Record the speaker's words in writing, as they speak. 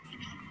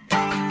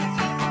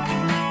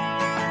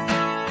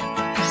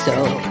So,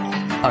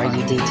 are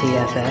you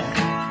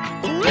DTFF?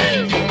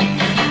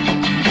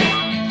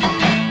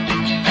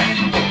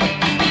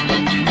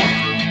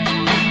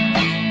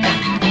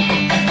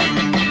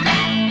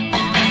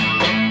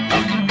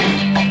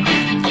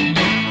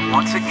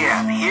 Once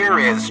again, here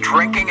is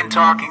Drinking and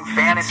Talking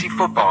Fantasy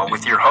Football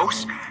with your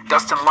hosts,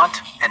 Dustin Lunt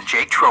and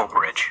Jake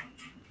Trowbridge.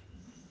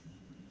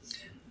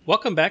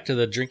 Welcome back to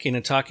the Drinking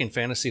and Talking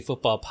Fantasy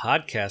Football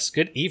podcast.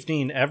 Good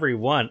evening,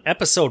 everyone.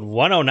 Episode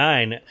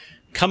 109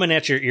 coming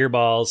at your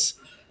earballs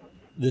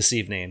this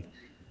evening.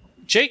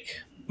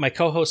 Jake, my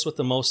co-host with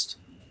the most,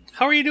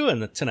 how are you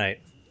doing tonight?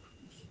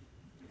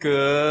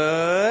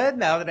 Good.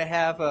 Now that I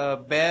have a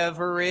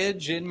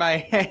beverage in my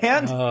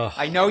hand,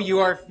 I know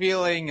you are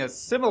feeling a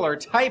similar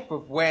type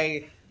of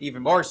way,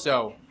 even more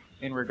so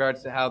in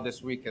regards to how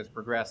this week has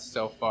progressed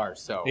so far.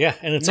 So yeah,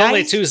 and it's nice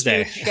only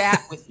Tuesday. To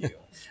chat with you.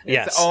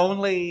 Yes. It's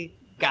only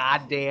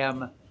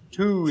goddamn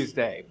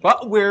Tuesday,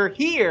 but we're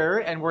here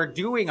and we're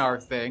doing our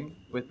thing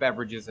with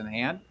beverages in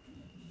hand,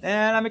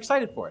 and I'm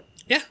excited for it.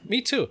 Yeah,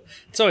 me too.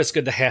 It's always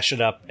good to hash it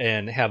up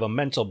and have a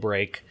mental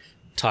break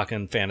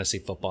talking fantasy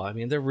football. I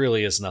mean, there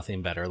really is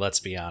nothing better,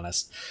 let's be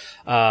honest.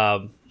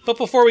 But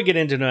before we get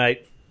into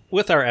tonight,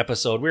 with our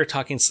episode, we're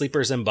talking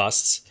sleepers and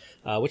busts,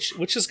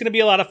 which is going to be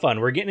a lot of fun.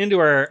 We're getting into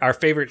our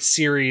favorite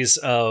series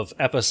of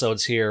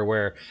episodes here,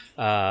 where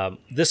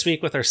this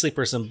week with our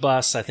sleepers and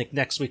busts, I think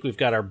next week we've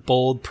got our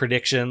bold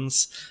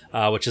predictions,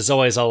 which is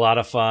always a lot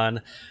of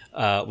fun.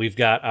 We've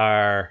got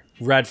our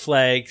red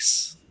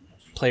flags,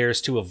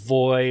 players to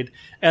avoid,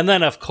 and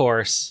then, of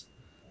course,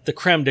 the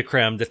creme de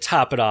creme to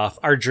top it off,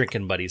 our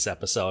Drinking Buddies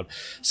episode.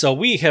 So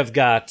we have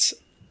got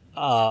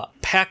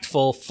packed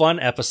full,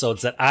 fun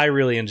episodes that I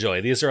really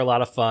enjoy. These are a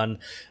lot of fun.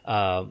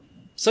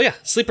 So yeah,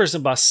 sleepers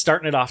and busts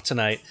starting it off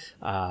tonight.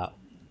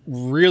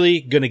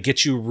 Really going to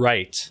get you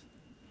right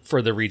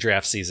for the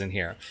redraft season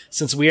here,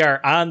 since we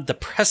are on the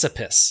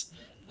precipice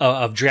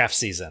of draft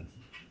season.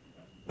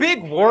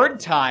 Big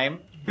word time.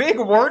 Big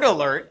word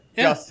alert.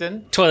 Yeah.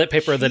 Justin. Toilet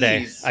paper of the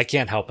day. Jeez. I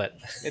can't help it.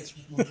 It's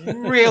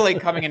really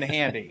coming in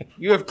handy.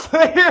 You have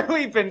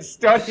clearly been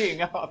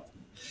studying up.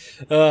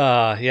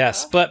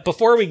 Yes. But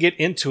before we get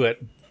into it,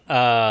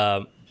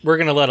 we're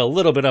going to let a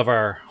little bit of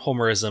our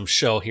homerism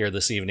show here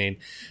this evening.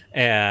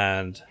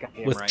 And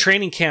with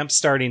training camp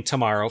starting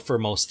tomorrow for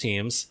most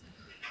teams,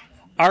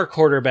 our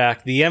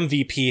quarterback, the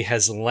MVP,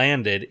 has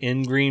landed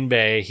in Green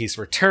Bay. He's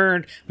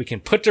returned. We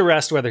can put to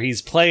rest whether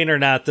he's playing or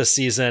not this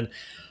season.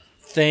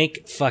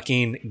 Thank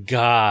fucking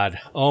God.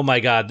 Oh my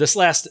God. This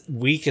last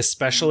week,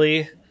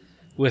 especially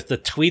with the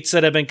tweets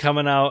that have been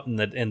coming out and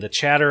the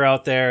chatter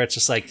out there, it's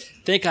just like,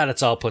 thank God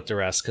it's all put to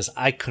rest, because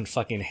I couldn't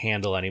fucking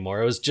handle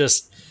anymore. It was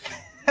just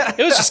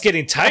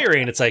getting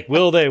tiring. It's like,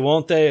 will they,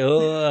 won't they?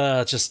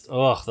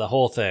 The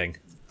whole thing.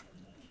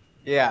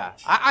 Yeah.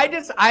 I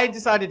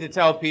decided to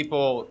tell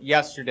people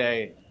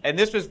yesterday, and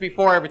this was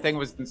before everything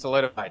was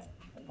solidified.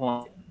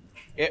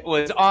 It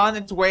was on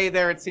its way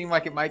there. It seemed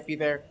like it might be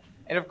there.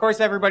 And of course,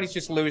 everybody's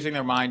just losing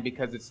their mind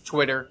because it's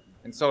Twitter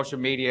and social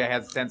media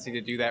has a tendency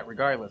to do that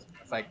regardless.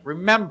 It's like,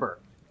 remember,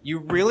 you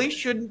really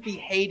shouldn't be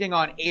hating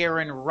on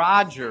Aaron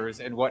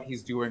Rodgers and what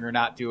he's doing or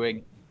not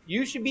doing.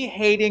 You should be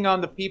hating on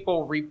the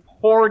people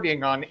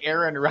reporting on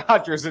Aaron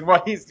Rodgers and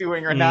what he's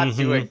doing or not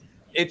doing.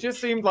 It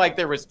just seemed like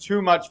there was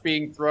too much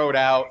being thrown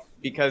out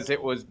because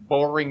it was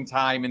boring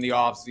time in the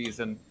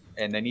offseason.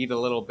 And they need a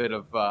little bit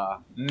of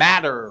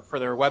matter for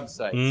their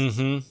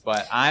websites.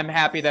 But I'm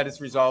happy that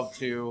it's resolved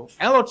too.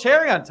 And a little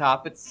cherry on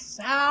top, it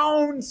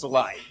sounds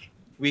like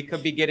we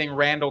could be getting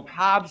Randall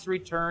Cobb's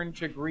return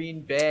to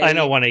Green Bay. I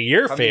know, one of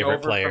your favorite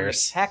over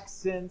players. From the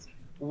Texans,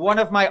 one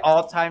of my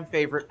all-time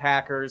favorite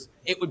Packers.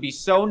 It would be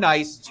so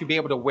nice to be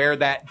able to wear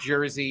that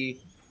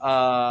jersey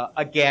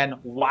again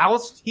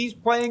whilst he's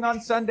playing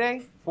on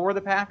Sunday for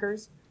the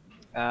Packers.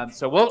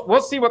 So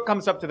we'll see what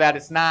comes up to that.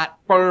 It's not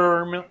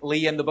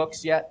firmly in the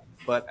books yet,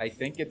 but I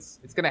think it's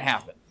going to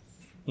happen.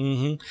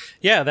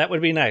 Yeah, that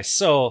would be nice.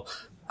 So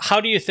how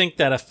do you think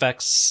that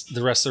affects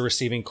the rest of the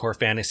receiving core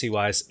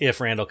fantasy-wise if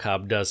Randall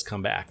Cobb does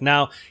come back?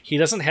 Now, he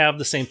doesn't have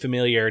the same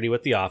familiarity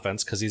with the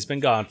offense because he's been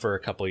gone for a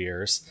couple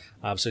years,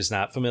 so he's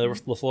not familiar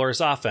with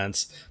LaFleur's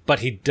offense,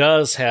 but he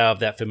does have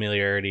that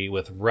familiarity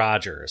with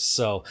Rodgers.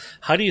 So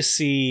how do you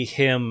see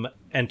him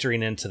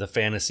entering into the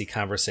fantasy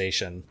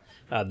conversation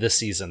this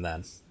season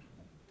then?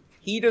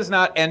 He does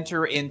not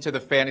enter into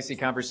the fantasy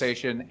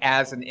conversation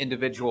as an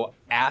individual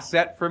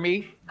asset for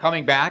me.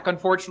 Coming back,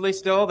 unfortunately,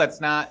 still, that's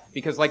not,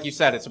 because like you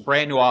said, it's a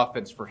brand new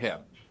offense for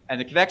him.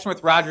 And the connection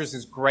with Rodgers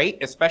is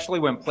great, especially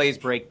when plays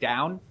break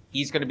down.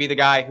 He's going to be the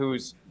guy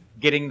who's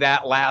getting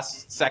that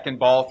last second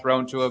ball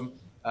thrown to him,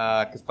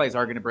 because plays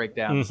are going to break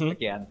down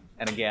again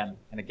and again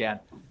and again.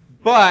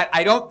 But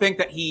I don't think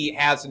that he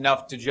has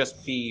enough to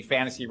just be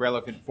fantasy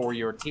relevant for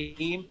your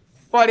team.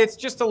 But it's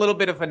just a little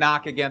bit of a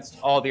knock against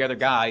all the other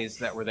guys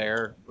that were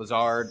there.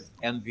 Lazard,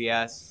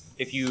 MVS.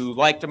 If you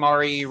liked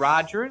Amari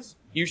Rodgers,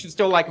 you should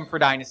still like him for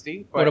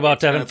Dynasty. What about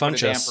Devin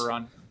Funchess?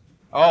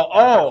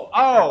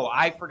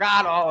 I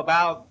forgot all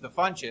about the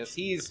Funchess.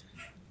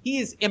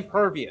 He's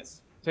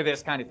impervious to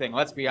this kind of thing.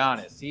 Let's be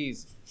honest.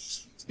 He's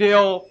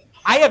still,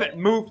 I haven't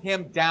moved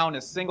him down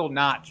a single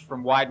notch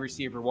from wide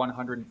receiver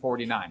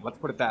 149. Let's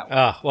put it that way.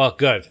 Oh, well,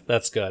 good.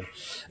 That's good.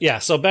 Yeah,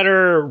 so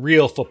better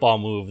real football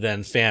move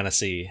than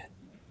fantasy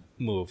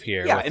move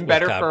here. Yeah, and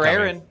better for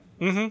Aaron.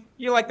 Mm-hmm.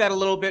 You like that a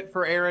little bit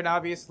for Aaron,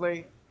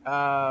 obviously.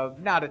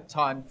 Not a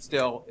ton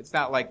still. It's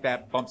not like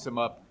that bumps him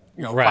up,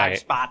 5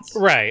 spots.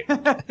 Right.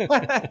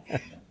 A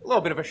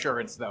little bit of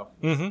assurance, though.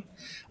 Mm-hmm.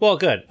 Well,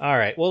 good. All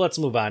right. Well, let's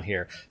move on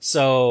here.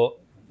 So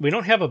we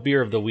don't have a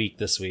beer of the week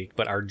this week,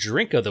 but our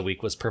drink of the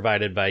week was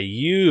provided by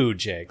you,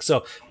 Jake.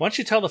 So why don't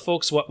you tell the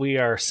folks what we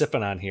are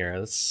sipping on here?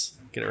 Let's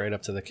get it right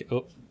up to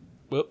the...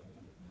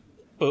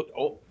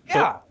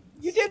 Yeah,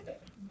 you did.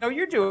 No,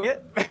 you're doing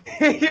it.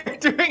 You're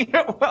doing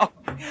it well.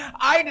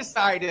 I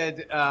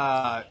decided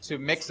to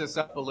mix this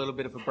up a little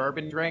bit of a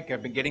bourbon drink.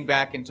 I've been getting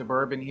back into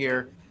bourbon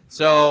here.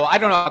 So I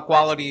don't know how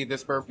quality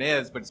this bourbon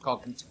is, but it's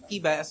called Kentucky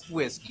Best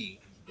Whiskey.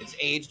 It's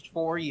aged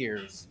 4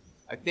 years.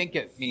 I think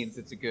it means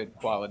it's a good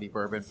quality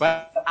bourbon.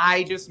 But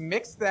I just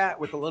mixed that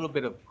with a little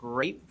bit of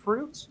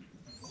grapefruit,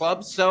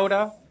 club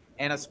soda,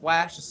 and a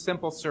splash of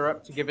simple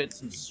syrup to give it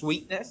some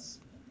sweetness.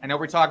 I know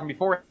we're talking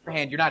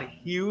beforehand. You're not a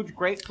huge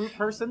grapefruit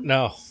person.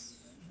 No.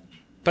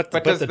 But the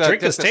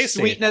drink is tasty.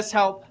 Sweetness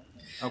help?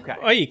 Okay.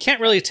 Oh, you can't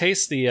really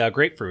taste the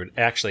grapefruit,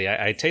 actually.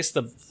 I taste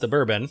the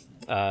bourbon,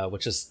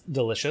 which is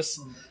delicious.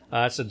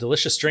 It's a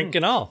delicious drink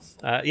and all.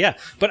 Yeah,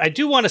 but I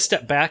do want to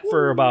step back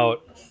for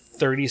about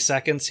 30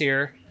 seconds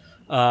here.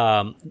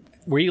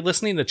 Were you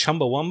listening to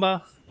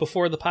Chumbawamba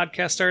before the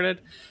podcast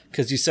started?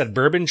 Because you said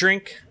bourbon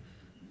drink.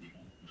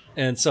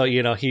 And so,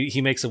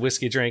 he makes a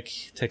whiskey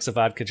drink, takes a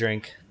vodka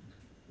drink,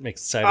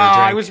 makes a cider drink.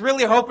 I was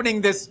really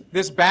hoping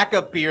this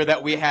backup beer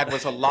that we had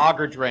was a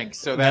lager drink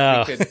so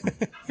that we could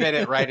fit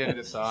it right into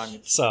the song.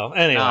 So,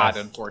 anyway. Not,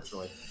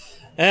 unfortunately.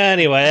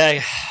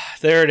 Anyway,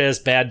 there it is.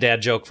 Bad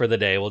dad joke for the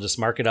day. We'll just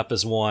mark it up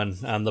as 1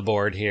 on the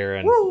board here.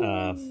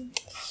 And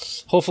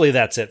hopefully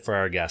that's it for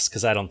our guests,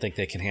 because I don't think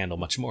they can handle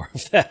much more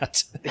of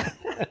that.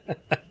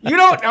 You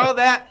don't know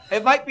that.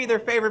 It might be their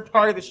favorite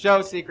part of the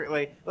show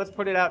secretly. Let's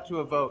put it out to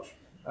a vote.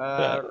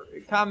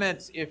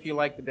 Comments if you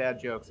like the dad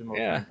jokes, and we'll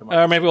them up.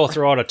 Or maybe we'll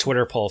throw out a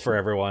Twitter poll for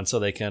everyone so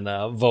they can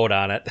vote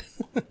on it.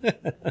 There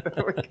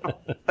we go.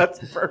 That's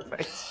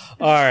perfect.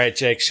 All right,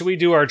 Jake, should we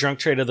do our drunk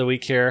trade of the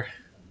week here?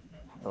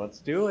 Let's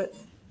do it.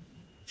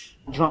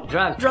 Drunk,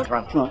 hammer,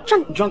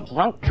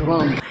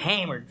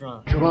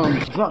 drunk.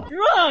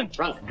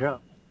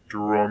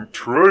 Drunk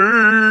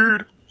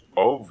trade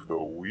of the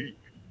week.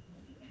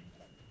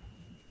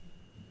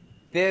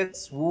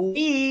 This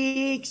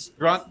week's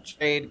drunk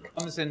trade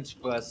comes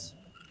into us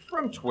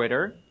from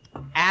Twitter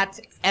at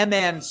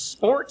MN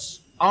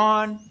Sports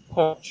on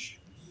Porch,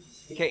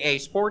 aka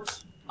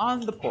Sports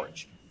on the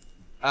Porch.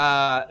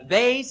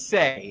 They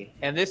say,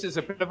 and this is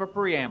a bit of a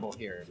preamble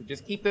here, so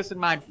just keep this in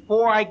mind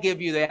before I give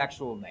you the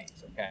actual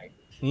names, okay?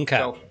 Okay.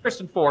 So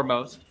first and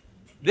foremost,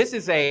 this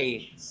is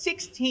a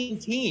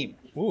 16-team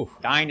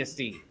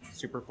Dynasty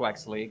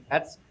Superflex League.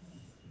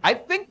 I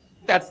think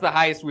that's the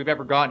highest we've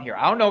ever gone here.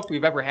 I don't know if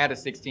we've ever had a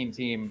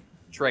 16-team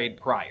trade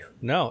prior.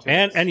 No,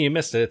 and you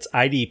missed it. It's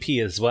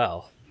IDP as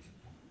well.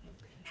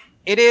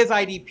 It is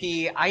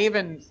IDP. I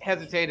even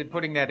hesitated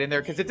putting that in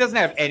there because it doesn't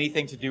have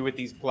anything to do with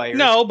these players.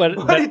 No, but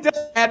it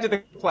does add to the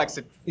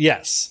complexity.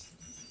 Yes.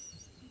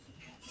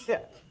 Yeah.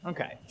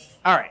 Okay.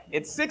 All right.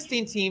 It's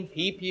 16-team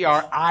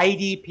PPR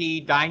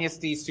IDP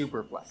Dynasty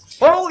Superflex.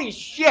 Holy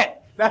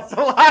shit! That's a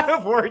lot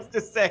of words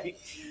to say.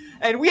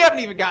 And we haven't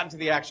even gotten to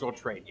the actual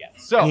trade yet.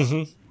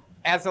 So,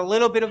 as a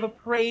little bit of a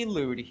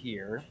prelude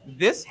here,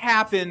 this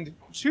happened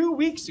 2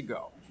 weeks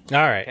ago.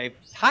 All right. Okay.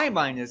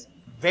 Timeline is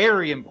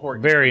very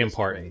important. Very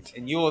important. Trade,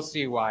 and you will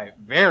see why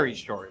very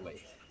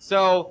shortly.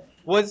 So,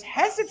 was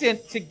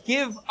hesitant to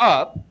give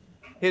up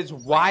his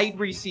wide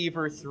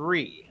receiver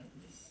 3.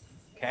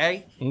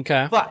 Okay?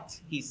 Okay. But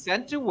he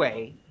sent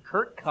away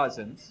Kirk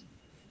Cousins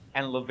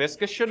and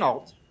Laviska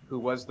Shenault, who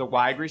was the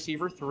wide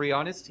receiver 3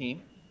 on his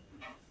team.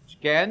 Which,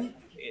 again,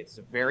 it's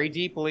a very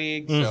deep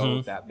league,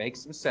 so that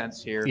makes some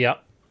sense here.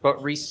 Yep.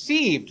 But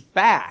received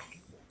back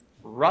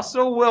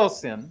Russell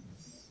Wilson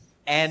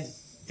and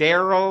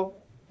Darrell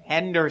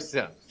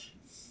Henderson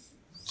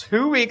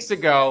 2 weeks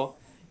ago.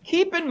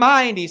 Keep in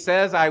mind, he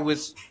says, I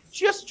was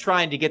just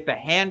trying to get the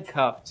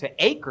handcuff to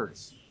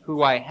Akers,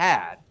 who I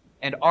had,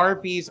 and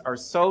RBs are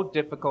so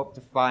difficult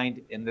to find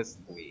in this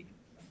league.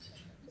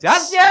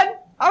 Dustin,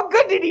 how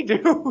good did he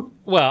do?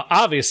 Well,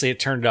 obviously it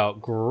turned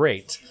out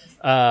great.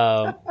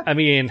 I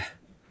mean,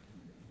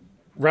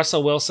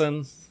 Russell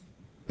Wilson,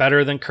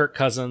 better than Kirk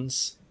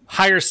Cousins.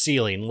 Higher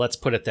ceiling, let's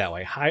put it that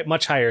way.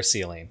 Much higher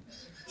ceiling.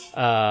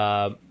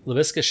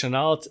 Laviska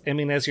Shenault, I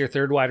mean, as your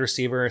third wide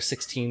receiver,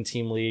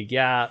 16-team league,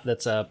 yeah,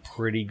 that's a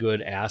pretty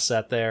good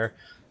asset there.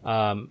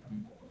 But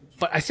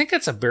I think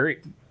that's a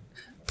very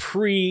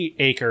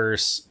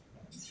pre-Akers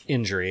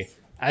injury.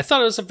 I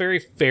thought it was a very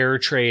fair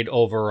trade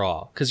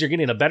overall because you're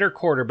getting a better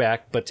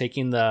quarterback, but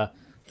taking the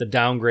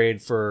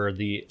downgrade for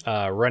the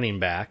running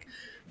back.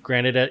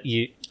 Granted,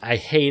 I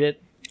hate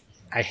it.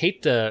 I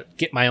hate to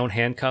get my own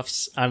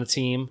handcuffs on a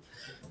team.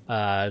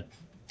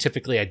 To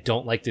typically I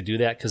don't like to do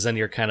that because then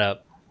you're kind of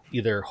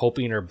either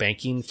hoping or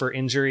banking for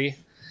injury,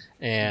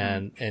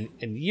 and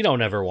you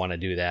don't ever want to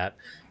do that.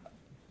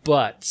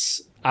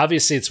 But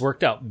obviously it's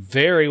worked out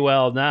very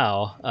well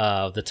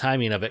now. The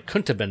timing of it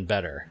couldn't have been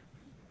better.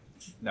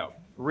 No,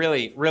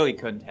 really, really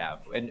couldn't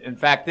have. And in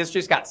fact, this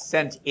just got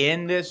sent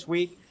in this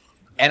week,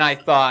 and I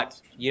thought,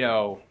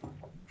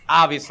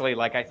 obviously,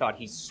 I thought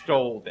he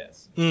stole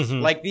this.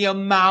 Mm-hmm. Like, the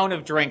amount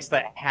of drinks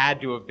that had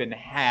to have been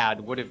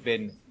had would have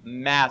been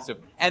massive.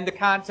 And the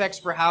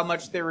context for how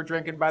much they were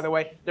drinking, by the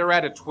way, they were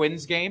at a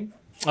Twins game.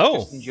 Oh.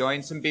 Just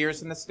enjoying some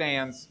beers in the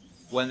stands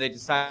when they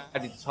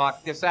decided to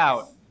talk this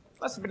out.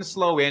 Must have been a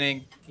slow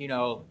inning,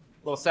 little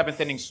seventh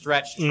inning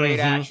stretch, trade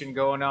action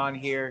going on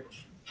here.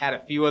 Had a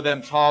few of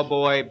them tall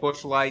boy,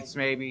 Busch Lights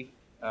maybe,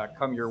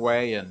 come your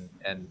way and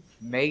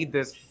made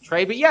this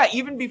trade. But yeah,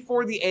 even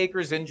before the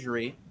Akers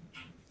injury,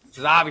 which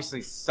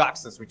obviously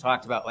sucks, as we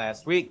talked about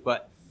last week.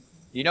 But,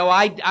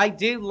 I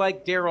did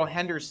like Darrell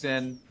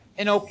Henderson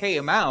an okay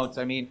amount.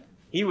 I mean,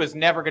 he was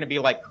never going to be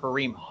like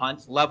Kareem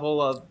Hunt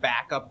level of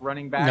backup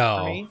running back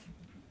for me.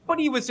 But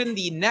he was in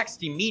the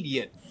next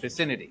immediate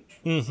vicinity.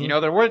 Mm-hmm.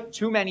 There weren't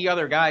too many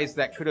other guys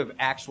that could have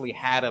actually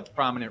had a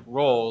prominent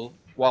role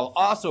while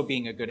also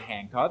being a good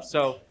handcuff.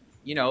 So,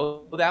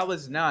 that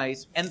was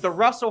nice. And the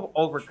Russell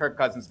over Kirk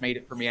Cousins made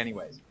it for me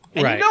anyways.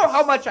 And right. You know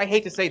how much I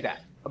hate to say that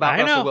about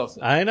Russell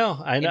Wilson. I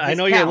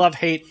know your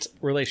love-hate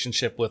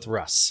relationship with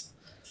Russ.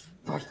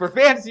 But for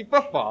fantasy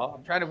football,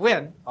 I'm trying to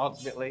win,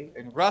 ultimately.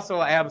 And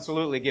Russell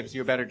absolutely gives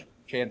you a better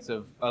chance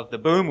of the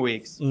boom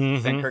weeks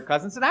than Kirk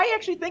Cousins. And I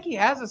actually think he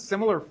has a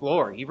similar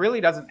floor. He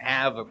really doesn't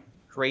have a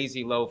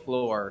crazy low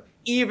floor,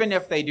 even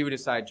if they do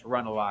decide to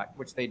run a lot,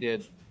 which they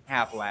did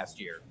half last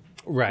year.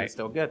 Right. It's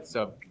still good.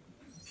 So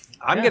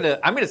I'm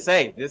gonna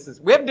say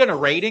we haven't done a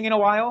rating in a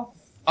while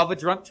of a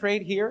drunk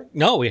trade here.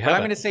 No, we haven't. But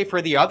I'm gonna say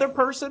for the other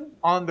person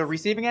on the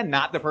receiving end,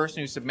 not the person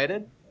who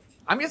submitted,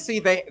 I'm gonna say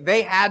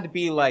they had to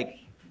be like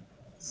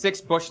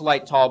 6 Busch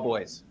Light tall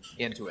boys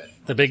into it.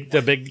 The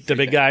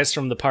big guys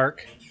from the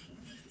park.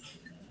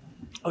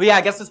 Oh yeah,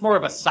 I guess it's more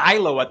of a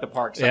silo at the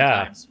park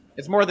sometimes. Yeah.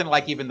 It's more than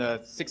like even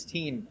the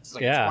 16, it's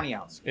like 20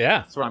 ounce. Yeah.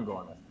 That's what I'm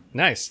going with.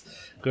 Nice.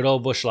 Good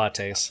old Busch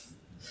lattes.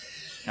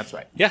 That's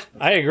right. Yeah,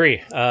 I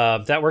agree.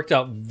 That worked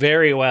out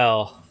very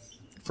well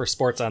for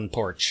sports on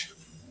porch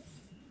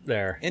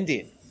there.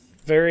 Indeed.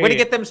 Very way to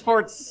get them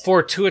sports.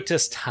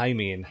 Fortuitous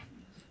timing.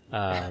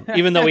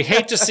 Even though we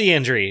hate to see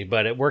injury,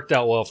 but it worked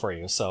out well for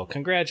you. So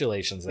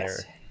congratulations there.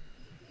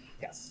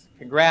 Yes.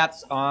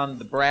 Congrats on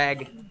the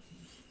brag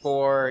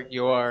for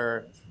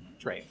your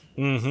trade.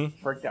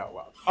 Mm-hmm. Worked out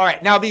well. All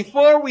right. Now,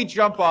 before we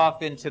jump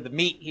off into the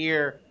meat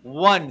here,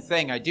 one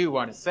thing I do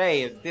want to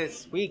say is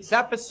this week's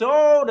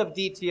episode of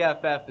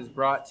DTFF is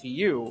brought to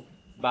you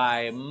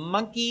by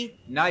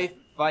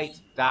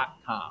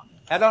MonkeyKnifeFight.com.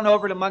 Head on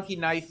over to Monkey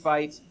Knife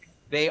Fight.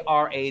 They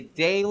are a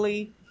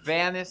daily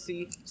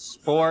fantasy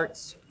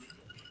sports,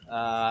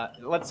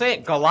 let's say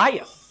it,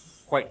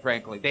 Goliath, quite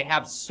frankly. They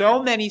have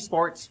so many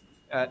sports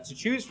to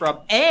choose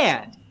from.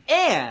 And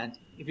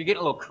if you're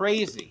getting a little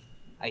crazy,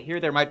 I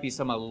hear there might be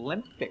some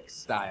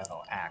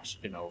Olympic-style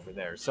action over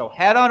there. So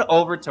head on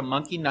over to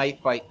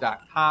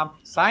monkeyknifefight.com.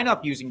 Sign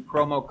up using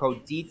promo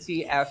code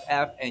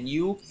DTFF, and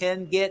you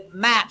can get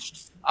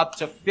matched up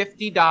to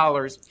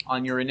 $50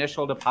 on your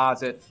initial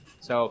deposit.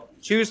 So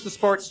choose the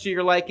sports to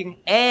your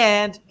liking,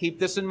 and keep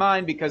this in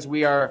mind because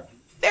we are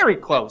very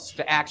close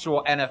to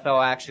actual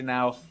NFL action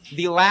now.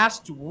 The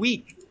last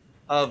week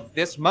of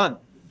this month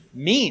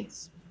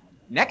means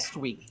next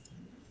week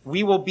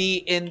we will be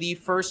in the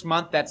first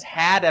month that's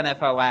had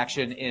NFL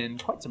action in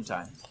quite some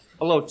time.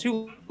 A little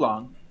too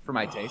long for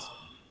my taste.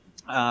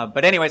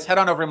 But anyways, head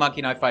on over to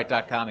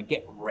monkeyknifefight.com and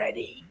get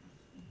ready.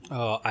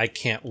 Oh, I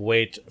can't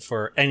wait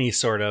for any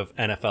sort of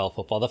NFL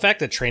football. The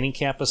fact that training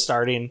camp is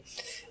starting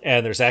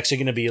and there's actually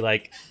going to be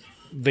like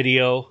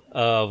video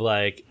of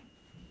like,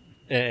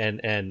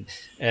 and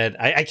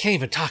I can't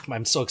even talk.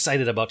 I'm so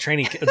excited about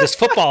training. This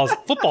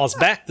football's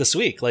back this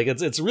week. Like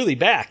it's really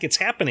back. It's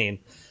happening.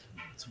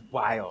 It's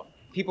wild.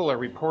 People are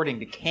reporting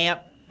to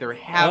camp. They're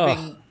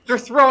they're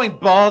throwing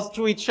balls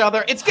to each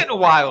other. It's getting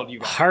wild, you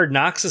guys. Hard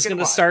Knocks is going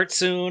to start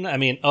soon. I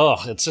mean,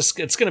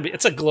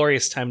 it's a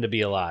glorious time to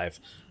be alive.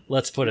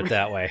 Let's put it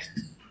that way.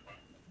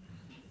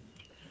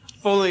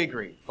 Fully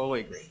agree.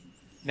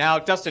 Now,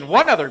 Dustin,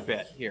 one other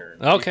bit here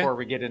before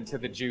we get into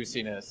the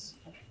juiciness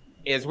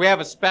is we have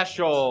a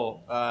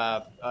special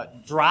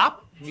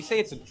drop. Can we say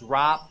it's a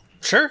drop?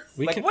 Sure.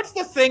 What's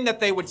the thing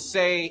that they would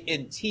say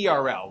in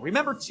TRL?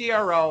 Remember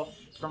TRL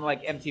from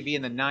like MTV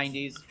in the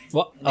 90s?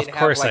 Well, of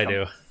course I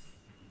do.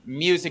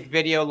 Music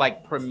video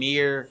like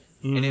Premiere,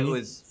 and it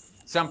was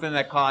something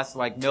that cost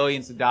like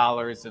millions of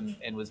dollars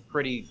and was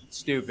pretty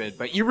stupid,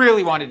 but you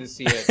really wanted to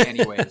see it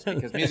anyways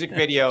because music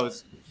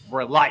videos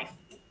were life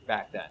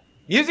back then.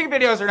 Music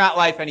videos are not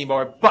life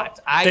anymore, but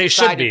I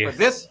decided for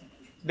this,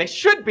 they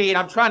should be, and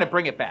I'm trying to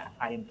bring it back.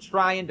 I am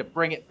trying to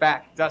bring it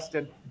back,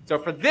 Dustin. So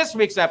for this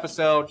week's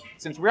episode,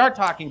 since we are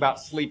talking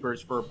about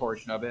sleepers for a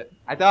portion of it,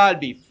 I thought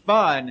it'd be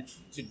fun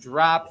to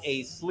drop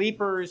a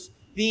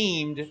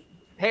sleepers-themed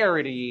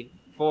parody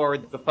for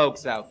the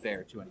folks out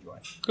there to enjoy.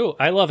 Cool.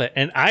 I love it.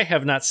 And I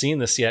have not seen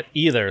this yet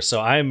either, so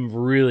I'm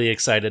really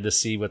excited to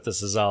see what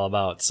this is all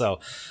about. So,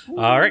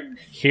 all right,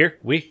 here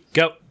we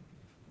go.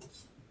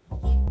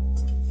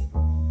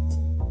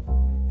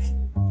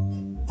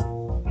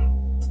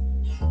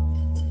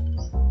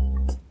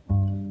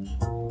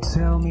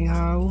 Tell me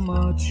how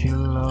much you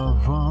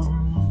love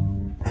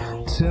them.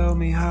 Tell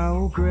me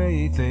how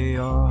great they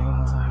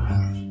are.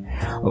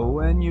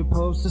 When you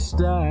post a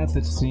stat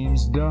that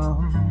seems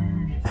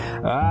dumb,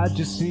 I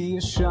just see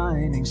a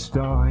shining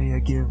star. You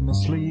give me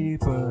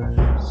sleepers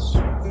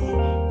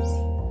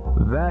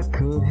that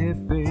could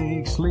hit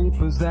big,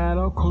 sleepers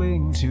that'll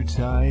cling too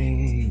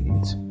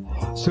tight.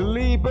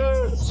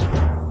 Sleepers,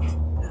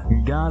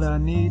 God, I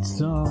need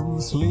some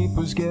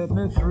sleepers, get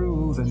me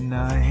through the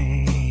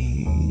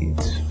night.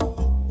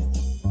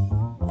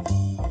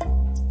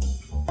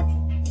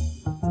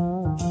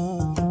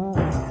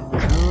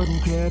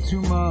 Couldn't care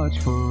too much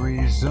for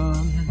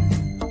reason.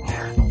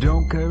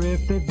 Don't care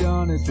if they've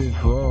done it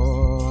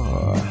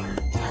before.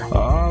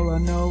 All I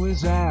know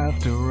is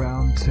after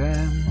round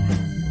 10,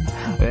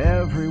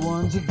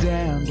 everyone's a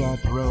damn dart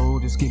throw.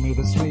 Just give me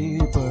the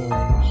sleepers.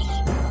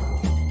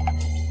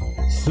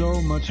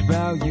 So much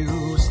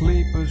value,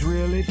 sleepers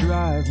really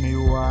drive me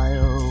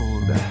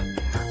wild.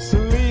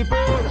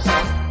 Sleepers,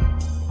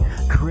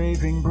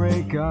 craving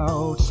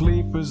breakout,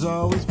 sleepers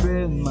always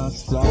been my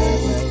style.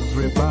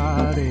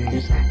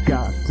 Everybody's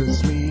got a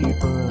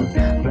sleeper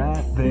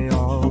that they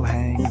all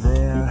hang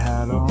their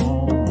hat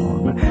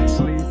on.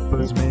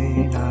 Sleepers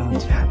may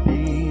not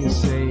be a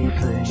safe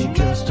thing,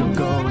 just don't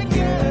go and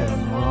get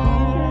them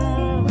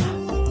wrong.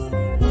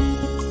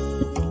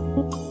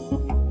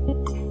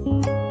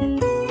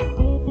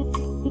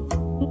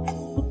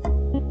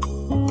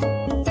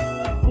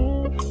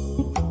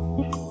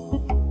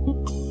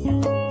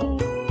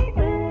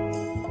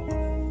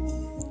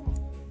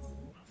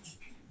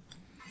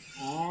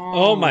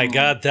 Oh my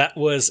God, that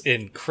was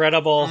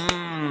incredible.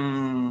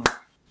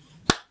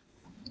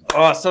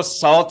 Oh, so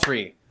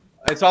sultry.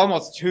 It's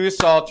almost too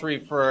sultry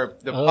for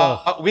the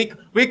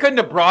we couldn't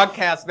have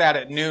broadcast that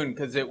at noon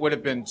because it would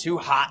have been too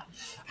hot.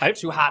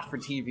 Too hot for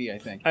TV, I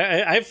think.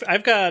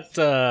 I've got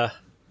I'm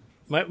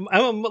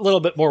a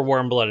little bit more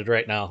warm-blooded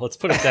right now. Let's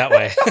put it that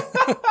way.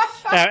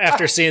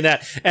 After seeing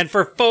that. And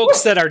for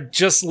folks that are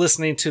just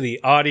listening to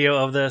the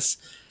audio of this,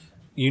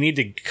 you need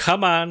to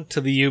come on to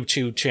the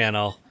YouTube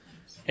channel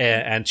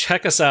and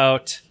check us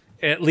out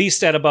at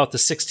least at about the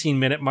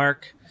 16-minute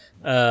mark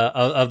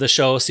of the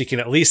show, so you can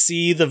at least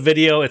see the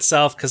video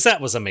itself, because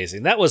that was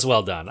amazing. That was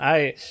well done.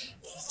 I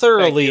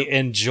thoroughly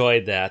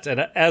enjoyed that,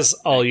 and as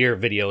all your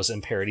videos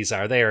and parodies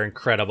are, they are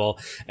incredible,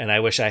 and I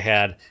wish I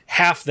had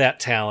half that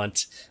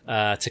talent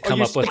to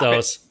come up with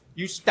those.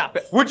 You stop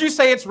it. Would you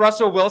say it's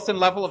Russell Wilson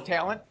level of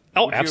talent?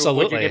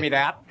 Absolutely. Would you give me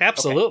that?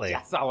 Absolutely. Okay,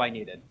 that's all I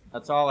needed.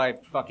 That's all I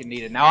fucking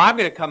needed. Now I'm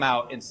going to come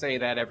out and say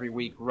that every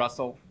week,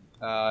 Russell,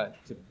 to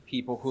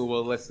people who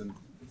will listen.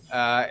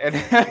 In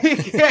any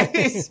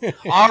case,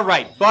 all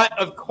right. But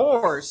of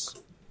course,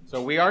 so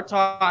we are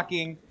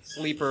talking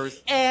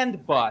sleepers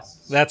and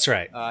busts. That's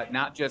right.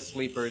 Not just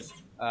sleepers,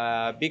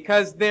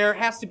 because there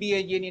has to be a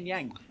yin and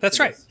yang. That's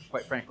right. This,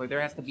 quite frankly,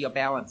 there has to be a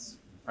balance.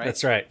 Right?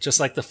 That's right. Just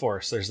like the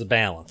Force, there's the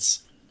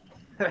balance.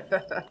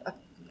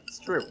 It's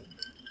true.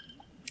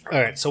 All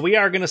right, so we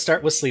are going to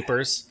start with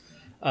sleepers.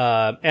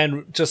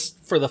 And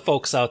just for the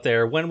folks out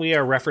there, when we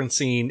are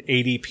referencing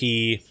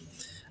ADP,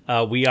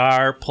 we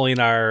are pulling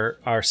our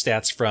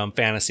stats from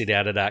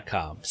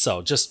fantasydata.com.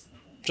 So just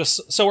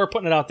so we're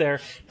putting it out there,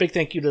 big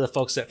thank you to the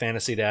folks at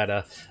Fantasy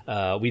Data.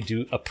 We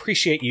do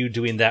appreciate you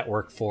doing that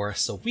work for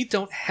us, so we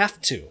don't have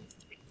to.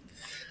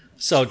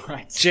 So,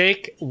 right.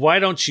 Jake, why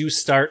don't you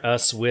start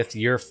us with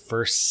your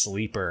first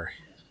sleeper?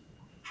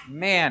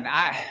 Man,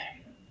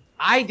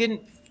 I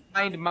didn't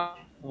find my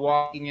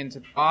walking into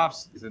the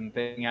offseason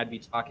thing I'd be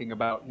talking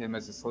about him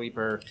as a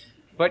sleeper.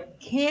 But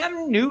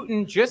Cam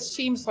Newton just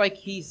seems like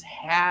he's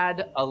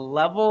had a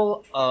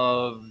level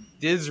of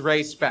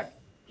disrespect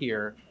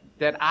here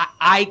that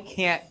I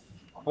can't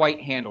quite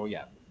handle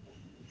yet.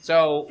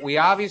 So we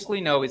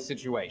obviously know his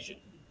situation.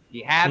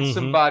 He had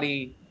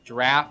somebody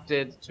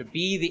drafted to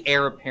be the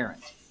heir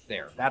apparent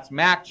there. That's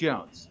Mac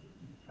Jones.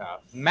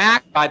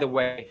 Mac, by the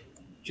way,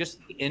 just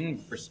the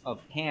inverse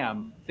of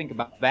Cam. Think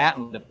about that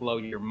and let it blow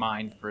your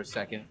mind for a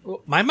second.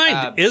 My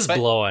mind is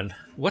blowing.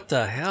 What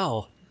the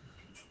hell?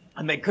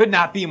 And they could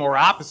not be more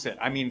opposite.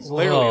 I mean, it's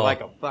literally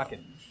like a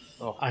fucking...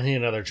 Oh. I need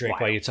another drink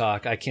while you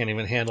talk. I can't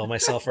even handle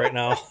myself right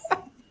now.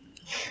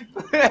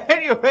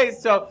 Anyway,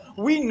 so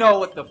we know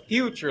what the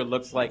future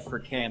looks like for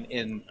Cam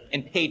in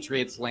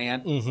Patriots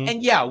land.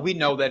 And yeah, we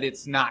know that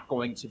it's not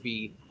going to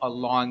be a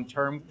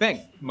long-term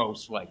thing,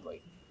 most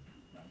likely.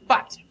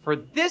 But for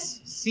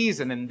this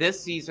season and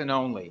this season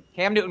only,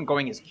 Cam Newton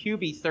going as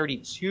QB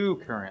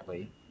 32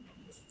 currently.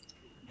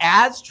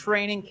 As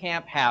training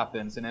camp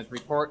happens and as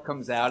report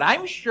comes out,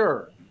 I'm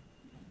sure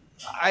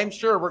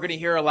we're going to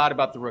hear a lot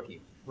about the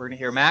rookie. We're going to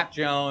hear Mac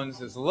Jones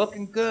is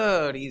looking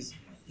good. He's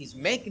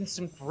making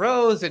some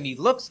throws and he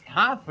looks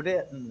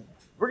confident. And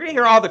we're going to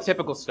hear all the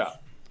typical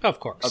stuff Of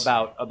course.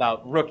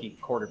 about rookie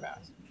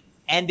quarterbacks.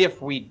 And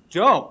if we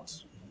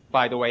don't,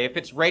 by the way, if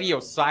it's radio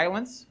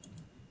silence,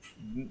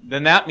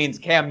 then that means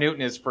Cam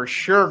Newton is for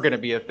sure going to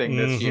be a thing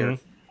this year.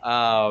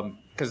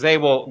 Because they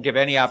will give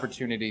any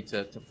opportunity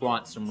to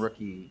flaunt some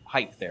rookie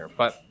hype there.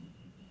 But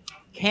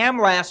Cam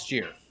last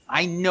year,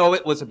 I know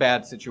it was a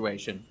bad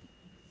situation.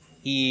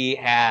 He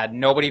had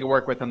nobody to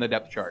work with on the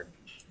depth chart.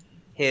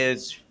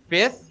 The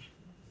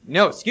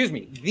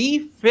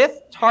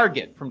fifth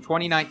target from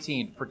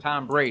 2019 for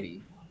Tom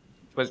Brady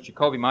was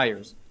Jacoby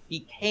Myers.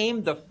 He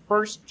came the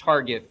first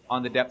target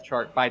on the depth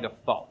chart by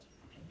default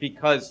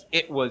because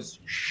it was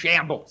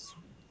shambles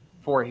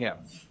for him.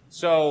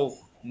 So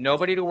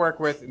nobody to work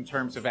with in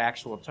terms of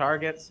actual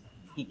targets.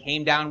 He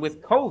came down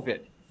with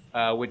COVID,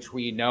 which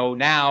we know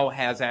now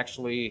has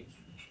actually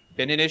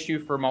been an issue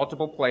for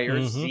multiple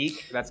players.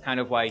 Zeke, that's kind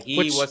of why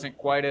he wasn't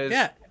quite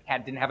as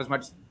didn't have as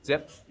much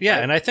zip. Yeah,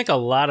 and I think a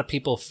lot of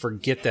people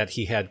forget that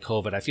he had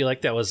COVID. I feel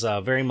like that was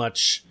very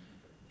much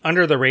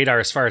under the radar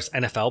as far as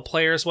NFL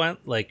players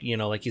went. Like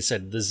you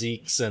said, the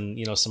Zekes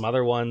and some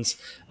other ones.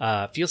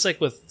 Feels like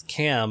with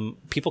Cam,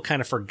 people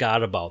kind of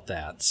forgot about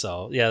that.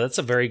 So yeah, that's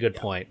a very good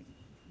point.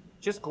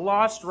 Just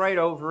glossed right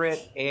over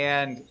it,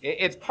 and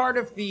it's part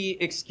of the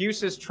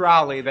excuses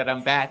trolley that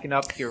I'm backing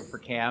up here for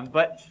Cam.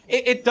 But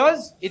it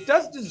does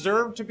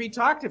deserve to be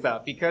talked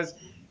about because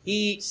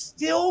he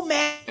still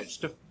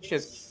managed to finish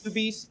as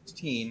QB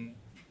 16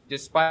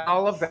 despite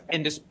all of that,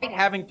 and despite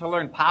having to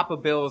learn Papa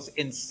Bill's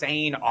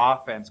insane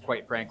offense,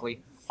 quite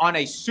frankly, on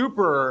a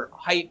super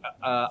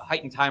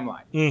heightened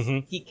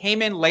timeline. He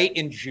came in late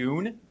in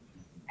June,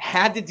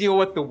 had to deal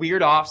with the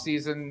weird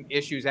offseason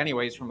issues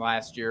anyways from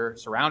last year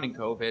surrounding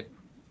COVID,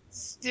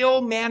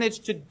 still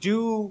managed to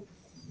do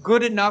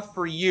good enough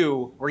for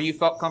you where you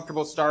felt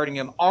comfortable starting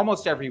him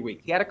almost every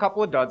week. He had a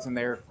couple of duds in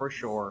there for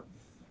sure.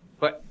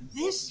 But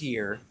this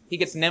year, he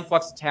gets an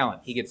influx of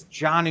talent. He gets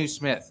Jonnu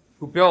Smith,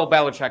 who Bill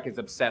Belichick is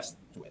obsessed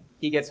with.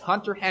 He gets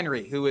Hunter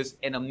Henry, who is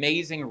an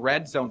amazing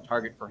red zone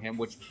target for him,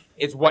 which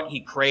is what he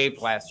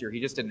craved last year.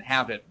 He just didn't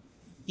have it.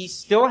 He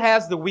still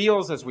has the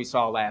wheels, as we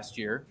saw last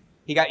year.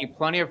 He got you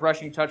plenty of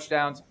rushing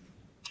touchdowns.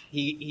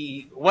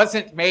 He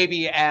wasn't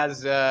maybe as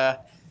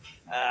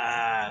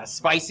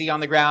spicy on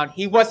the ground.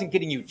 He wasn't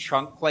getting you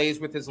chunk plays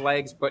with his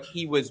legs, but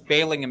he was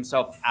bailing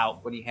himself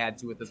out when he had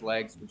to with his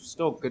legs, which is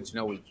still good to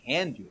know he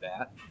can do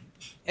that.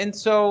 And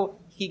so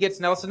he gets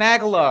Nelson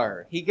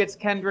Aguilar. He gets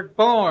Kendrick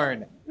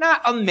Bourne.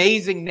 Not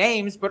amazing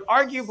names, but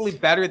arguably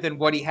better than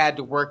what he had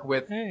to work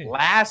with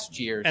last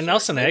year. And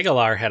Nelson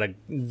Aguilar had a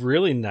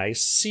really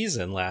nice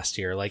season last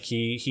year. Like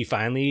it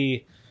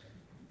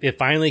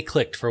finally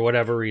clicked for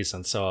whatever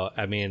reason. So,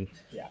 I mean,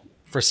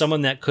 for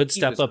someone that could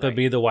step up and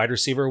be the wide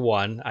receiver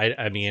one,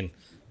 I mean,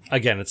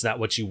 again, it's not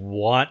what you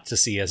want to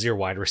see as your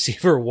wide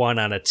receiver one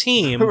on a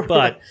team,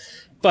 but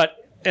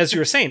as you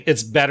were saying,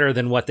 it's better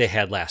than what they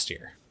had last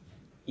year.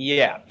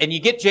 Yeah, and you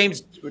get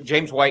James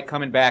White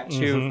coming back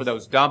too for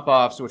those dump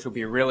offs, which will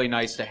be really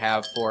nice to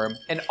have for him.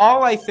 And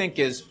all I think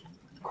is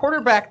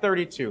quarterback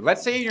 32.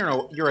 Let's say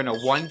you're in a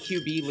 1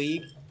 QB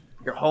league,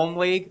 your home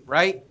league,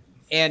 right?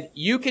 And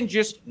you can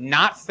just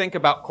not think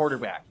about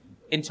quarterback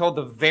until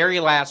the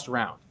very last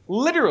round.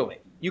 Literally,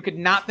 you could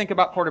not think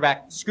about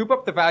quarterback, scoop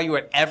up the value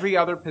at every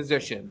other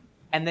position,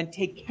 and then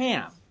take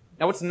Cam.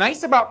 Now, what's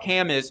nice about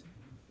Cam is,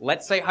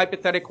 let's say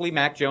hypothetically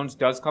Mac Jones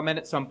does come in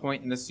at some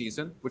point in the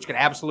season, which could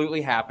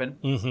absolutely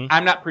happen.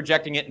 I'm not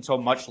projecting it until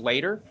much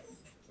later.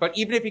 But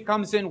even if he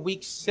comes in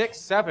week 6,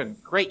 7,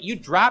 great. You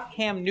drop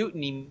Cam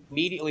Newton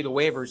immediately to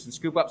waivers and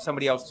scoop up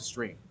somebody else to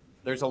stream.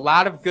 There's a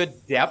lot of good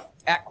depth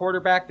at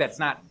quarterback.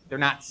 They're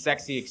not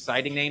sexy,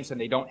 exciting names, and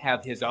they don't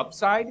have his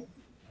upside.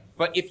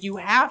 But if you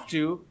have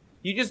to,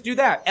 you just do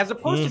that. As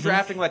opposed to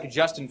drafting like a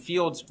Justin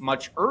Fields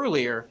much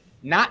earlier,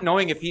 not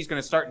knowing if he's going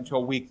to start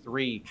until week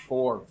 3,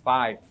 4,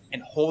 5,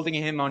 and holding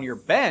him on your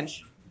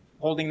bench,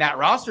 holding that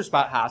roster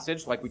spot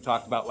hostage like we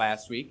talked about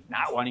last week,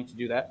 not wanting to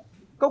do that.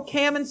 Go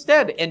Cam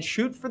instead and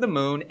shoot for the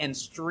moon and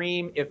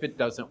stream if it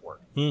doesn't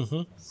work.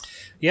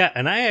 Yeah,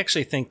 and I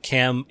actually think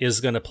Cam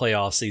is going to play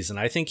all season.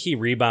 I think he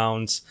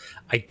rebounds.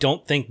 I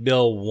don't think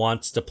Bill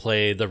wants to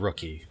play the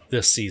rookie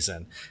this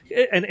season.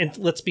 And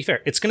let's be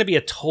fair, it's going to be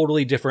a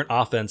totally different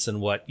offense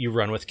than what you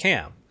run with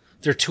Cam.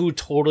 They're two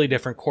totally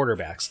different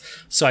quarterbacks.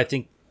 So I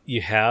think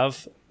you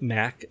have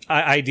Mac,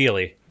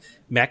 ideally,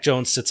 Mac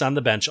Jones sits on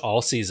the bench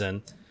all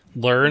season,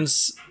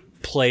 learns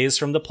plays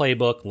from the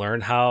playbook,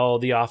 learn how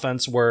the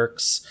offense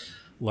works,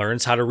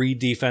 learns how to read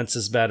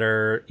defenses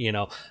better,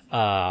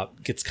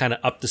 gets kind of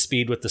up to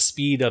speed with the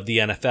speed of the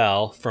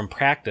NFL from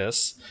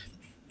practice.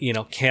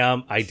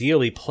 Cam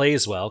ideally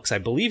plays well because I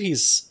believe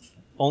he's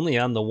only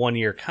on the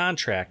 1-year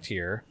contract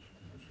here.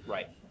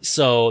 Right.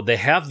 So they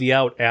have the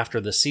out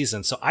after the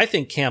season. So I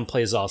think Cam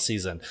plays all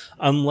season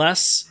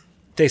unless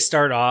they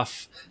start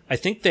off. I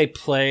think they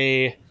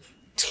play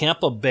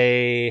Tampa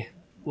Bay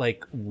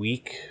like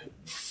week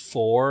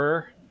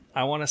 4,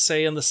 I want to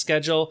say, in the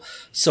schedule.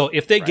 So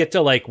if they get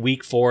to like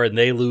week 4 and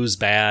they lose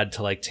bad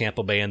to like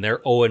Tampa Bay and they're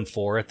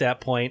 0-4 at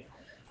that point,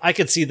 I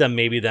could see them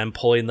maybe then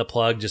pulling the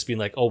plug, just being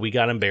like, oh, we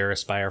got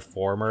embarrassed by our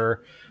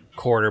former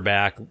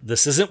quarterback.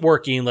 This isn't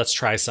working. Let's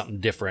try something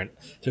different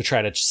to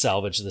try to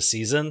salvage the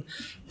season.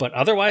 But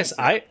otherwise,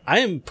 I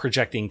am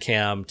projecting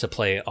Cam to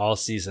play all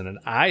season, and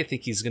I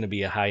think he's going to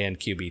be a high-end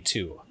QB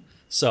too.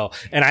 So,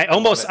 and I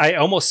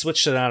almost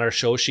switched it on our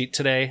show sheet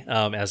today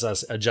as I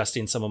was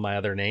adjusting some of my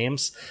other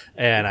names,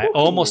 and I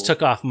almost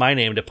took off my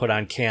name to put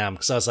on Cam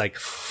because I was like,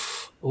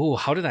 "Ooh,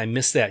 how did I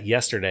miss that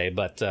yesterday?"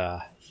 But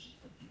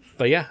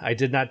yeah, I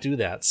did not do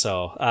that.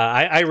 So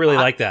I really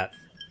like that.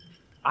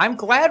 I'm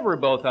glad we're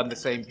both on the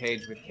same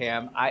page with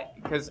Cam.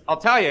 Because I'll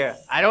tell you,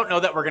 I don't know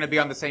that we're going to be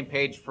on the same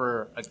page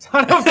for a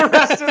ton of the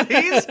rest of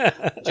these,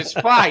 which is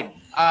fine.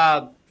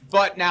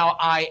 But now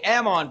I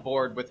am on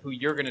board with who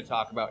you're going to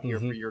talk about here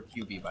for your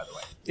QB, by the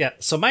way. Yeah,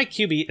 so my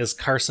QB is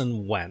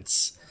Carson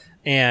Wentz,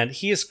 and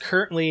he is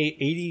currently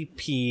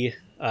ADP,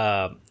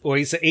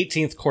 he's the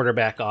 18th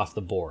quarterback off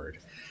the board.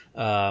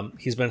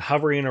 He's been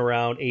hovering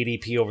around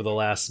ADP over the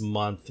last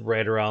month,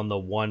 right around the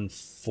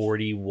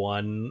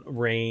 141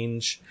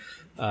 range,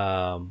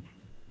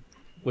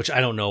 which I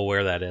don't know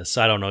where that is,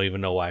 so I don't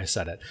even know why I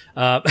said it.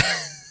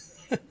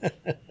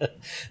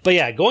 But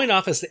yeah, going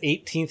off as the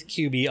 18th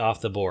QB off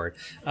the board,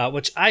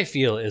 which I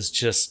feel is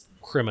just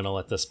criminal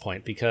at this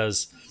point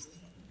because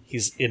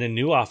he's in a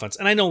new offense.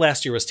 And I know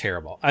last year was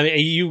terrible. I mean,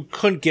 you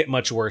couldn't get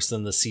much worse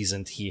than the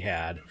season he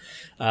had.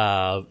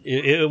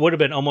 It would have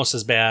been almost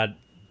as bad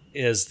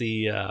as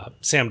the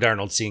Sam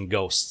Darnold seeing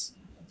ghosts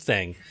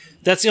thing.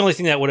 That's the only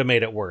thing that would have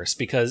made it worse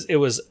because it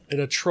was an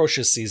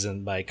atrocious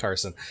season by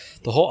Carson.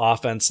 The whole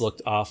offense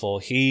looked awful.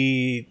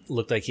 He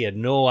looked like he had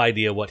no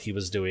idea what he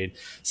was doing.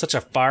 Such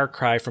a far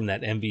cry from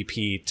that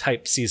MVP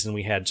type season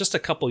we had just a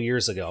couple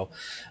years ago.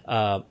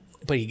 But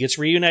he gets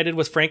reunited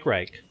with Frank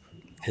Reich,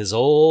 his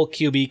old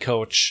QB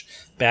coach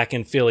back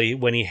in Philly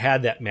when he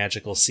had that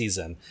magical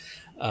season.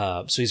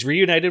 So he's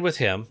reunited with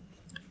him.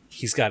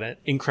 He's got an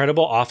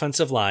incredible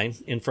offensive line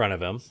in front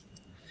of him.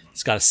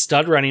 He's got a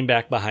stud running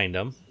back behind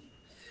him.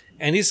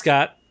 And he's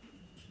got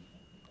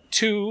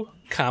 2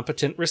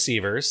 competent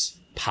receivers,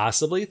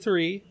 possibly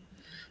 3.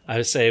 I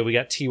would say we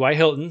got T.Y.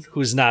 Hilton,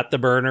 who's not the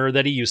burner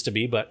that he used to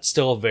be, but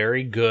still a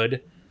very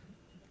good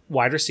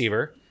wide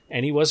receiver.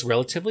 And he was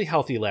relatively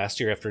healthy last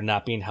year after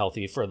not being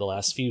healthy for the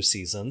last few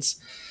seasons.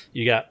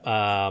 You got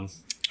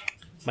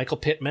Michael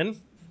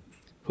Pittman,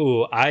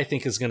 who I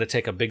think is going to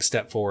take a big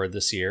step forward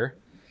this year.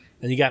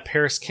 And you got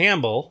Paris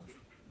Campbell,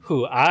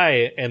 who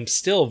I am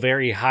still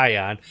very high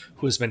on,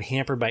 who has been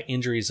hampered by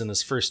injuries in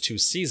his first 2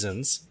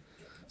 seasons.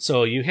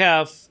 So you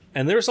have,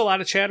 and there's a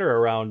lot of chatter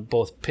around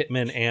both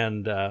Pittman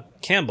and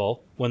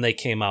Campbell when they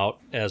came out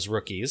as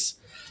rookies.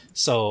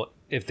 So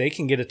if they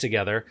can get it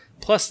together,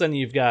 plus then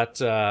you've got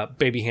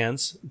baby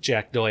hands,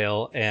 Jack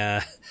Doyle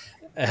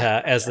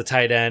as the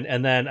tight end.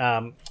 And then,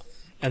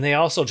 and they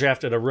also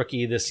drafted a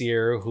rookie this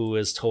year who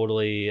is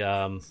totally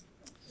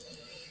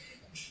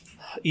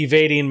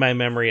evading my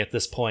memory at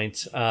this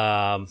point.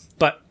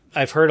 But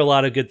I've heard a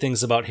lot of good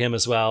things about him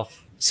as well.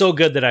 So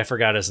good that I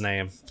forgot his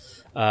name.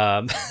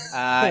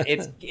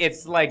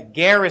 It's like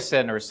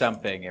Garrison or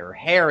something, or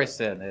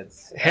Harrison.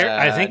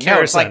 I think Harrison.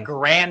 No, it's like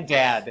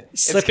Granddad.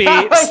 Slippy,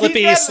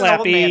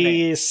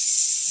 Slappy,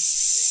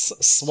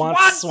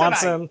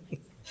 Swanson.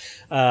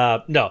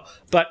 No,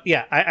 but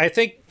yeah, I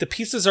think the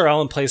pieces are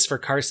all in place for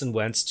Carson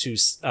Wentz to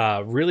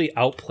really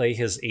outplay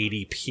his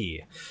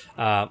ADP.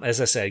 As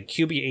I said,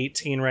 QB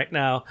 18 right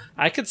now.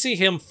 I could see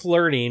him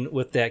flirting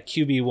with that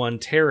QB1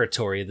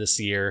 territory this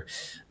year,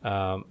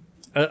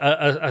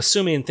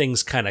 assuming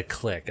things kind of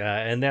click,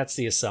 and that's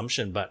the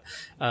assumption. But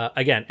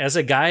again, as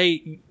a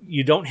guy,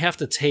 you don't have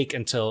to take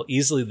until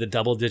easily the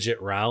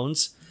double-digit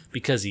rounds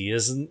because he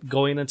isn't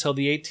going until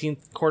the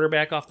 18th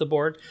quarterback off the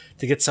board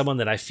to get someone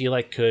that I feel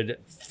like could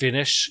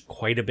finish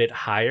quite a bit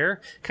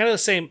higher. Kind of the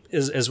same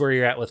as where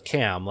you're at with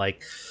Cam.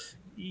 Like,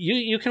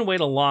 you can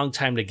wait a long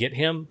time to get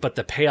him, but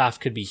the payoff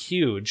could be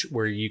huge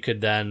where you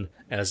could then,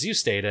 as you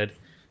stated,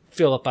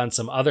 fill up on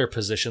some other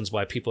positions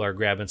while people are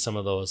grabbing some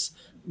of those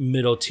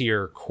middle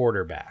tier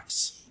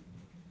quarterbacks.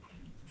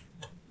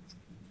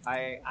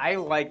 I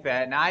like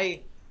that. And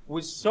I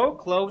was so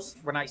close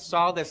when I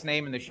saw this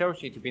name in the show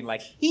sheet to being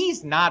like,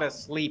 he's not a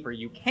sleeper.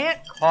 You can't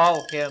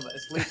call him a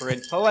sleeper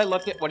until I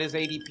looked at what his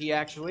ADP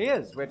actually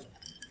is, which,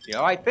 you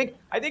know, I think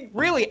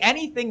really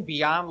anything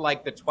beyond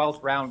like the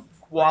 12th round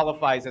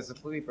qualifies as a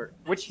sleeper,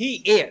 which he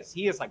is.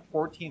 He is like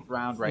 14th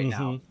round right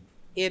now.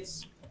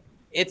 It's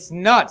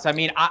nuts. I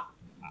mean,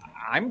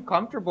 I'm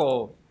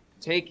comfortable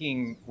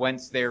taking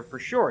Wentz there for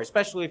sure,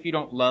 especially if you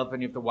don't love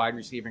any of the wide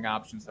receiving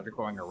options that are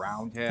going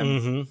around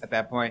him at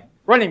that point.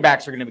 Running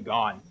backs are going to be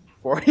gone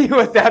for you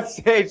at that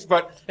stage,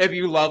 but if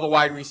you love a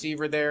wide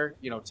receiver there,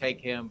 you know,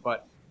 take him.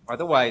 But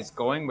otherwise,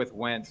 going with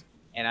Wentz,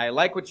 and I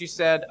like what you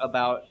said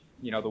about,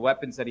 you know, the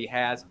weapons that he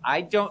has.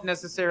 I don't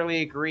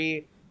necessarily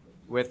agree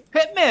with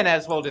Pittman,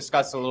 as we'll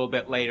discuss a little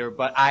bit later,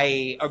 but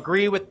I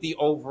agree with the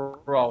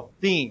overall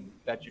theme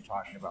that you're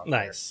talking about.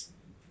 Nice. There.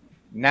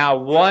 Now,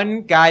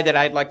 one guy that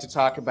I'd like to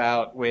talk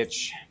about,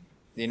 which,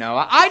 you know,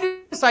 I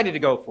decided to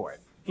go for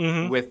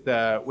it with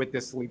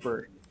this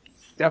sleeper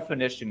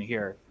definition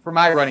here for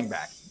my running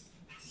back.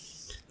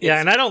 Yeah,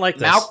 and I don't like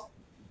this.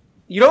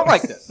 You don't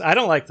like this? I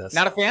don't like this.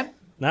 Not a fan?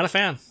 Not a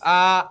fan.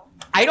 I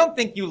don't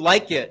think you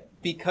like it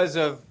because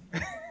of...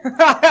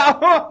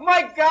 Oh,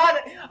 my God.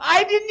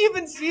 I didn't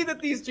even see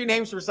that these two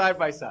names were side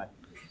by side.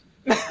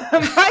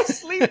 My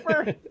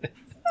sleeper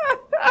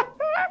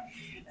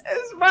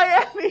is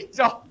Miami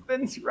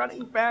Dolphins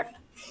running back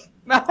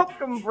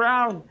Malcolm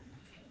Brown,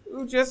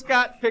 who just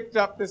got picked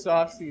up this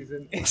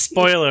offseason.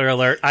 Spoiler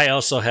alert, I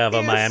also have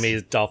a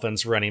Miami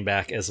Dolphins running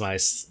back as my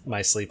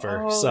sleeper.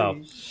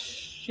 Holy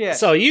shit.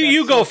 So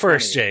you go so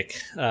first, funny. Jake,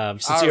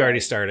 since you already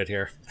started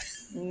here.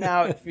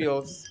 Now it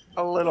feels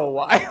a little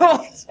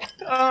wild.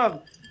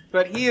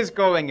 But he is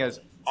going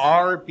as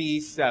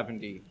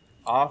RB70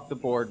 off the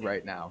board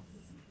right now.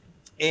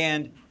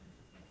 And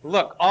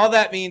look, all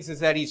that means is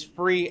that he's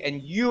free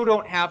and you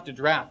don't have to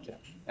draft him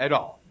at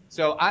all.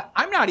 So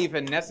I'm not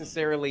even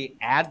necessarily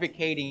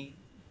advocating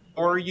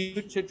for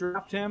you to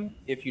draft him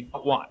if you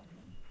don't want.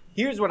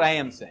 Here's what I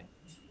am saying,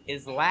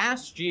 is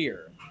last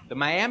year, the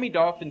Miami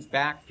Dolphins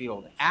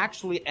backfield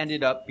actually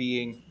ended up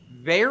being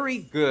very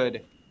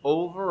good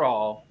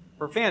overall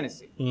for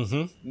fantasy.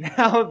 Mm-hmm.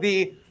 Now,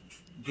 the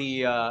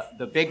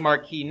big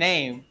marquee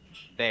name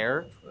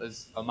there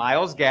was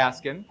Myles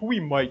Gaskin, who we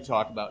might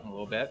talk about in a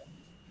little bit.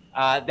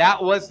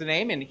 That was the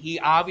name, and he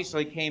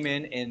obviously came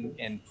in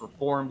and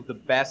performed the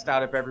best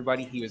out of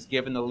everybody. He was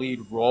given the lead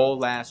role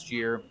last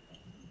year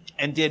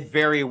and did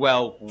very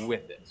well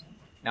with it.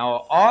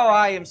 Now, all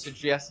I am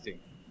suggesting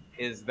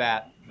is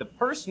that the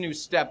person who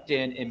stepped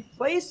in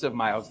place of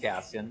Myles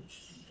Gaskin,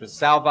 which was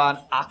Salvon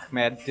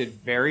Ahmed, did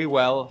very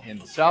well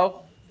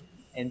himself.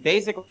 And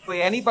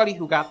basically anybody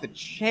who got the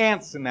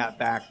chance in that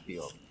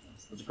backfield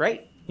was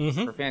great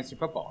for fantasy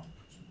football.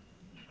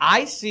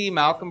 I see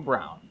Malcolm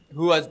Brown,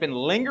 who has been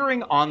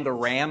lingering on the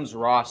Rams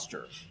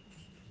roster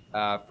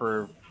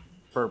for,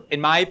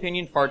 in my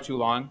opinion, far too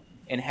long,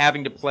 and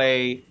having to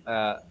play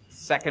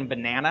second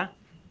banana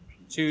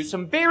to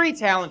some very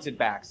talented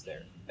backs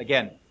there.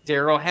 Again,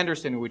 Darrell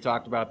Henderson, who we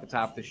talked about at the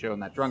top of the show in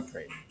that drunk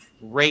trade.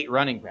 Great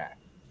running back.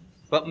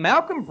 But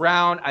Malcolm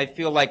Brown, I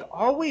feel like,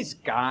 always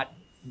got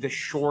the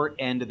short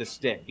end of the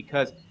stick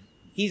because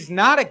he's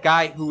not a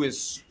guy who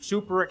is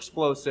super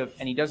explosive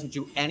and he doesn't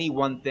do any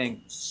one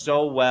thing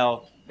so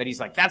well that he's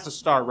like, that's a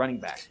star running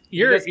back.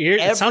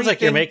 It sounds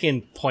like you're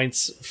making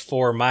points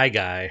for my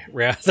guy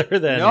rather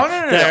than No.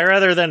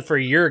 rather than for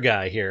your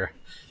guy here.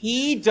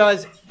 He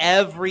does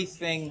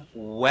everything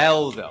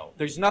well, though.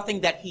 There's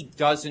nothing that he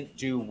doesn't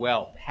do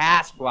well.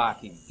 Pass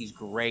blocking, he's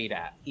great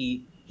at.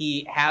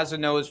 He has a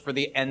nose for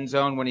the end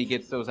zone when he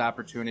gets those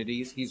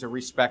opportunities. He's a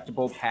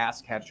respectable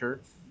pass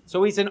catcher.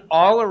 So he's an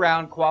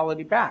all-around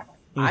quality back.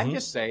 I'm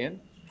just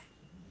saying,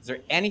 is there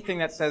anything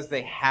that says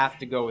they have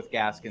to go with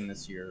Gaskin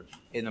this year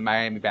in the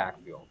Miami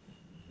backfield?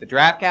 The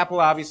draft capital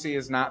obviously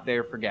is not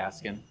there for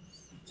Gaskin.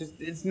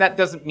 That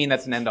doesn't mean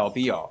that's an end-all,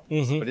 be-all.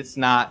 But it's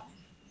not.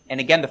 And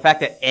again, the fact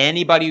that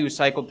anybody who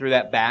cycled through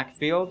that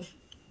backfield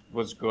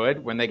was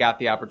good when they got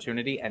the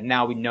opportunity, and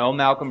now we know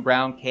Malcolm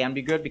Brown can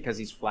be good because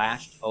he's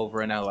flashed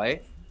over in LA.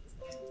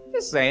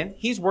 Just saying,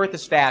 he's worth a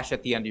stash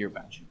at the end of your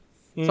bench.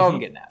 That's all I'm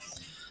getting at.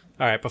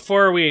 All right,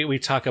 before we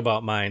talk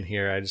about mine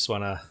here, I just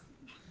want to...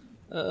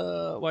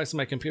 why is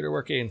my computer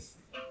working?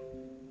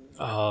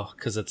 Oh,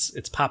 because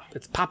it's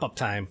pop-up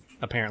time,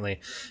 apparently.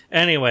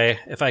 Anyway,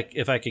 if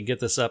I could get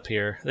this up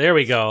here. There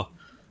we go.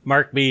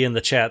 Mark B in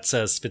the chat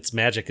says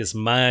Fitzmagic is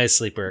my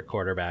sleeper at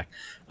quarterback,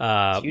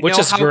 which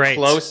is great.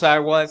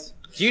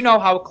 Do you know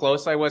how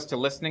close I was to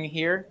listening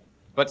here?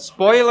 But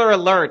spoiler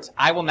alert,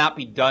 I will not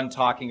be done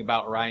talking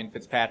about Ryan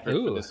Fitzpatrick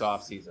for this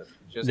offseason.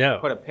 Just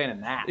put a pin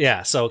in that.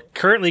 Yeah, so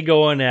currently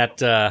going at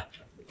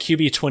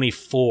QB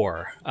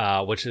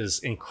 24, which is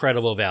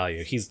incredible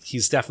value.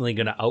 He's definitely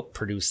going to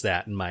outproduce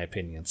that, in my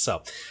opinion.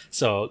 So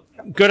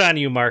good on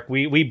you, Mark.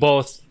 We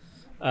both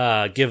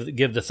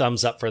give the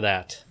thumbs up for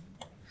that.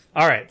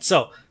 All right,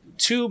 so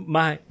to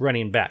my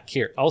running back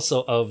here,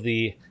 also of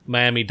the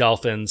Miami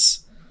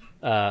Dolphins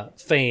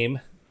fame,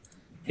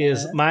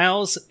 is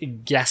Myles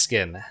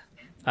Gaskin,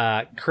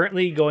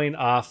 currently going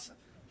off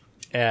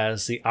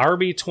as the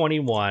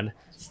RB21,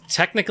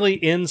 technically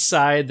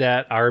inside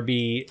that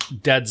RB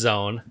dead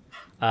zone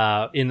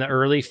in the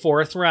early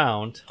fourth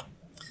round.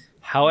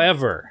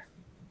 However,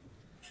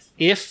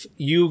 if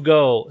you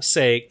go,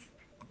 say,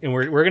 and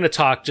we're going to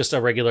talk just a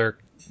regular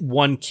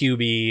 1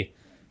 QB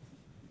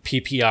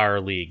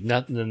PPR league,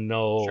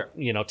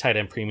 no tight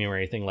end premium or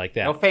anything like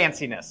that. No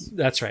fanciness.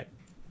 That's right.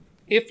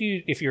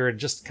 If you're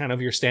just kind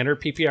of your standard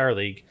PPR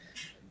league,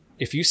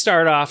 if you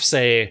start off,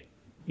 say,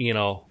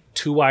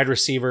 2 wide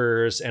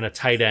receivers and a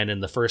tight end in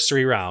the first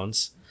 3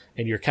 rounds,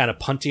 and you're kind of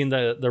punting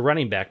the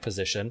running back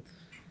position,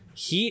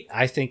 he,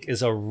 I think,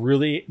 is a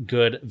really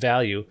good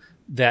value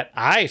that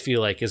I feel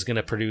like is going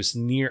to produce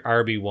near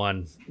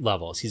RB1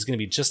 levels. He's going to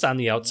be just on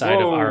the outside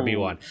of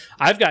RB1.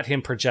 I've got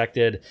him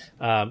projected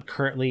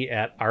currently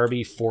at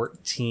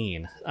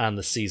RB14 on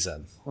the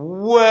season.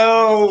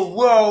 Whoa.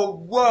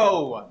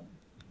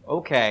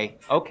 Okay.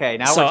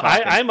 Now So we're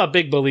talking. I'm a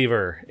big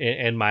believer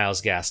in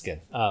Myles Gaskin.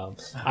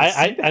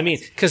 I mean,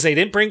 because they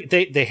didn't bring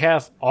they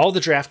have all the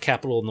draft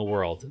capital in the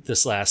world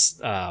this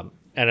last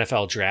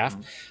NFL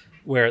draft,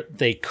 where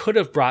they could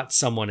have brought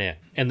someone in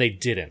and they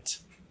didn't.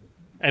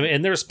 I mean,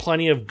 and there's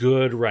plenty of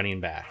good running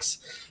backs.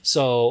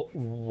 So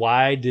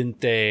why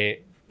didn't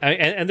they?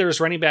 And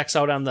there's running backs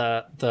out on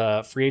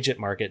the free agent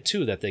market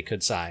too that they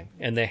could sign,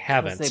 and they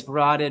haven't. They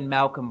brought in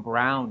Malcolm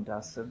Brown,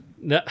 Dustin.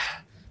 No,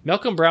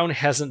 Malcolm Brown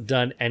hasn't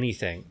done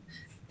anything.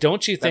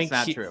 Don't you think?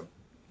 That's not true.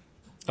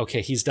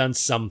 Okay, he's done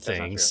some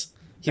things.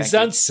 He's Thank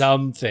done you.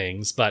 some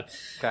things, but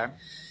Okay.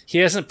 he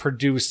hasn't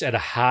produced at a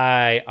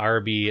high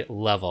RB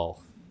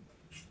level.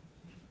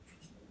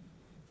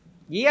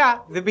 Yeah,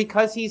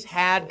 because he's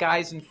had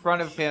guys in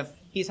front of him.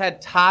 He's had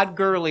Todd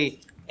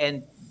Gurley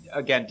and,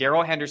 again,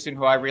 Darrell Henderson,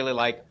 who I really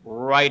like,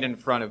 right in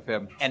front of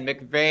him. And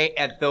McVay,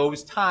 at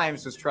those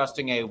times, was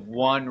trusting a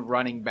one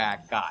running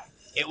back guy.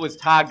 It was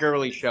Todd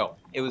Gurley's show.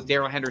 It was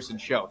Darrell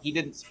Henderson's show. He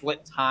didn't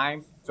split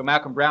time, so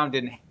Malcolm Brown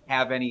didn't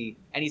have any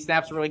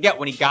snaps to really get.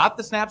 When he got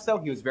the snaps, though,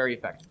 he was very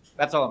effective.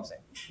 That's all I'm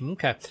saying.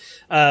 Okay.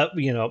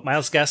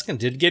 Myles Gaskin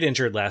did get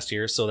injured last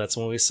year, so that's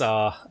when we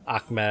saw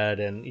Ahmed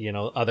and,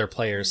 other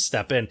players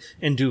step in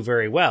and do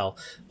very well.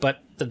 But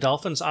the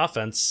Dolphins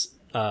offense,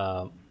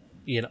 they're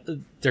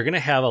going to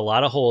have a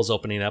lot of holes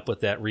opening up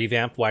with that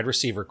revamped wide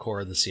receiver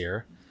core this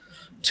year.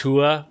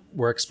 Tua,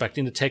 we're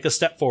expecting to take a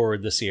step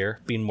forward this year,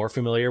 being more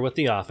familiar with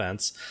the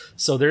offense.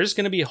 So there's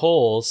going to be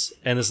holes,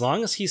 and as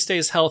long as he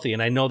stays healthy,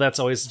 and I know that's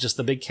always just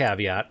the big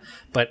caveat,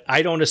 but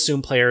I don't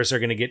assume players are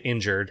going to get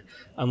injured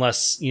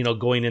unless,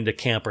 going into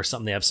camp or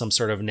something, they have some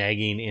sort of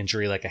nagging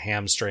injury like a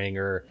hamstring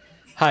or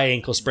high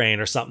ankle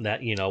sprain or something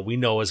that, we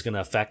know is going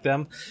to affect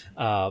them.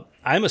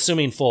 I'm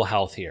assuming full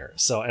health here.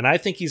 So, and I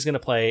think he's going to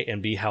play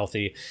and be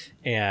healthy,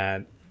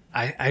 and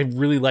I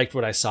really liked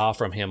what I saw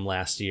from him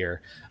last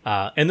year.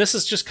 And this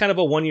is just kind of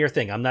a one-year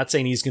thing. I'm not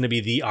saying he's going to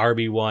be the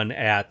RB1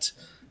 at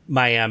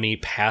Miami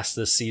past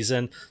this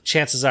season.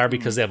 Chances are,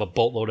 because they have a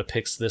boatload of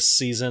picks this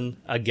season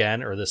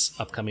again, or this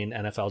upcoming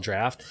NFL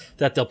draft,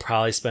 that they'll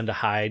probably spend a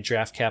high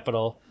draft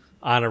capital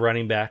on a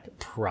running back,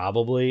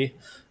 probably.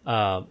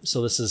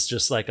 So this is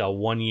just like a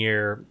 1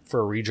 year for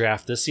a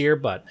redraft this year.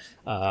 But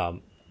yeah,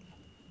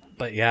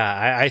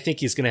 I think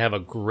he's going to have a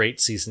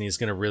great season. He's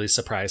going to really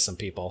surprise some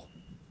people.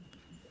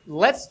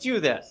 Let's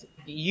do this.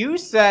 You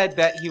said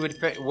that he would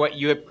fit what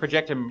you had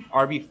projected him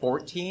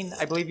RB14,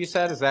 I believe you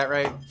said. Is that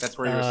right? That's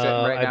where you're sitting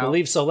right now? I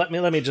believe so. Let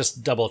me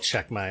just double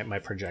check my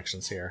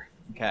projections here.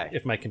 Okay.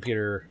 If my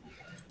computer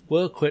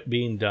will quit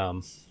being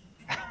dumb.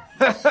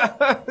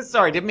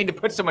 Sorry, didn't mean to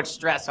put so much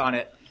stress on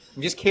it.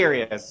 I'm just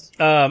curious.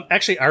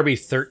 Actually,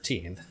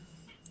 RB13.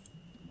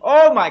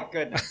 Oh my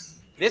goodness.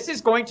 This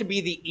is going to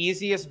be the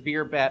easiest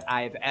beer bet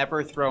I've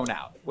ever thrown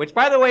out. Which,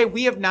 by the way,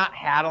 we have not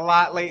had a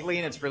lot lately,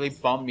 and it's really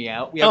bummed me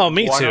out. We have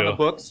me one too. on the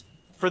books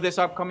for this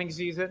upcoming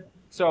season,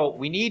 so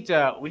we need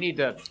to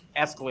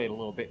escalate a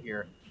little bit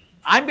here.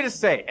 I'm going to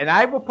say, and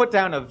I will put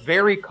down a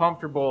very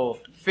comfortable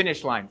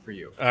finish line for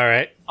you. All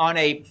right. On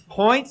a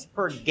points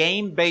per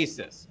game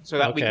basis, so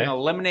that we Okay. can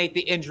eliminate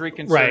the injury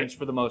concerns Right.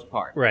 for the most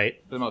part. Right.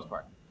 For the most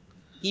part,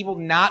 he will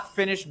not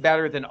finish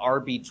better than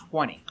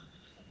RB20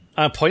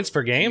 Points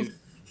per game?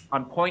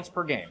 on points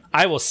per game.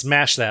 I will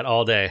smash that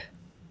all day.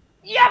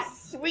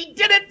 Yes, we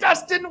did it,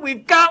 Dustin.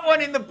 We've got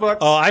one in the books.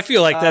 Oh, I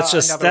feel like that's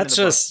another in the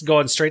just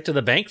going straight to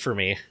the bank for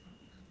me.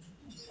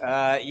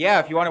 Yeah,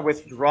 if you want to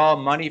withdraw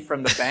money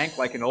from the bank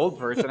like an old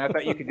person, I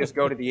thought you could just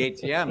go to the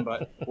ATM,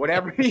 but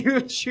whatever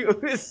you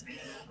choose,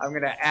 I'm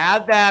going to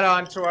add that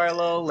onto our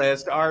little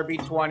list.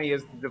 RB20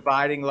 is the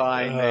dividing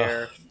line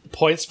there.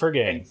 Points per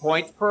game. And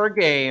points per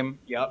game.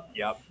 Yep.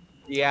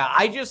 Yeah,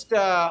 I just,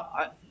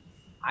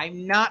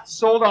 I'm not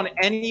sold on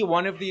any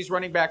one of these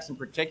running backs in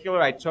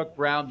particular. I took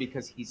Brown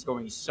because he's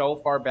going so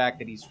far back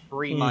that he's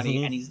free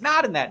money, and he's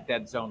not in that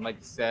dead zone, like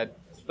you said.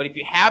 But if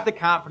you have the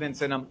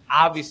confidence in him,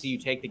 obviously you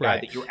take the guy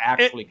Right. that you're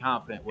actually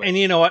confident with. And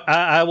you know what?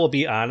 I will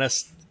be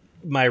honest.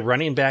 My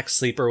running back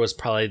sleeper was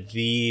probably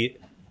the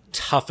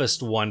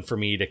toughest one for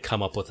me to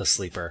come up with a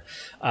sleeper.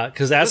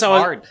 Because as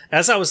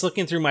I was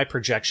looking through my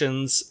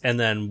projections and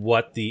then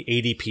what the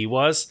ADP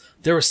was,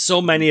 there were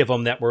so many of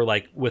them that were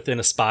like within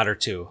a spot or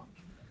two.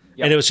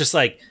 Yep. And it was just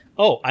like,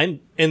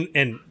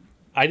 and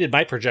I did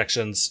my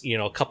projections,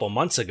 a couple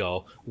months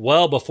ago,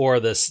 well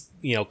before this,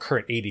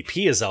 current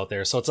ADP is out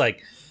there. So it's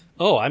like,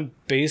 I'm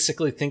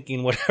basically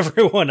thinking what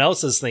everyone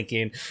else is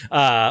thinking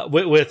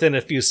within a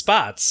few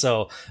spots.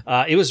 So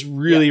it was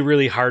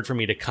really hard for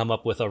me to come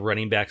up with a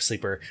running back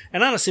sleeper.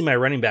 And honestly, my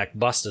running back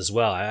bust as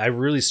well. I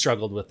really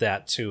struggled with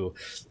that too.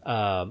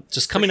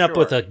 Just coming up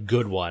with a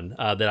good one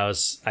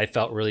that I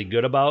felt really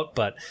good about.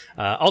 But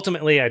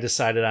ultimately, I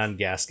decided on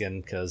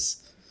Gaskin because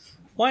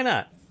why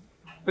not?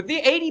 But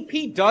the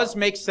ADP does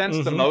make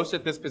sense the most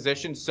at this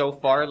position so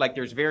far. Like,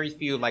 there's very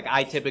few, like,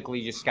 I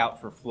typically just scout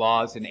for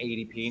flaws in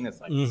ADP, and it's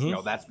like,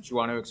 that's what you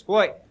want to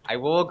exploit. I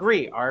will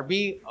agree.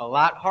 RB, a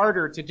lot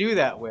harder to do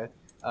that with.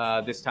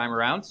 this time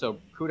around. So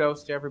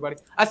kudos to everybody.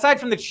 Aside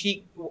from the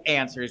cheat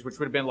answers, which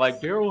would have been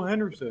like Darrell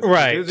Henderson.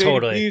 Right, his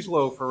totally. ADP's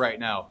low for right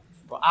now.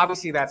 Well,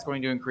 obviously that's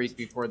going to increase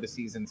before the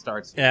season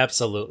starts.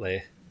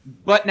 Absolutely.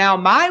 But now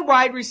my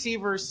wide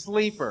receiver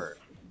sleeper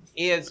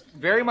is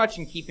very much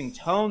in keeping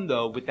tone,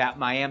 though, with that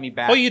Miami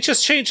back. Well, you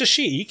just changed the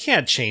sheet. You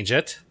can't change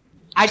it.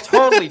 I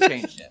totally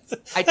changed it.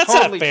 That's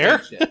not fair.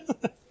 Changed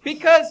it.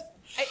 Because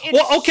it's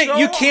so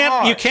you can't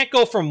hard.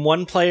 go from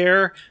one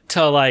player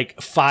to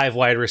like 5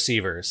 wide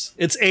receivers.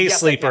 It's a Yes, I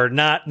sleeper, can.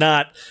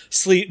 not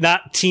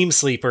team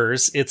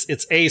sleepers.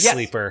 It's a Yes.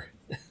 sleeper.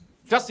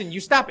 Justin, you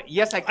stop it.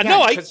 Yes, I can.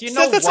 No, Because you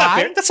know that's why? not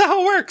fair. That's not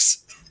how it works.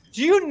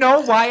 Do you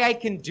know why I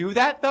can do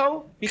that,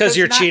 though? Because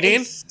you're not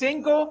cheating?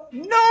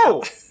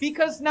 No,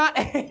 because not.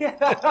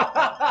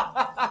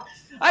 I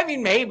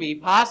mean, maybe,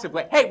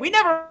 possibly. Hey, we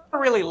never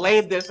really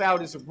laid this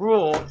out as a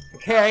rule,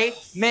 okay,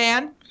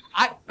 man?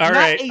 All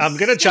right, I'm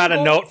going to jot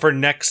a note for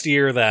next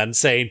year then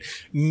saying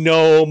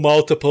no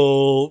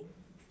multiple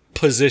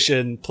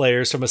position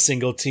players from a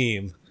single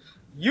team.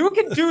 You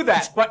can do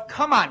that, but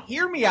come on,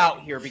 hear me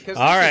out here because.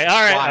 All right.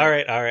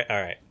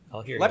 Wild.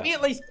 I'll hear you. Let me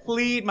at least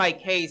plead my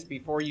case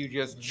before you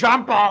just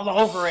jump all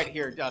over it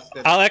here,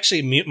 Dustin. I'll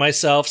actually mute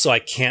myself so I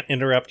can't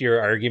interrupt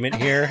your argument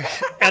here,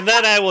 and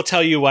then I will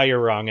tell you why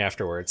you're wrong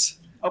afterwards.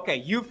 Okay,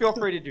 you feel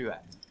free to do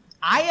that.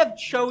 I have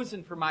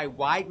chosen for my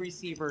wide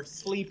receiver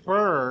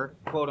sleeper,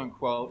 quote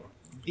unquote,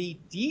 the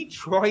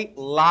Detroit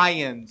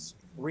Lions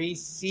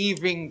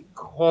receiving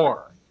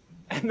core.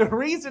 And the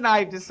reason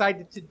I've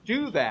decided to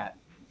do that,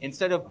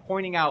 instead of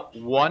pointing out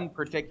one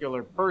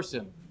particular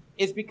person,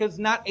 is because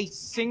not a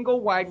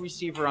single wide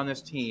receiver on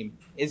this team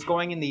is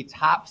going in the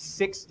top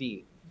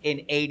 60 in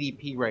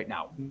ADP right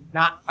now.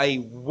 Not a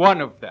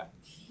one of them.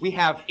 We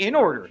have in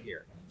order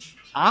here,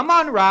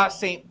 Amon-Ra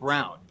St.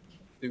 Brown.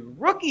 The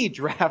rookie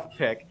draft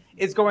pick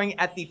is going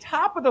at the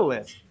top of the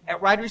list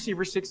at wide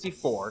receiver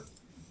 64.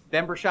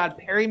 Then Brashad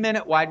Perryman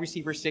at wide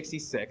receiver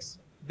 66.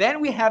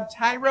 Then we have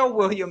Tyrell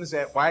Williams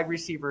at wide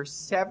receiver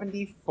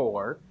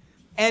 74.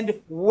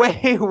 And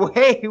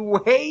way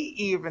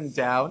even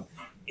down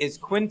is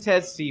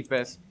Quintez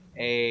Cephas,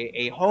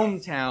 a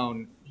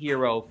hometown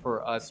hero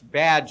for us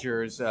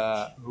Badgers,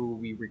 who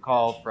we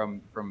recall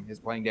from his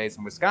playing days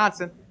in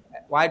Wisconsin,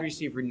 at wide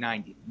receiver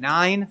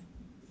 99.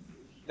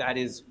 That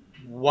is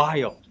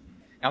wild.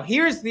 Now,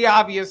 here's the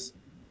obvious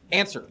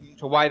answer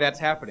to why that's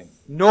happening.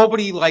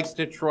 Nobody likes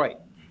Detroit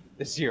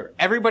this year.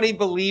 Everybody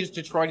believes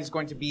Detroit is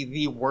going to be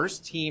the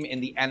worst team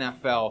in the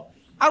NFL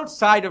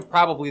outside of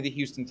probably the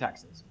Houston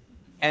Texans.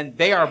 And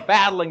they are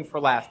battling for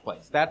last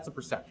place. That's the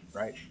perception,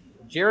 right?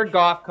 Jared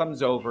Goff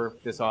comes over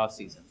this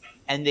offseason,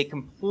 and they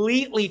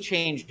completely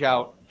changed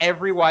out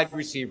every wide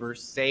receiver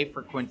save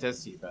for Quintez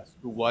Cephas,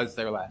 who was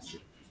there last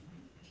year.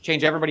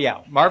 Change everybody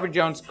out. Marvin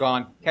Jones,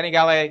 gone. Kenny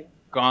Galladay,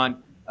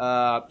 gone.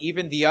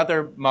 Even the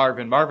other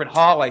Marvin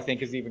Hall, I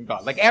think, is even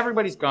gone. Like,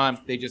 everybody's gone.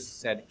 They just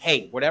said,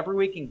 hey, whatever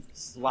we can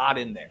slot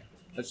in there,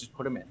 let's just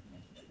put them in.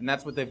 And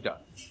that's what they've done.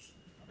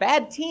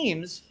 Bad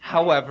teams,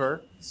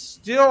 however,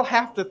 still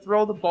have to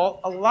throw the ball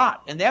a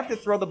lot. And they have to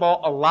throw the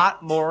ball a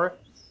lot more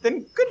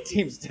than good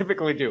teams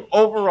typically do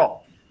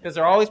overall, because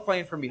they're always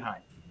playing from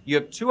behind. You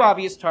have two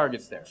obvious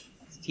targets there.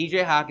 It's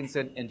TJ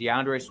Hawkinson and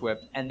DeAndre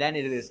Swift, and then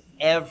it is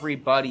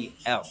everybody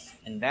else.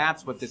 And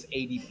that's what this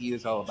ADP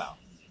is all about.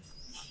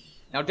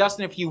 Now,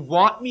 Dustin, if you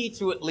want me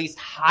to at least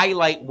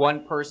highlight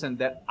one person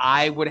that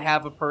I would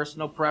have a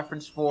personal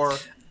preference for,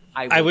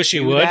 I wish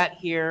you do would. that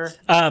here.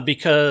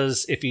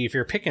 Because if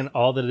you're picking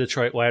all the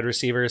Detroit wide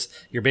receivers,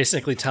 you're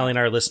basically telling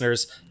our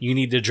listeners you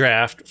need to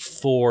draft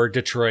 4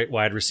 Detroit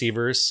wide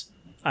receivers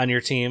on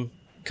your team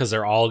because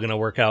they're all going to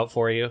work out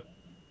for you.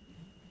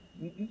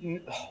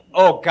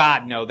 Oh,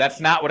 God, no. That's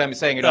not what I'm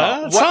saying at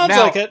all. Sounds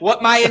like it.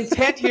 What my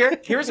intent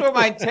here's what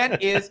my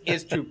intent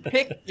is to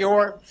pick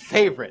your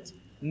favorites.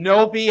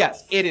 No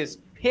BS. It is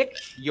pick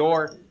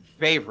your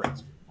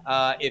favorites.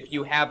 If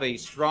you have a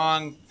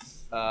strong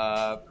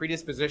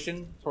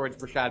predisposition towards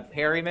Brashad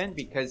Perryman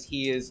because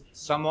he is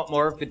somewhat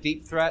more of the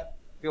deep threat,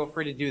 feel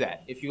free to do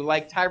that. If you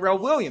like Tyrell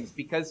Williams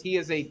because he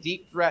is a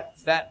deep threat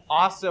that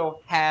also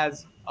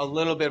has a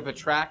little bit of a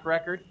track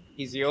record,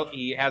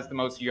 he has the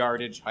most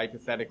yardage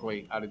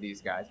hypothetically out of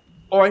these guys.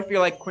 Or if you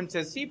like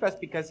Quintez Cephas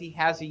because he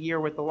has a year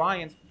with the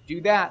Lions,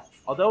 do that.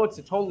 Although it's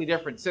a totally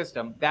different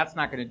system, that's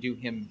not going to do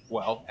him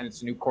well, and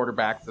it's a new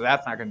quarterback, so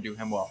that's not going to do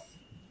him well.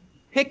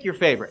 Pick your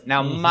favorite.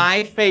 Now,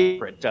 my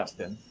favorite,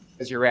 Dustin,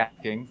 as you're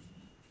asking,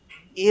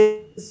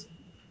 is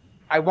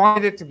I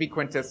wanted it to be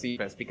Quintez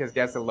Cephas because he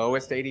has the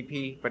lowest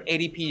ADP, but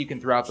ADP you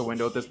can throw out the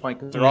window at this point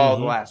because they're all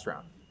in the last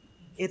round.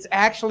 It's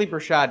actually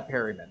Brashad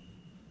Perryman.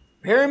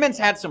 Perryman's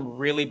had some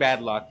really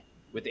bad luck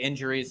with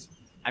injuries.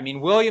 I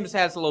mean, Williams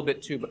has a little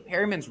bit too, but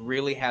Perryman's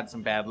really had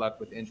some bad luck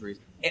with injuries.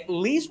 At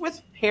least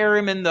with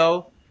Perryman,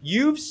 though,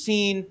 you've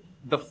seen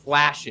the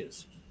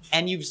flashes.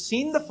 And you've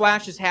seen the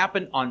flashes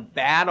happen on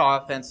bad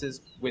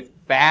offenses with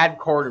bad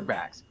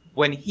quarterbacks.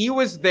 When he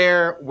was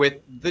there with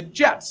the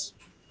Jets,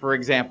 for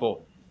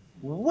example,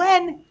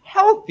 when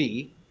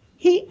healthy,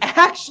 he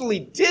actually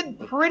did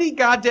pretty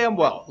goddamn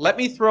well. Let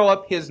me throw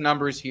up his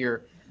numbers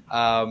here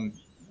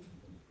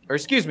or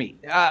excuse me,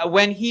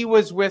 when he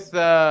was with,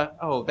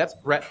 that's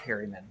Brett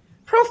Perryman.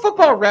 Pro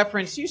Football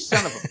Reference, you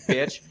son of a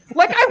bitch.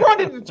 Like, I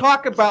wanted to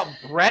talk about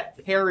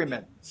Brett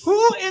Perryman.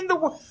 Who in the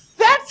world?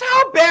 That's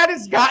how bad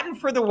it's gotten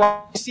for the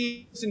wide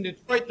receivers in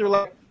Detroit. They're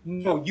like,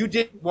 no, you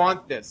didn't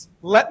want this.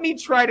 Let me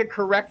try to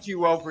correct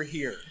you over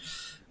here.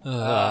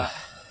 In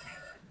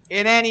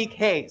any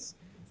case,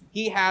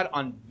 he had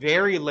on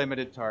very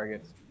limited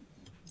targets.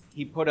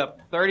 He put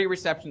up 30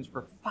 receptions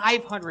for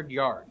 500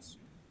 yards.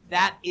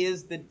 That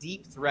is the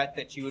deep threat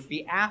that you would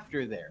be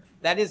after there.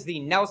 That is the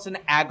Nelson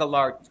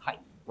Aguilar type,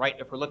 right?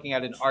 If we're looking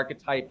at an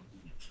archetype,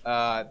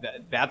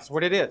 that's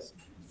what it is.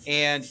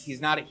 And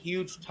he's not a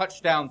huge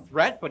touchdown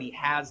threat, but he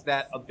has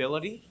that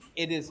ability.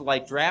 It is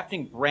like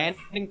drafting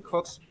Brandon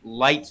Cooks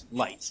light.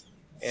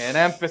 An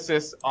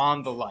emphasis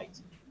on the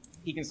light.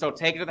 He can still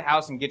take it to the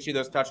house and get you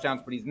those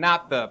touchdowns, but he's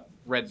not the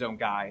red zone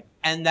guy.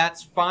 And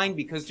that's fine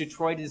because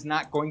Detroit is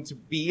not going to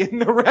be in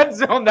the red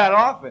zone that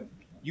often.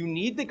 You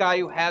need the guy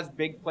who has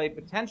big play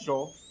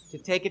potential to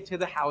take it to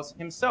the house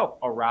himself.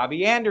 A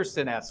Robbie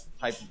Anderson-esque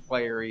type of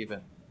player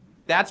even.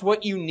 That's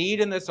what you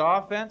need in this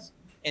offense.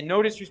 And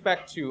no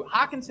disrespect to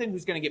Hockenson,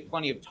 who's going to get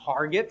plenty of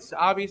targets,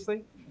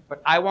 obviously.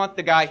 But I want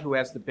the guy who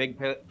has the big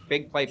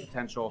play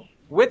potential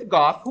with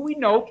Goff, who we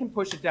know can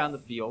push it down the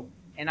field.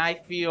 And I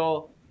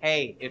feel,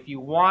 hey, if you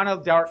want a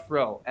dart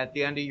throw at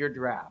the end of your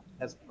draft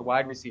as a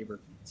wide receiver,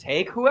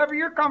 take whoever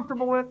you're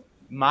comfortable with.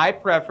 My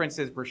preference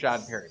is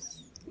Brashad Perryman.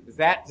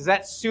 Does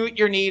that suit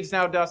your needs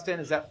now, Dustin?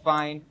 Is that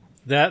fine?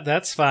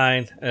 That's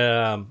fine.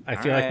 I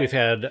feel like we've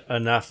had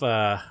enough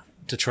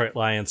Detroit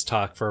Lions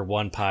talk for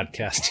one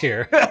podcast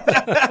here.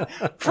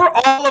 For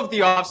all of the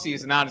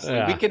offseason, honestly.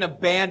 Yeah. We can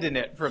abandon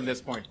it from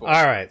this point forward.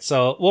 All right,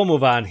 so we'll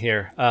move on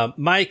here.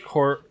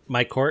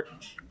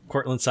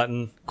 Courtland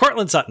Sutton.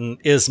 Courtland Sutton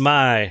is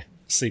my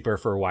sleeper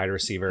for wide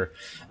receiver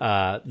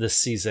this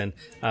season.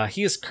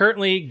 He is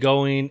currently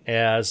going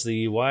as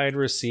the wide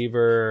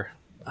receiver.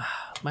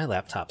 My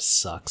laptop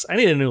sucks. I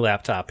need a new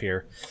laptop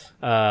here.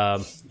 I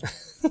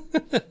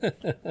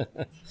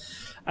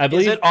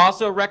believe. Is it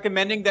also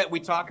recommending that we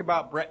talk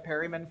about Brett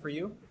Perryman for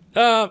you?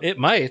 It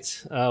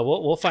might.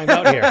 We'll find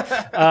out here.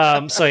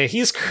 So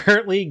he's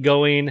currently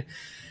going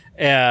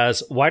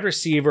as wide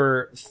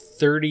receiver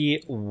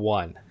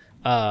 31.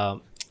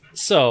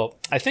 So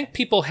I think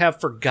people have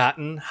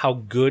forgotten how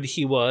good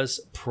he was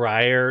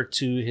prior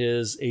to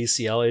his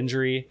ACL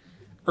injury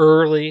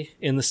early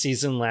in the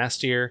season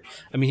last year.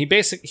 I mean,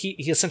 he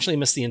essentially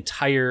missed the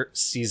entire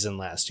season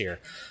last year.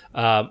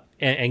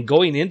 And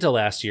going into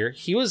last year,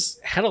 he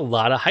had a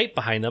lot of hype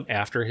behind him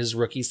after his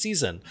rookie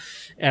season.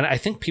 And I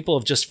think people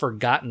have just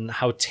forgotten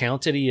how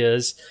talented he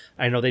is.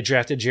 I know they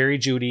drafted Jerry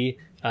Jeudy,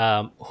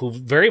 who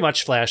very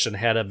much flashed and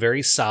had a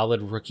very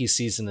solid rookie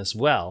season as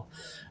well.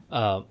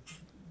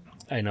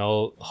 I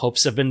know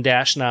hopes have been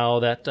dashed now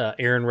that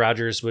Aaron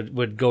Rodgers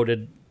would go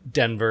to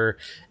Denver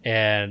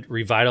and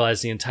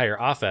revitalize the entire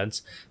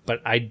offense.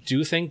 But I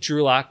do think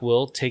Drew Lock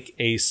will take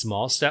a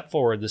small step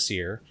forward this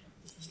year.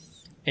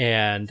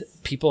 And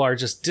people are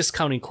just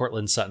discounting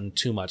Courtland Sutton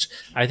too much.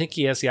 I think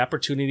he has the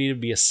opportunity to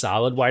be a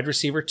solid wide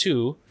receiver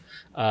too.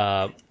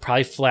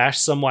 Probably flash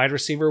some wide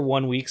receiver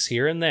 1 weeks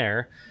here and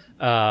there.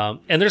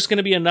 And there's going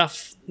to be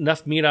enough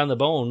meat on the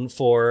bone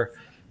for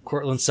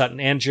Courtland Sutton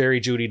and Jerry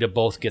Jeudy to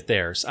both get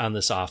theirs on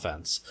this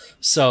offense.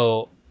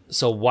 So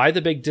why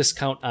the big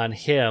discount on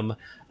him?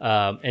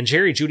 And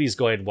Jerry Jeudy's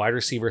going wide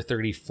receiver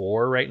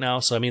 34 right now.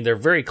 So, I mean, they're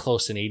very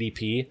close in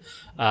ADP.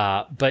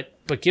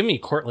 But give me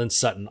Courtland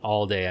Sutton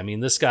all day. I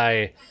mean, this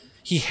guy,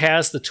 he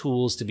has the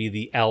tools to be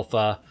the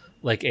alpha,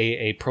 like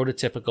a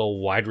prototypical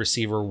wide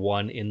receiver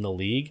 1 in the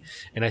league.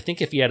 And I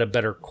think if he had a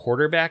better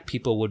quarterback,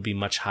 people would be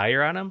much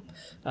higher on him.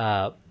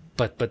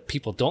 But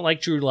people don't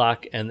like Drew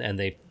Lock, and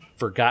they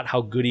forgot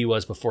how good he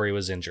was before he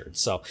was injured.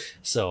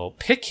 So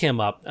pick him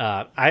up.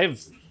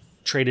 I've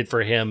traded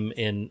for him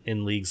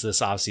in leagues this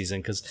offseason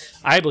because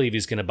I believe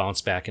he's going to bounce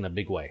back in a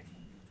big way.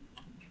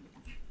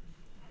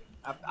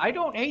 I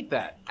don't hate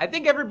that. I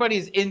think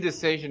everybody's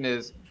indecision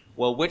is,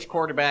 well, which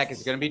quarterback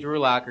is going to be Drew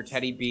Lock or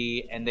Teddy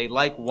B, and they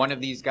like one of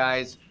these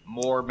guys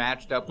more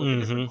matched up with a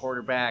different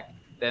quarterback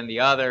than the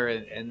other,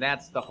 and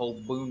that's the whole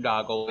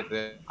boondoggle with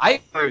it.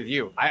 I agree with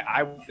you.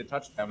 I want the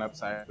touchdown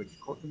upside, which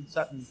Courtland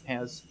Sutton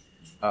has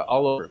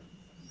all over.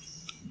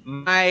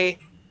 My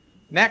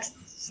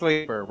next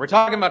sleeper, we're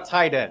talking about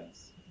tight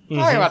ends. And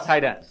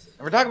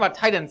we're talking about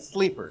tight end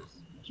sleepers.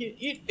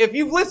 If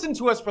you've listened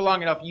to us for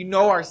long enough, you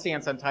know our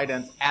stance on tight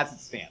ends as it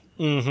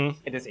stands.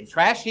 It is a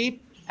trash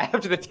heap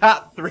after the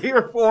top 3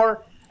 or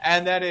 4,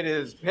 and then it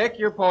is pick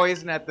your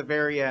poison at the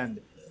very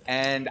end.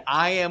 And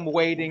I am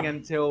waiting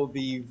until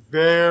the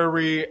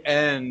very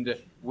end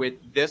with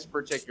this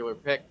particular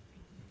pick.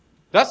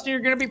 Dustin,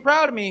 you're going to be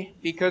proud of me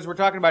because we're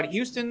talking about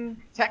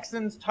Houston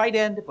Texans tight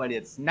end, but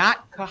it's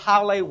not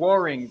Kahale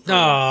Warring.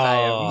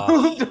 I have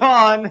moved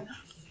on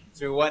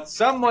to what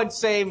some would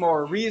say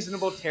more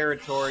reasonable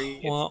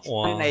territory. It's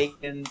Jordan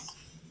Akins.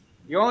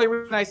 The only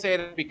reason I say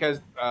that is because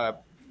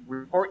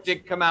report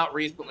did come out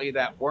recently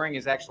that Waring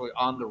is actually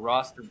on the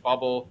roster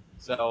bubble.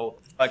 So,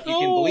 but you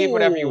can believe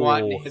whatever you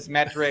want in his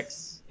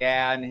metrics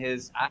and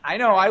his. I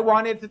know I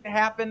wanted it to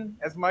happen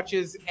as much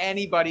as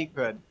anybody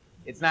could.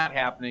 It's not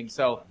happening.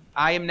 So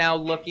I am now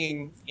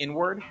looking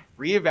inward,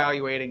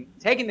 reevaluating,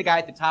 taking the guy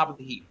at the top of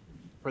the heap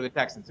for the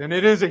Texans, and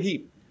it is a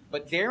heap.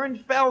 But Darren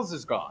Fells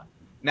is gone.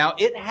 Now,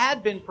 it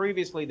had been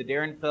previously the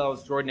Darren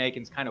Fells, Jordan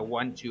Akins kind of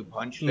 1-2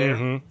 punch there.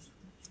 Mm-hmm.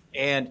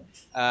 And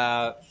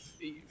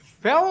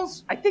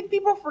Fells, I think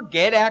people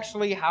forget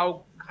actually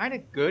how kind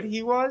of good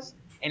he was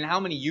and how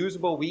many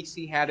usable weeks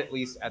he had, at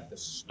least at the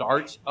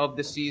start of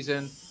the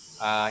season.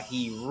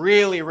 He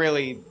really,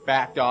 really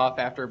backed off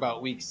after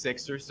about week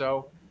 6 or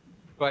so.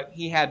 But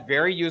he had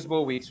very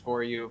usable weeks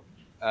for you.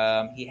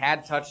 He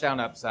had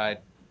touchdown upside,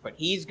 but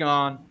he's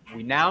gone.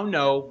 We now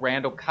know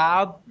Randall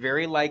Cobb,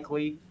 very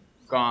likely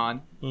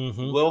gone.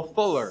 Mm-hmm. Will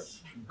Fuller,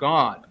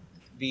 gone.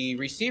 The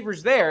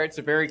receivers there, it's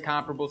a very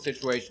comparable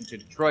situation to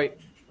Detroit.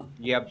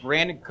 You have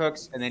Brandon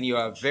Cooks, and then you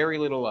have very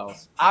little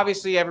else.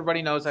 Obviously,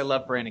 everybody knows I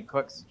love Brandon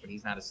Cooks, but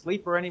he's not a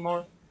sleeper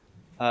anymore.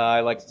 I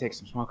like to take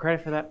some small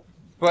credit for that.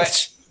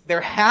 But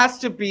there has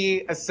to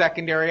be a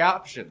secondary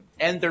option.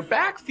 And their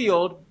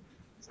backfield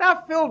is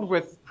not filled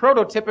with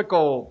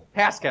prototypical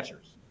pass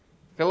catchers.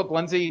 Philip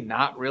Lindsay,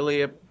 not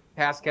really a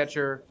pass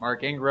catcher.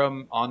 Mark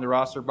Ingram on the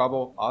roster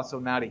bubble, also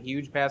not a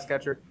huge pass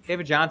catcher.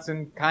 David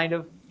Johnson kind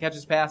of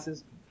catches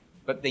passes.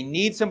 But they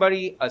need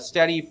somebody, a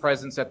steady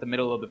presence at the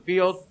middle of the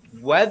field.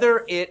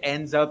 Whether it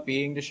ends up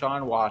being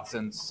Deshaun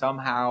Watson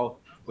somehow,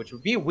 which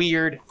would be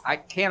weird. I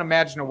can't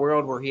imagine a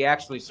world where he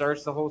actually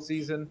starts the whole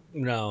season.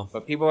 No.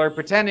 But people are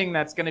pretending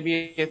that's going to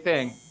be a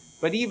thing.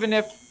 But even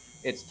if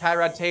it's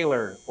Tyrod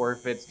Taylor or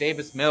if it's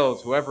Davis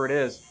Mills, whoever it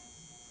is,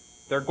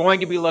 they're going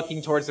to be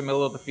looking towards the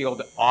middle of the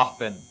field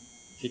often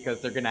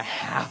because they're going to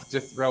have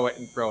to throw it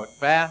and throw it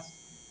fast.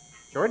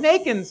 Jordan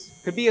Akins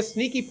could be a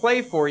sneaky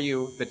play for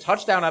you. The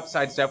touchdown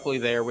upside's definitely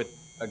there with,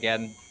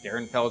 again,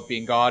 Darren Fells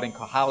being gone and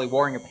Kahale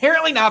Warring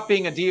apparently not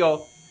being a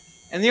deal.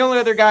 And the only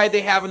other guy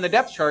they have in the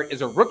depth chart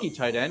is a rookie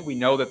tight end. We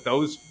know that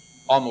those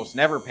almost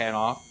never pan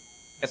off,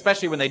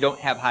 especially when they don't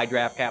have high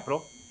draft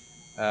capital,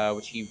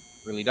 which he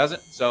really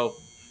doesn't. So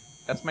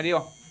that's my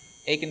deal.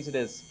 Akins it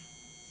is.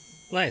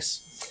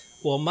 Nice.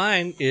 Well,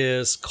 mine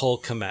is Cole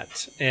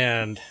Kmet,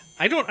 and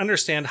I don't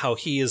understand how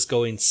he is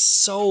going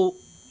so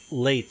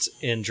late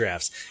in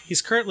drafts.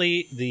 He's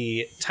currently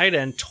the tight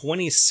end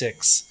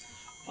 26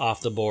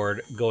 off the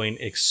board, going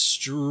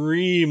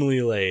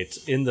extremely late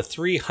in the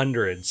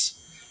 300s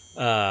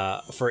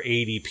for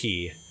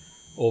ADP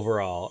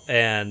overall,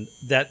 and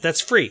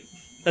that's free.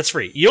 That's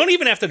free. You don't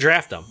even have to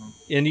draft him,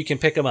 and you can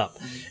pick him up.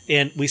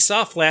 And we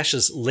saw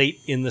flashes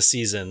late in the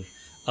season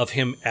of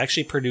him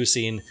actually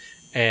producing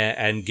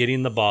and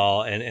getting the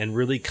ball and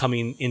really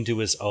coming into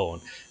his own.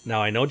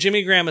 Now, I know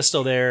Jimmy Graham is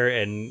still there,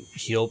 and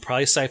he'll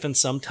probably siphon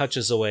some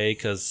touches away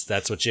because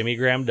that's what Jimmy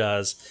Graham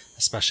does,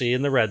 especially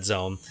in the red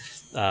zone.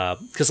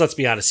 Because let's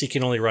be honest, he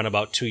can only run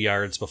about 2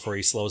 yards before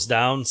he slows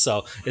down,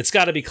 so it's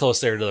got to be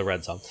close there to the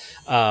red zone.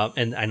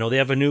 And I know they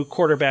have a new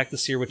quarterback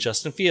this year with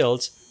Justin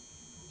Fields,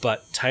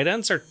 but tight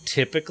ends are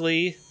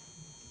typically,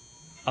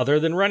 other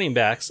than running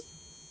backs,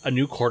 a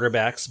new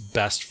quarterback's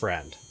best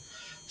friend.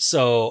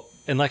 So,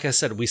 and like I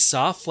said, we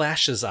saw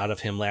flashes out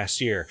of him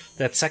last year.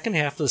 That second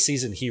half of the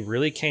season, he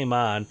really came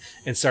on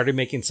and started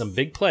making some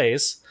big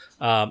plays.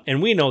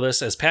 And we know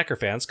this as Packer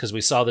fans because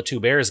we saw the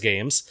 2 Bears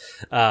games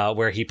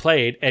where he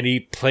played, and he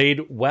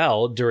played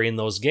well during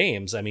those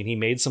games. I mean, he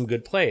made some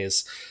good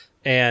plays.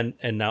 And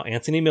now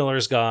Anthony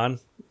Miller's gone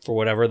for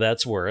whatever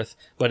that's worth,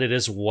 but it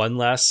is one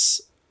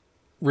less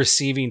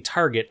receiving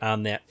target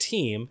on that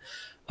team.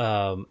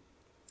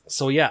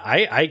 So yeah,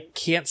 I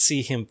can't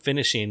see him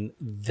finishing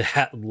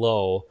that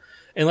low.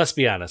 And let's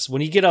be honest,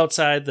 when you get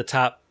outside the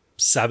top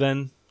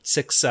 6,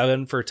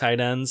 7 for tight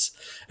ends,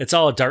 it's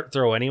all a dart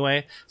throw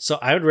anyway. So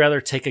I would rather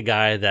take a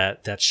guy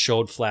that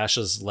showed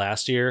flashes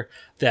last year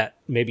that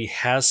maybe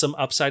has some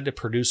upside to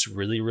produce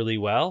really, really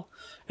well.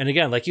 And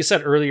again, like you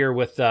said earlier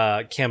with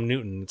Cam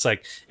Newton, it's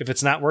like if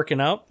it's not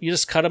working out, you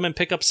just cut him and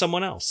pick up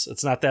someone else.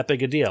 It's not that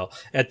big a deal.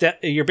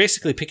 You're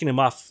basically picking him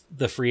off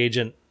the free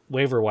agent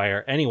waiver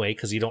wire anyway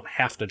because you don't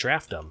have to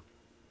draft him.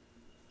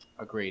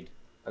 Agreed.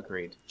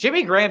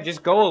 Jimmy Graham,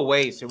 just go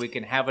away so we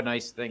can have a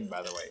nice thing,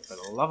 by the way, for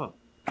the love of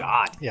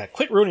God. Yeah,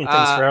 quit ruining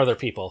things for other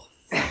people.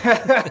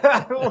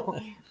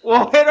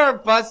 We'll hit our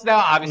bust now.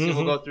 Obviously,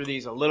 we'll go through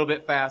these a little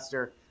bit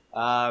faster.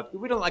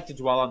 We don't like to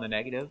dwell on the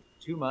negative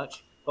too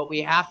much, but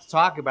we have to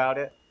talk about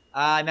it.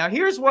 Now,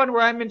 here's one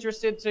where I'm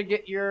interested to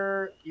get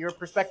your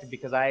perspective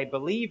because I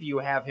believe you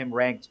have him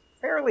ranked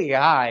fairly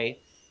high.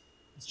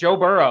 It's Joe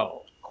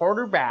Burrow,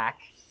 quarterback,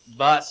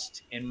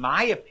 bust, in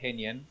my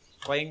opinion,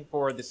 playing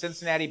for the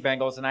Cincinnati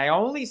Bengals. And I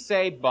only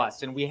say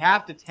bust, and we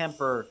have to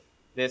temper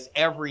this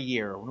every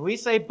year. When we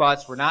say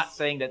bust, we're not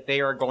saying that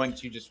they are going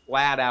to just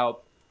flat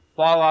out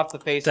fall off the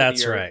face of the earth.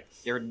 That's right.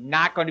 They're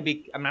not going to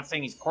be, I'm not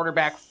saying he's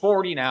quarterback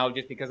 40 now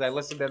just because I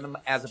listed them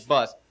as a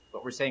bust,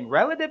 but we're saying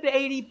relative to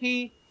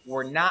ADP,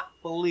 we're not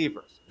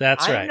believers.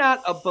 That's right. I'm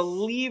not a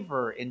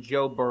believer in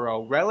Joe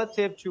Burrow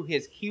relative to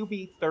his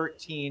QB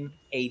 13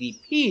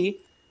 ADP,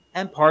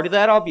 and part of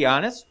that, I'll be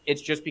honest,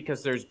 it's just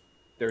because there's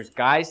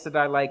guys that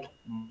I like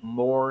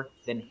more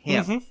than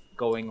him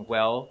going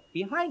well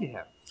behind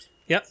him.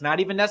 Yep. It's not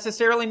even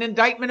necessarily an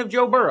indictment of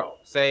Joe Burrow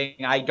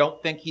saying I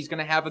don't think he's going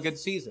to have a good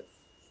season.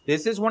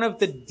 This is one of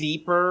the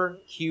deeper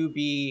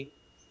QB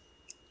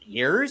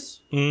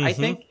years, I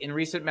think, in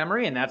recent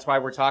memory, and that's why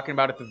we're talking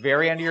about at the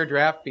very end of your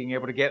draft being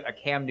able to get a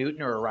Cam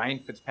Newton or a Ryan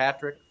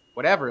Fitzpatrick,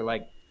 whatever.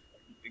 Like,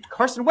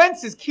 Carson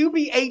Wentz is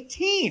QB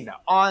 18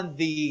 on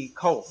the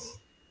Colts.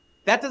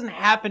 That doesn't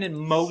happen in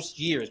most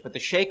years, but the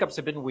shakeups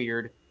have been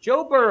weird.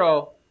 Joe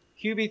Burrow,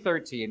 QB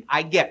 13,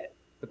 I get it.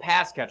 The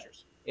pass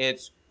catchers.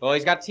 It's, well,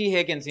 he's got T.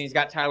 Higgins and he's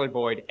got Tyler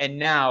Boyd, and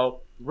now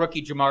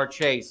rookie Jamar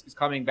Chase is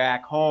coming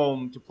back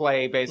home to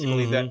play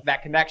basically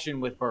that connection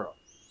with Burrow.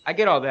 I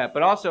get all that,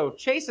 but also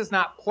Chase has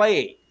not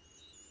played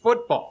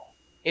football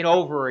in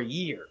over a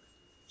year.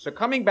 So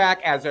coming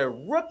back as a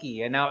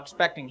rookie and now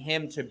expecting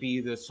him to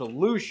be the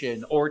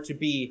solution or to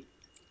be,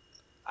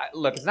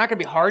 look, it's not going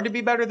to be hard to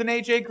be better than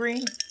A.J.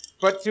 Green,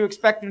 but to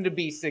expect him to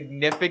be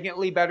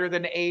significantly better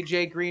than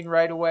A.J. Green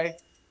right away,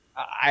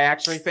 I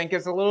actually think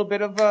is a little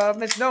bit of a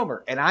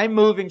misnomer. And I'm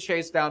moving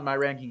Chase down my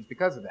rankings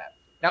because of that.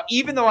 Now,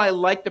 even though I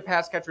like the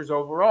pass catchers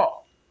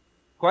overall,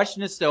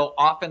 question is still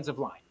offensive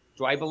line.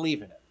 Do I believe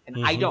in it?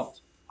 And I don't.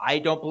 I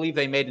don't believe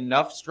they made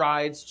enough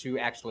strides to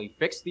actually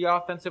fix the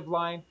offensive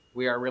line.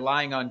 We are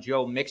relying on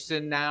Joe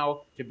Mixon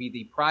now to be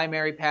the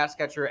primary pass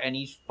catcher, and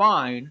he's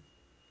fine.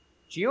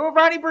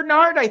 Giovanni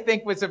Bernard, I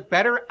think, was a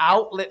better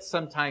outlet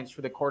sometimes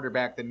for the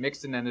quarterback than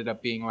Mixon ended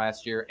up being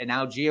last year, and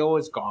now Gio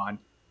is gone.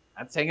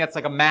 I'm not saying that's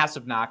like a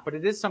massive knock, but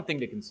it is something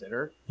to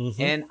consider.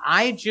 And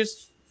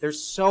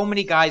there's so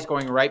many guys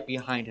going right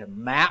behind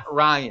him. Matt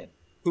Ryan,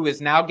 who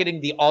is now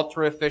getting the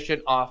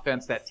ultra-efficient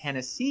offense that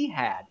Tennessee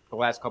had the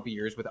last couple of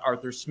years with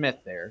Arthur Smith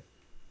there.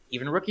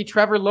 Even rookie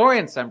Trevor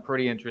Lawrence, I'm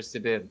pretty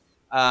interested in.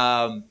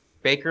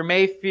 Baker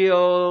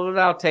Mayfield,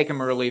 I'll take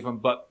him or leave him,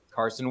 but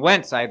Carson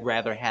Wentz I'd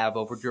rather have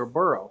over Joe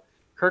Burrow.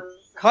 Kirk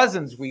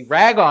Cousins, we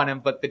rag on him,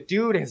 but the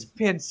dude has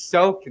been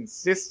so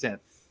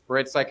consistent where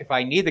it's like if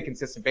I need the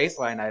consistent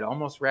baseline, I'd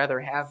almost rather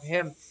have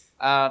him.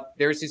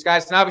 There's these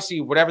guys, and obviously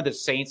whatever the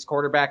Saints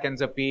quarterback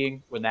ends up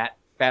being when that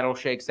battle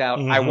shakes out,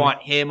 I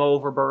want him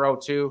over Burrow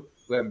too.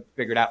 We haven't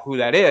figured out who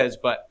that is,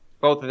 but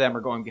both of them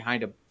are going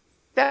behind him.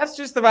 That's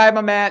just the vibe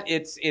I'm at.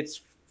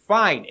 It's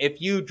fine.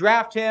 If you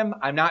draft him,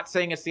 I'm not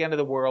saying it's the end of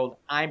the world.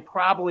 I'm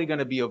probably going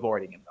to be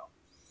avoiding him though.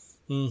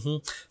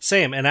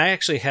 Same, and I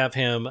actually have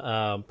him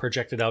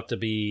projected out to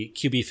be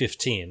QB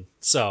 15.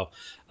 So,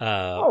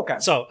 okay.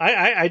 So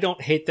I don't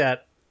hate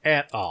that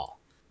at all.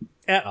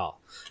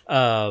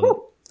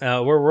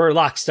 We're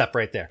lockstep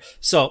right there.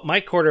 So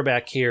my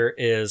quarterback here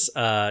is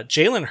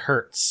Jalen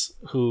Hurts,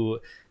 who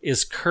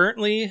is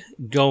currently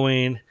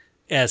going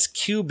as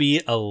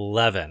QB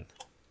 11.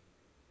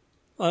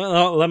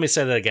 Let me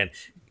say that again.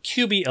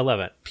 QB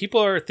 11.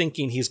 People are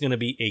thinking he's going to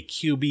be a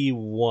QB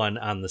 1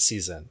 on the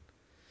season.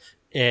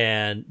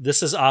 And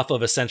this is off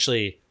of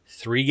essentially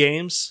 3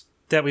 games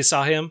that we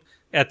saw him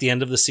at the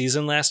end of the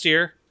season last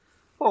year.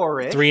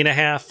 4-ish.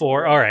 3.5,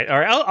 4. All right.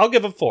 I'll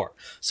give him 4.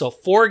 So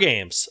 4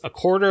 games, a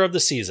quarter of the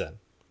season.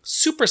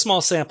 Super small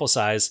sample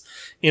size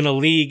in a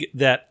league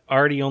that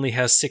already only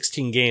has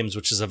 16 games,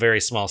 which is a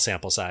very small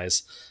sample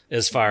size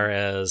as far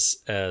as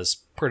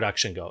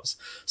production goes.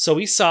 So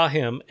we saw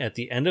him at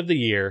the end of the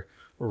year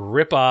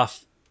rip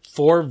off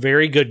 4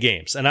 very good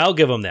games, and I'll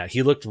give him that.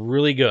 He looked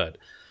really good.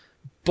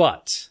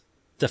 But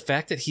the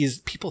fact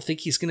that people think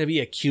he's going to be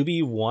a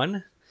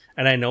QB1,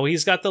 and I know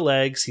he's got the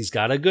legs, he's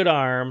got a good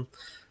arm,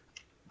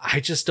 I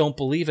just don't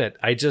believe it.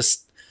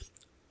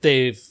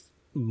 They've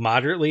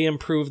moderately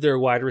improved their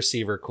wide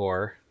receiver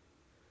core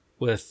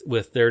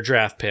with their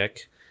draft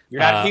pick. You're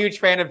not a huge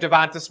fan of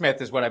Devonta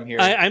Smith is what I'm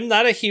hearing. I'm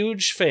not a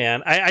huge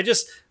fan.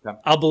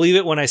 I'll believe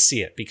it when I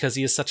see it because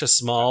he is such a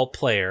small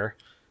player.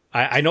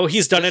 I know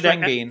he's done it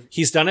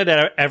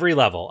at every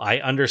level. I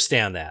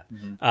understand that.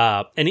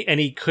 And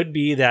he could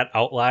be that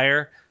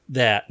outlier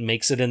that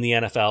makes it in the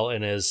NFL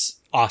and is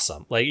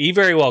awesome. Like he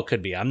very well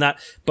could be. I'm not,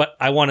 but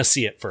I want to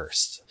see it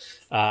first.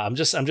 I'm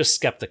just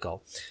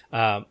skeptical.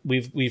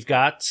 We've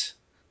got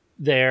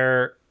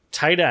their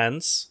tight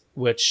ends,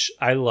 which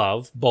I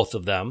love, both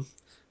of them,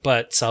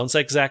 but sounds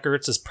like Zach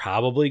Ertz is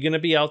probably going to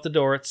be out the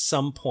door at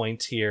some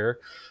point here,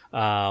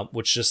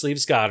 which just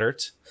leaves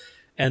Goddard.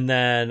 And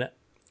then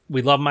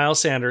we love Miles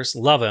Sanders,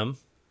 love him,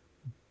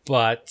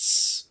 but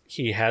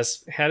he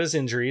has had his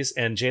injuries,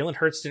 and Jalen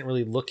Hurts didn't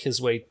really look his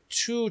way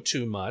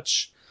too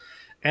much.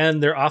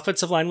 And their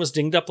offensive line was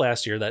dinged up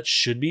last year. That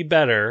should be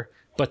better,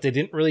 but they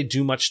didn't really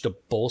do much to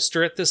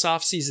bolster it this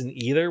offseason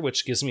either,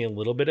 which gives me a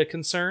little bit of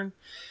concern.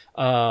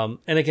 And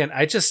again,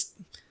 I just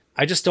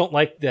don't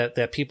like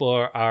that people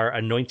are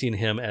anointing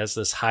him as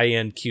this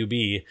high-end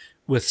QB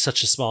with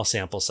such a small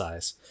sample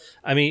size.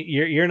 I mean,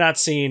 you're not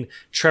seeing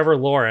Trevor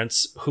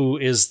Lawrence, who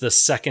is the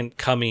second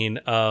coming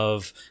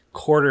of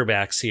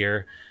quarterbacks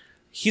here,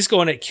 he's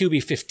going at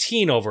QB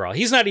 15 overall.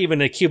 He's not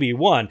even a QB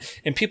 1,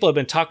 and people have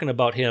been talking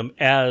about him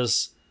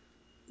as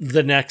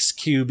the next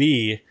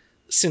QB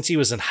since he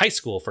was in high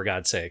school, for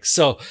God's sake.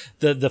 So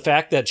the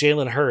fact that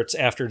Jalen Hurts,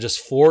 after just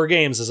 4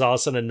 games, is all of a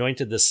sudden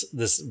anointed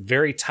this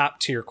very top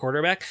tier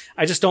quarterback,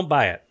 I just don't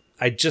buy it.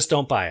 I just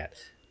don't buy it.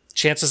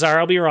 Chances are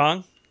I'll be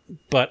wrong,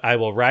 but I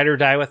will ride or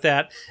die with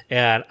that.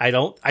 And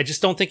I just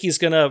don't think he's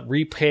going to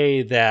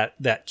repay that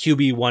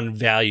QB1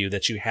 value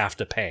that you have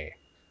to pay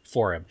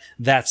for him.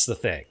 That's the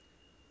thing.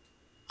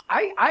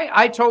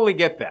 I totally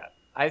get that.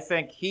 I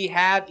think he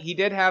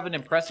did have an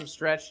impressive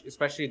stretch,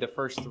 especially the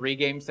first 3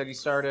 games that he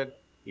started.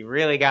 He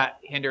really got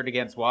hindered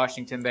against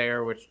Washington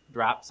there, which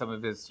dropped some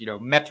of his,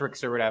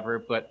 metrics or whatever.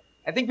 But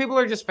I think people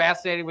are just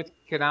fascinated with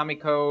Konami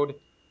code,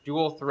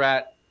 dual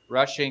threat,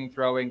 rushing,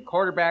 throwing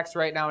quarterbacks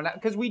right now,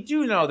 because we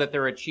do know that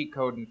they're a cheat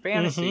code in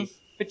fantasy. Mm-hmm.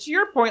 But to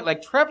your point,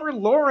 like Trevor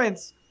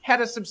Lawrence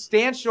had a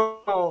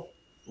substantial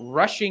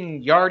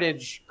rushing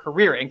yardage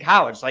career in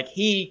college. Like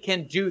he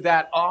can do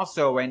that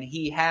also, and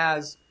he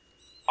has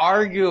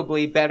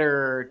arguably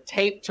better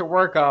tape to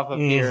work off of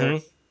here.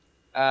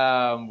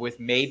 With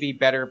maybe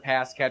better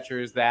pass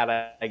catchers, that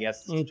I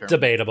guess is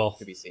debatable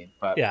to be seen.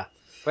 But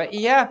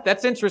yeah,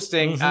 that's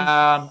interesting.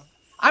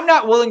 I'm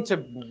not willing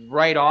to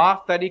write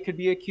off that he could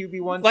be a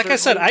QB1. Like certainly. I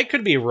said, I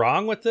could be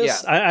wrong with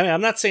this. Yeah.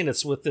 I'm not saying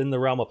it's within the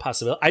realm of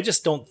possibility. I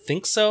just don't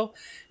think so.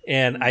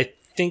 And I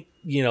think,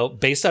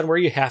 based on where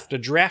you have to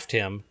draft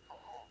him,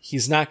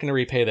 he's not going to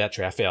repay that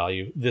draft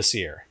value this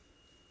year.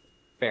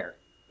 Fair.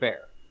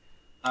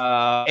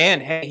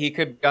 And hey, he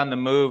could be on the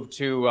move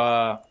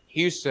to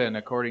Houston,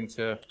 according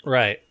to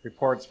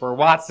reports where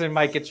Watson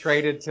might get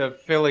traded to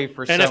Philly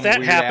for some. And if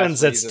that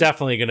happens, it's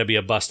definitely going to be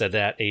a bust at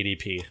that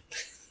ADP.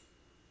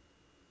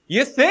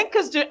 You think?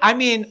 Because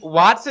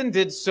Watson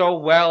did so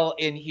well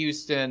in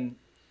Houston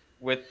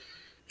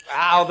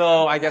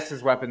although I guess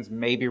his weapons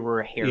maybe were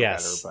a hair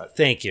better. But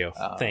thank you.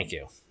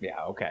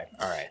 Yeah. Okay.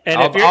 All right.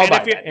 And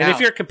if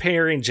you're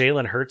comparing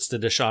Jalen Hurts to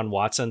Deshaun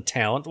Watson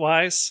talent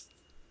wise,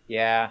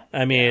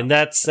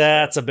 that's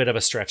a bit of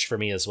a stretch for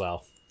me as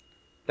well.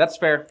 That's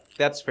fair.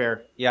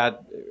 Yeah,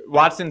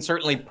 Watson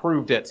certainly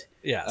proved it.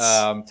 Yes.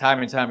 Time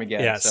and time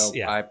again. Yes. So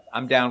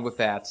I'm down with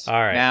that. All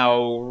right.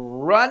 Now,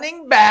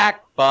 running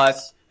back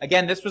bus.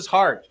 Again, this was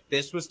hard.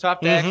 This was tough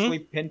to actually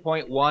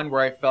pinpoint one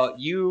where I felt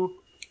you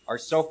are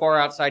so far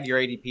outside your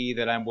ADP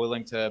that I'm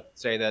willing to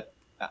say that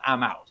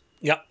I'm out.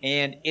 Yep.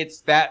 And it's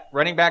that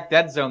running back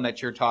dead zone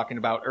that you're talking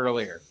about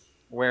earlier,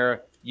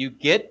 where you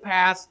get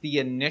past the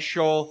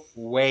initial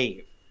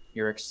wave.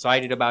 You're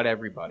excited about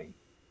everybody.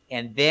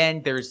 And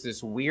then there's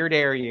this weird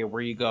area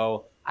where you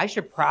go, I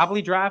should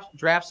probably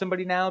draft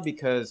somebody now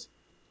because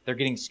they're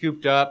getting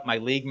scooped up. My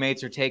league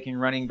mates are taking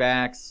running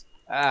backs.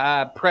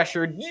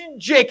 Pressured.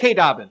 J.K.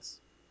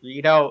 Dobbins.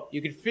 You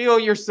can feel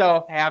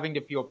yourself having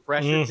to feel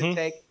pressured to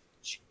take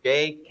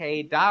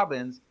J.K.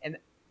 Dobbins. And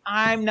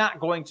I'm not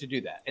going to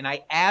do that. And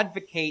I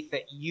advocate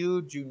that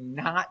you do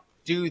not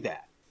do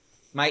that.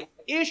 My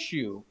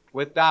issue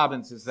with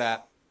Dobbins is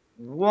that,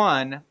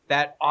 one,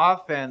 that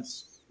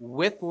offense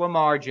with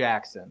Lamar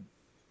Jackson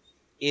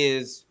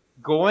is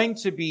going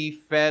to be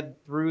fed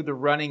through the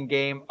running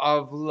game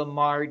of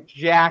Lamar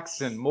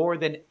Jackson more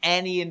than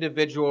any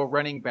individual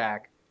running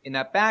back in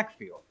that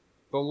backfield.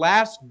 The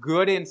last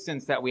good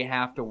instance that we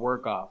have to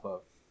work off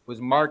of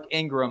was Mark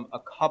Ingram a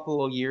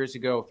couple of years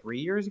ago, 3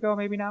 years ago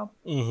maybe now,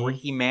 where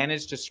he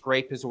managed to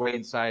scrape his way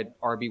inside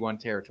RB1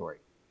 territory.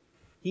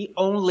 He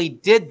only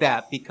did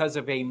that because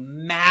of a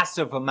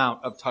massive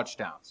amount of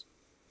touchdowns.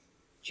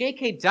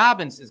 J.K.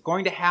 Dobbins is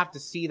going to have to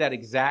see that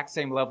exact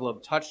same level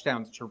of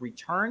touchdowns to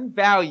return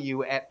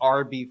value at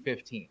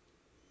RB15.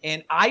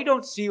 And I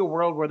don't see a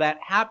world where that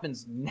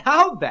happens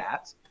now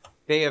that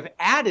they have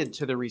added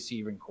to the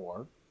receiving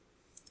core,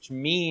 which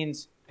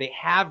means they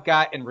have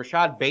got, and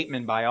Rashad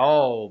Bateman by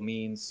all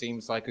means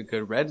seems like a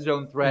good red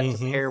zone threat to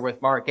pair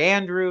with Mark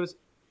Andrews.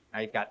 Now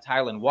you've got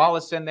Tylan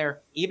Wallace in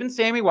there, even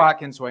Sammy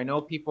Watkins, who I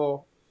know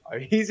people are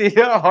easy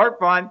to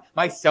harp on,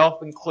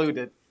 myself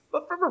included.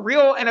 But from a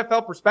real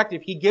NFL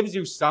perspective, he gives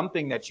you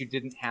something that you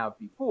didn't have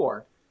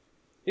before.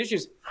 It's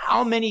just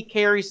how many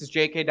carries is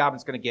J.K.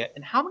 Dobbins going to get,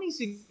 and how many is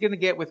he going to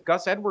get with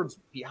Gus Edwards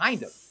behind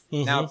him?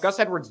 Now, Gus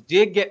Edwards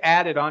did get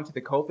added onto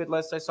the COVID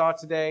list I saw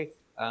today.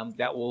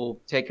 That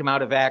will take him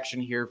out of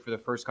action here for the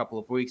first couple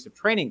of weeks of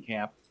training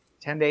camp,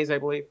 10 days, I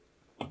believe.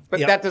 But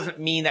that doesn't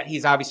mean that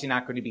he's obviously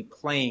not going to be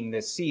playing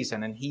this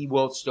season, and he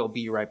will still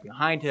be right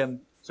behind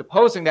him.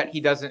 Supposing that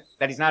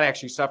he's not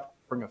actually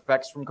suffering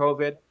effects from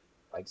COVID,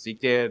 like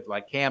Zeke did,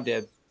 like Cam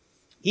did,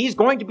 he's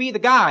going to be the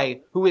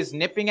guy who is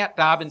nipping at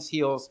Dobbins'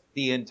 heels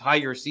the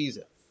entire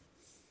season.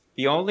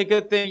 The only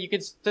good thing you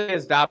could say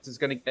is Dobbins is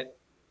going to get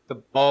the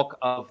bulk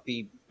of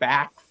the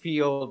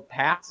backfield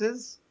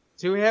passes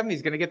to him.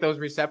 He's going to get those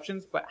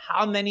receptions, but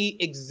how many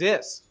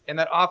exist in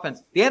that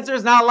offense? The answer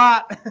is not a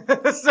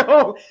lot.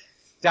 So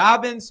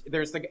Dobbins,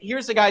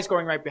 here's the guys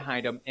going right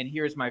behind him, and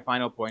here's my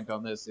final point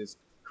on this is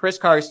Chris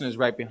Carson is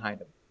right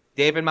behind him.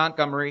 David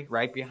Montgomery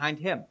right behind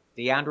him.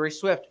 DeAndre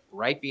Swift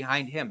right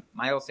behind him.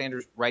 Miles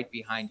Sanders right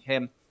behind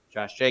him.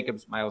 Josh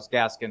Jacobs, Myles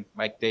Gaskin,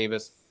 Mike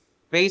Davis.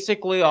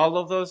 Basically, all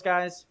of those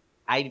guys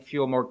I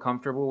feel more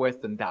comfortable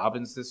with than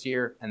Dobbins this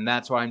year, and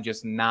that's why I'm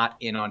just not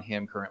in on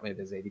him currently at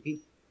his ADP.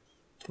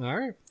 All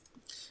right.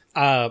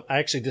 I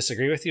actually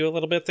disagree with you a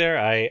little bit there.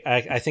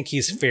 I think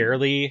he's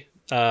fairly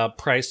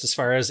priced as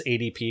far as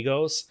ADP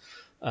goes,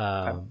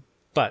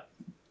 but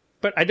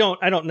I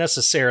don't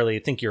necessarily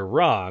think you're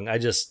wrong.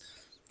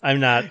 I'm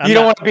not. You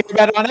don't want to be a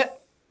bet on it?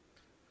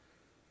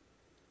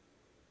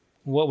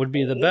 What would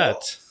be the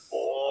bet?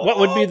 What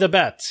would be the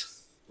bet?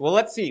 Well,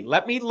 let's see.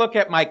 Let me look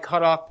at my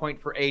cutoff point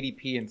for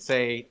ADP and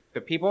say the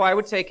people I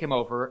would take him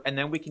over, and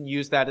then we can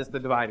use that as the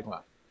dividing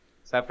line.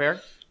 Is that fair?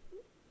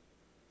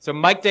 So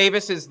Mike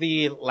Davis is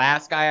the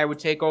last guy I would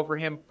take over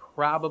him,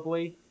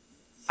 probably.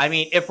 I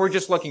mean, if we're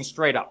just looking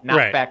straight up, not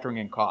factoring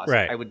in cost,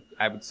 I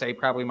would say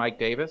probably Mike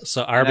Davis.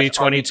 So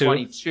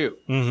RB22.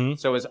 RB22.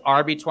 So is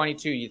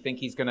RB22, you think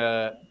he's going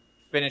to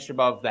finish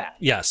above that?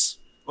 Yes.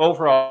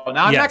 Overall.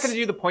 Now, I'm not going to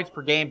do the points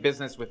per game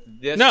business with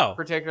this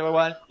particular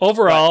one.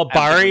 Overall,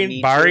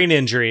 barring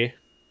injury.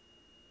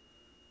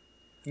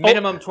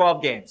 Minimum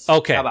 12 games.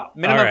 Okay. How about?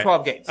 Minimum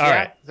 12 games. All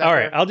right. All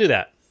right. I'll do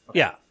that. Okay.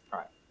 Yeah. All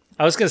right.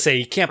 I was going to say,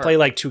 you can't play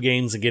like 2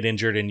 games and get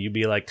injured and you'd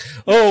be like,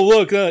 oh,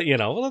 look,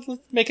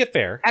 let's make it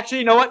fair. Actually,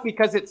 you know what?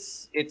 Because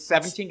it's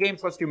 17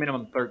 games, let's do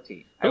minimum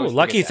 13. Oh,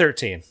 lucky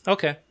 13.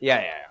 Okay.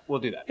 Yeah.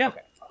 We'll do that. Yeah.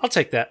 Okay. I'll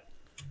take that.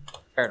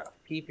 Fair enough.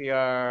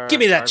 PPR. Give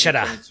me that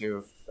cheddar.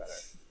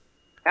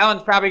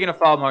 Alan's probably going to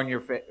fall more in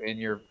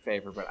your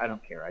favor, but I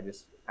don't care.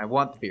 I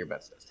want to be your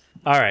best.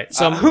 All right.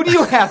 So who do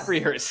you have for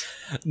yours?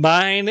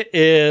 Mine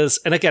is,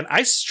 and again,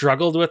 I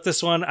struggled with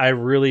this one. I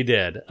really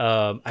did.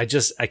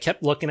 I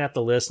kept looking at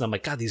the list and I'm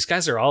like, God, these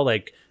guys are all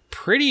like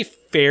pretty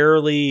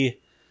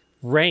fairly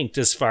ranked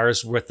as far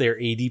as what their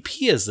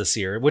ADP is this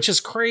year, which is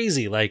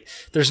crazy. Like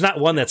there's not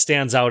one that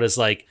stands out as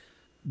like,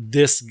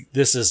 this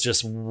is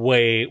just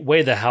way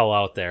the hell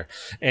out there.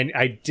 And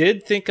I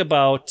did think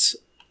about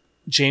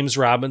James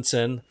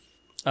Robinson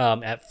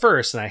at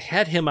first, and I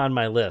had him on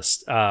my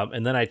list,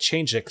 and then I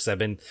changed it because I've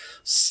been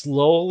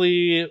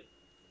slowly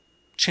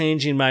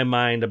changing my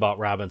mind about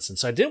Robinson.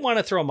 So I didn't want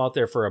to throw him out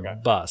there for a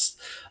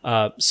bust.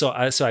 So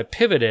I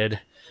pivoted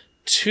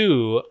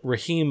to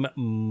Raheem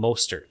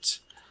Mostert,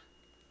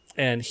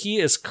 and he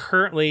is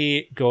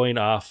currently going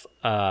off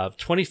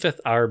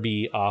 25th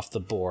RB off the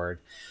board,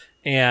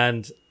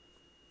 and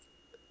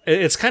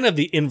it's kind of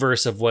the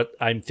inverse of what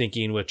I'm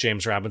thinking with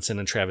James Robinson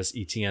and Travis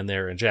Etienne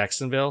there in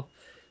Jacksonville.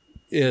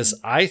 Is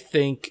I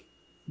think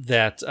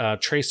that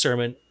Trey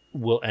Sermon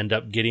will end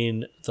up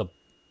getting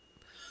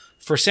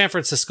for San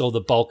Francisco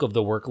the bulk of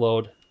the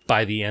workload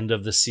by the end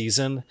of the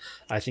season.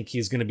 I think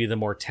he's going to be the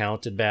more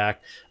talented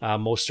back.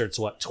 Mostert's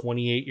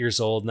 28 years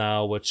old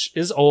now, which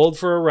is old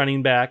for a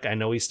running back. I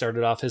know he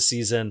started off his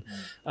season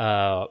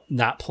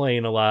not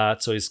playing a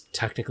lot, so he's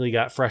technically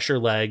got fresher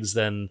legs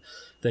than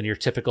your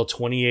typical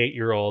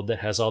 28-year-old that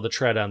has all the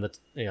tread on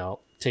the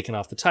taking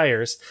off the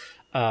tires.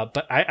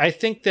 But I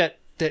think that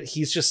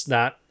he's just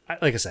not,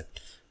 like I said,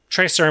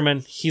 Trey Sermon,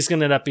 he's going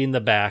to end up being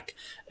the back,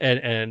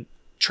 and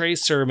Trey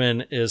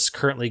Sermon is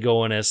currently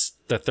going as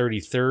the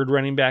 33rd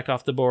running back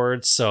off the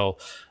board. So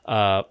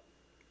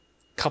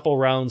couple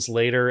rounds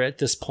later at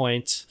this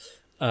point,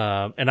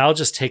 and I'll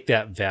just take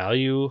that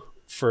value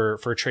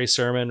for Trey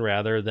Sermon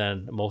rather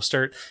than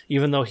Mostert,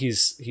 even though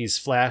he's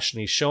flashed and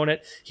he's shown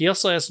it. He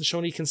also hasn't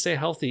shown he can stay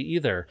healthy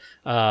either.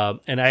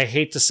 And I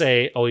hate to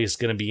say, he's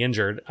going to be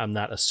injured. I'm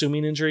not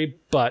assuming injury,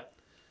 but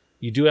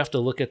you do have to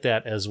look at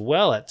that as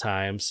well at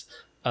times.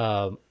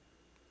 And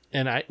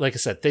like I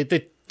said,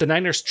 the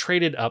Niners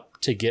traded up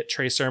to get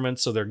Trey Sermon,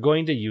 so they're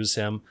going to use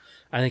him.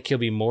 I think he'll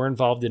be more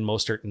involved in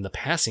Mostert in the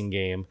passing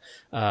game.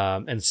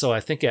 And so I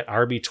think at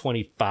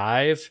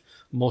RB25,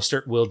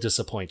 Mostert will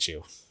disappoint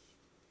you.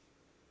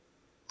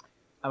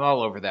 I'm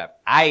all over that.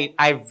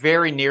 I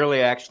very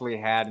nearly actually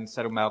had,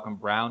 instead of Malcolm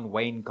Brown,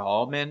 Wayne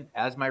Gallman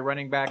as my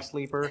running back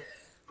sleeper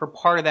for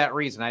part of that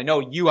reason. I know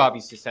you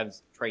obviously said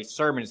Trey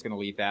Sermon is going to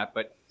lead that,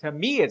 but to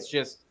me, it's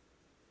just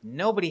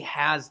nobody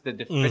has the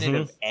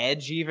definitive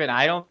edge even,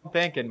 I don't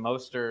think, and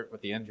Mostert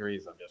with the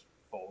injuries, I'm just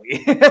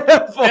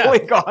fully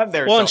gone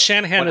there. Well, and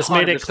Shanahan has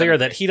made it clear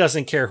that he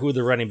doesn't care who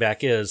the running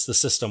back is, the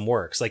system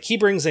works. Like, he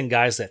brings in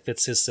guys that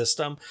fits his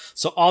system,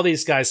 so all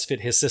these guys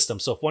fit his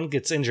system. So if one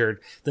gets injured,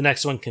 the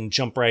next one can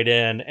jump right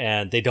in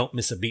and they don't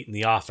miss a beat in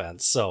the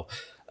offense. So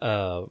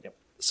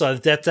so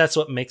that's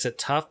what makes it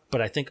tough.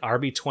 But I think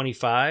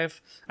RB25,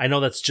 I know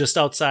that's just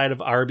outside of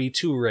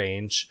RB2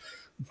 range,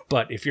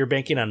 but if you're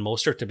banking on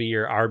Mostert to be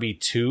your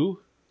RB2,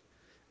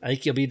 I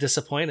think you'll be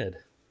disappointed.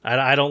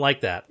 I don't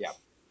like that. Yeah.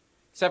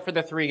 Except for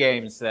the 3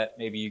 games that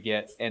maybe you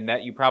get, and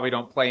that you probably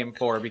don't play him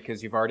for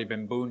because you've already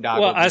been boondoggled.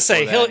 Well, I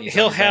say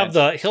he'll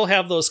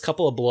have those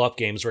couple of blow up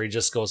games where he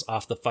just goes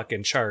off the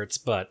fucking charts.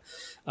 But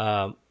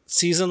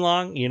season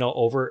long,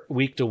 over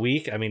week to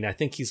week, I mean, I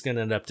think he's going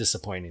to end up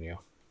disappointing you.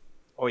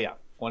 Oh yeah,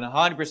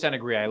 100%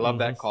 agree. I love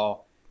that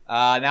call.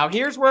 Now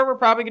here's where we're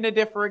probably going to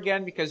differ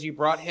again, because you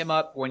brought him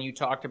up when you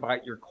talked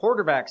about your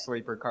quarterback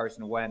sleeper,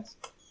 Carson Wentz.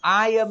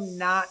 I am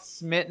not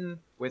smitten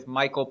with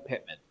Michael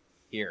Pittman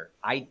here.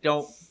 I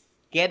don't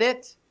get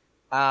it.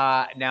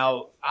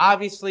 Now,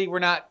 obviously, we're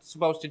not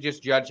supposed to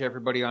just judge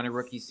everybody on a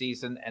rookie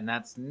season, and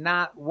that's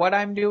not what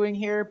I'm doing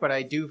here, but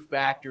I do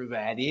factor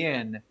that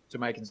in to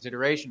my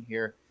consideration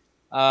here.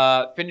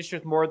 Finished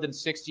with more than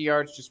 60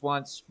 yards just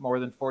once, more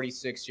than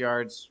 46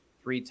 yards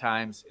 3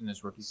 times in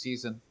his rookie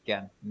season.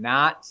 Again,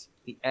 not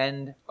the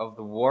end of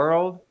the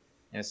world,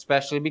 and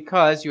especially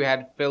because you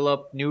had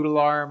Phillip Noodle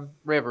Arm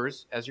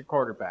Rivers as your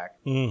quarterback.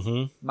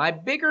 Mm-hmm. My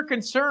bigger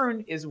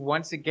concern is,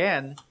 once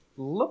again,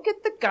 look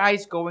at the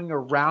guys going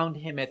around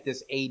him at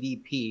this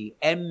ADP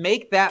and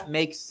make that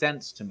make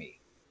sense to me.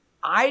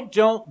 I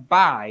don't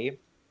buy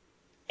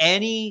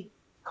any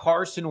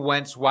Carson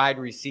Wentz wide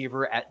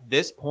receiver at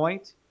this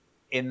point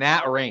in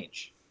that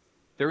range.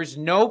 There's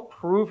no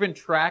proven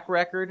track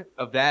record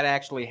of that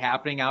actually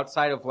happening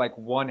outside of like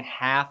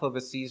 1/2 of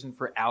a season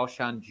for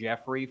Alshon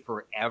Jeffrey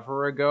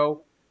forever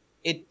ago.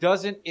 It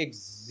doesn't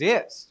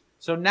exist.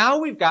 So now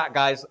we've got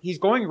guys, he's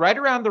going right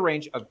around the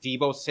range of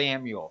Deebo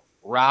Samuel,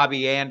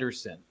 Robbie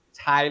Anderson,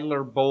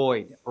 Tyler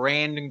Boyd,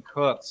 Brandon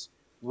Cooks,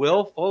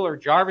 Will Fuller,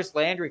 Jarvis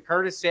Landry,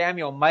 Curtis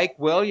Samuel, Mike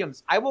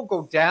Williams. I will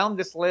go down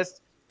this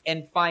list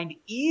and find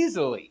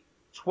easily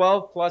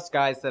 12 plus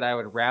guys that I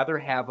would rather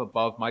have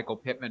above Michael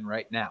Pittman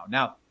right now.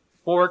 Now,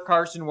 for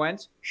Carson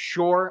Wentz,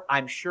 sure,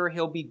 I'm sure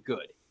he'll be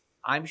good.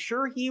 I'm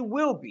sure he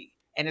will be.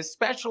 And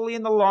especially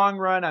in the long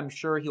run, I'm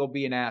sure he'll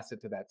be an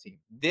asset to that team.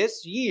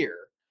 This year,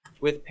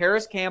 with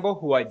Paris Campbell,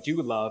 who I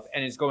do love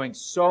and is going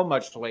so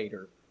much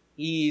later,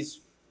 he's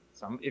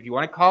if you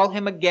want to call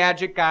him a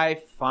gadget guy,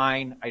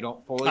 fine. I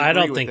don't fully agree I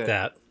don't with think it.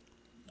 that.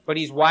 But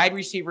he's wide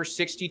receiver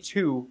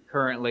 62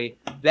 currently.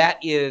 That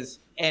is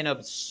an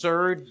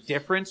absurd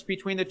difference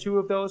between the two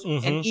of those.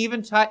 Mm-hmm. And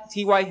even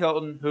T.Y.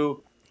 Hilton,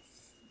 who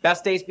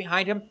best days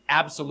behind him,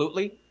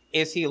 absolutely.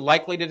 Is he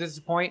likely to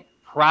disappoint?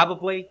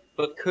 Probably.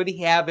 But could he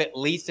have at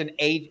least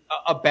a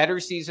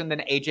better season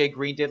than A.J.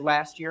 Green did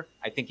last year?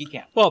 I think he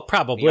can. Well,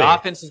 probably. The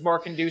offense is more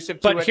conducive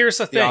to it. But here's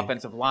the thing. The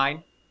offensive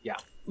line, yeah.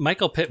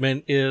 Michael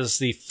Pittman is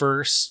the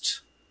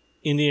first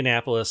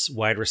Indianapolis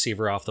wide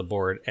receiver off the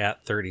board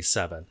at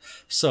 37.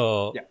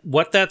 So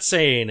what that's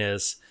saying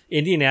is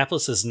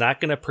Indianapolis is not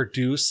going to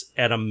produce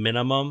at a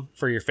minimum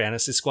for your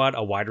fantasy squad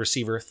a wide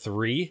receiver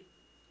 3.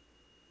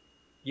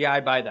 Yeah,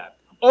 I buy that.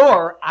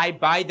 Or I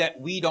buy that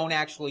we don't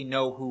actually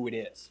know who it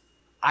is.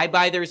 I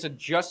buy there's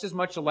just as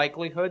much a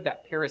likelihood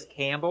that Paris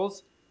Campbell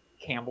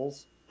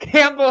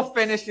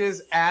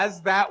finishes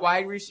as that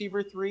wide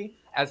receiver 3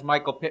 as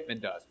Michael Pittman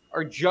does.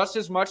 Or just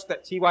as much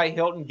that T.Y.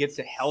 Hilton gets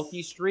a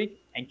healthy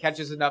streak and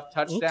catches enough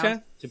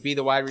touchdowns to be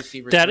the wide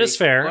receiver 3. That is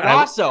fair. But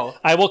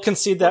I will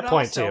concede that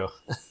point also,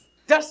 too.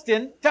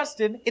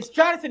 Dustin, it's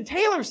Jonathan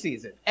Taylor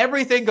season.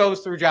 Everything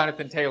goes through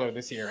Jonathan Taylor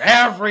this year.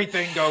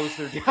 Everything goes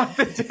through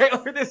Jonathan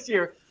Taylor this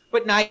year.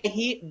 But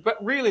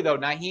really though,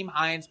 Nyheim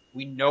Hines,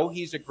 we know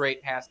he's a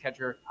great pass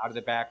catcher out of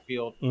the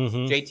backfield.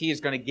 Mm-hmm. JT is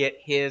going to get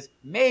his,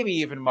 maybe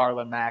even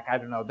Marlon Mack. I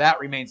don't know.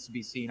 That remains to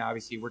be seen,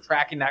 obviously. We're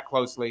tracking that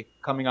closely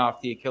coming off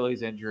the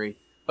Achilles injury.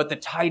 But the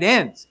tight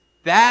ends,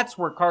 that's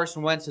where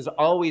Carson Wentz has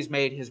always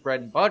made his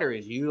bread and butter,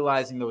 is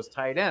utilizing those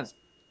tight ends.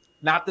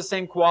 Not the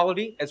same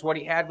quality as what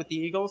he had with the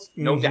Eagles,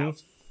 no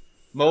doubt.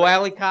 Mo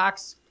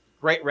Alley-Cox,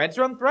 great red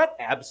zone threat?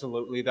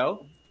 Absolutely,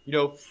 though.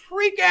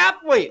 Freak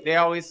athlete, they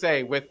always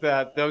say, with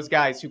those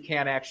guys who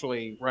can't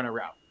actually run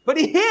around. But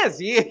he is.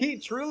 He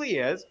truly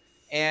is.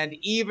 And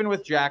even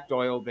with Jack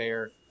Doyle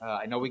there,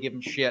 I know we give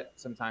him shit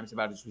sometimes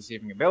about his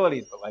receiving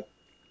abilities, but,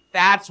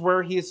 that's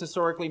where he has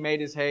historically made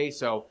his hay.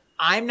 So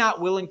I'm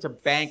not willing to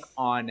bank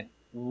on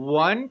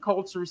one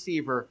Colts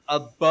receiver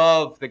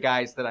above the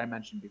guys that I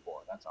mentioned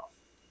before. That's all.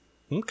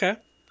 Okay.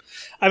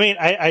 I mean,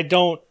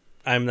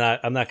 I'm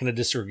not going to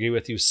disagree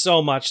with you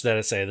so much that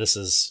I say this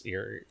is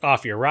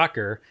off your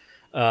rocker.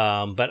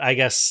 But I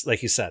guess,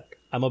 like you said,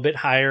 I'm a bit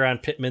higher on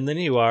Pittman than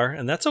you are,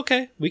 and that's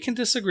okay. We can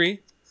disagree.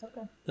 It's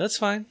okay. That's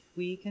fine.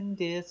 We can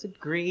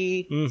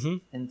disagree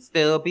and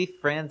still be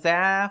friends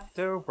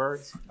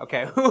afterwards.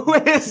 Okay, who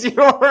is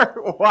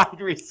your wide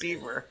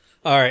receiver?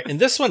 All right, and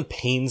this one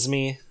pains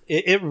me.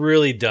 It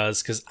really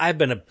does, because I've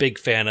been a big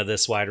fan of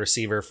this wide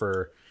receiver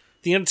for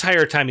the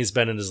entire time he's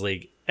been in his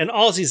league. And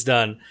all he's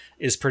done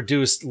is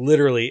produced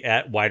literally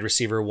at wide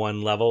receiver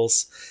 1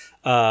 levels.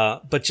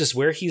 But just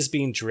where he's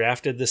being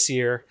drafted this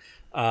year,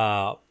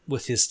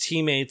 with his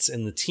teammates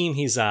and the team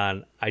he's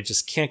on, I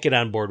just can't get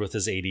on board with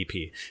his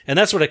ADP. And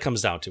that's what it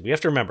comes down to. We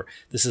have to remember,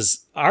 this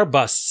is our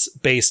busts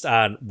based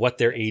on what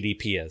their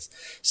ADP is.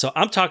 So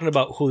I'm talking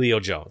about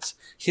Julio Jones.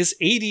 His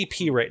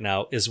ADP right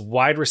now is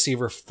wide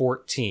receiver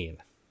 14.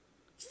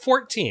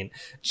 14.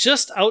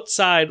 Just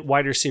outside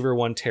wide receiver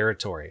 1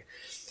 territory.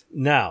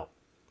 Now,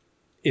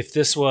 if he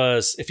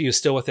was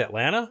still with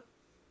Atlanta,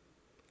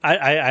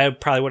 I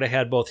probably would have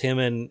had both him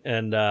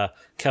and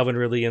Calvin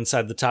Ridley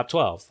inside the top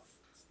 12.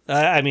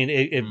 I mean,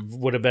 it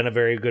would have been a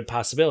very good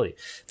possibility.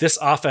 This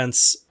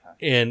offense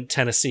in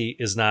Tennessee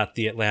is not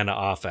the Atlanta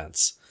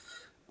offense.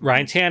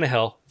 Ryan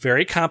Tannehill,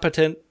 very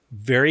competent,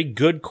 very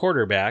good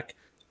quarterback.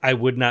 I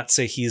would not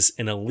say he's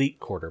an elite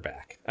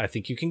quarterback. I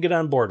think you can get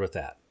on board with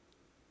that.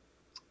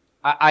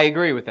 I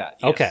agree with that.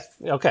 Yes.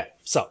 Okay.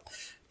 So,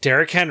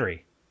 Derrick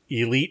Henry,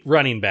 elite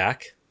running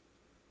back,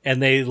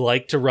 and they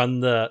like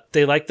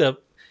to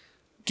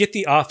get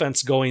the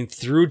offense going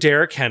through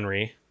Derrick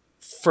Henry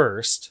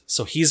first,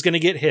 so he's going to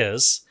get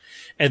his,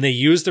 and they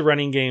use the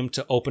running game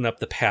to open up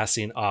the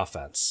passing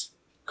offense.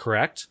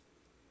 Correct?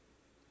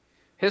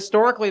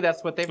 Historically,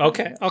 that's what they've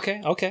done.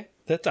 Okay.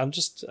 I'm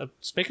just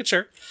making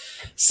sure.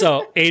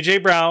 So, A.J.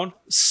 Brown,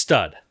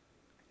 stud.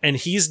 And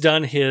he's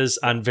done his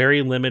on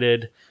very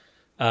limited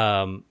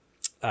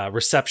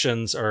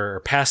receptions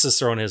or passes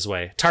thrown his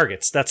way.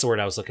 Targets. That's the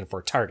word I was looking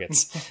for.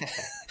 Targets.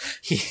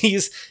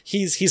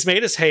 He's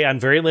made his hay on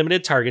very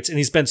limited targets, and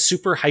he's been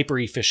super hyper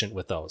efficient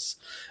with those.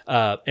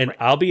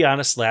 I'll be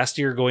honest, last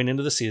year going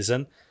into the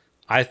season,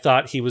 I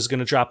thought he was going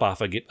to drop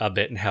off a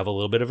bit and have a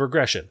little bit of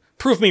regression.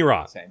 Prove me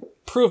wrong. Same.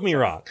 Prove me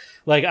wrong.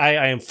 Like,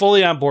 I am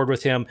fully on board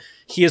with him.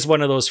 He is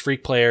one of those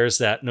freak players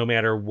that no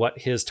matter what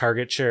his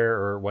target share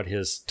or what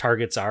his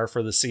targets are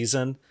for the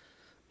season,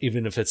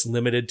 even if it's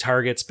limited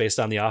targets based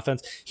on the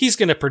offense, he's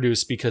going to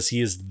produce because he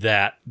is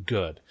that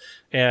good.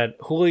 And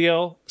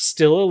Julio,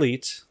 still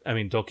elite. I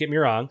mean, don't get me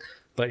wrong,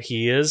 but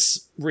he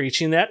is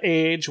reaching that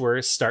age where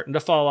it's starting to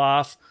fall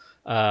off.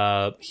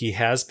 He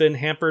has been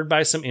hampered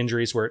by some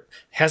injuries where it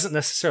hasn't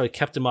necessarily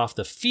kept him off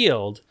the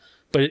field,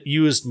 but it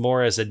used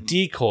more as a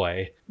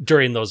decoy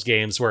during those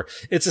games where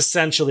it's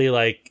essentially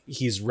like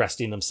he's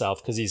resting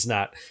himself because he's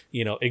not,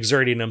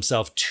 exerting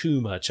himself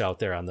too much out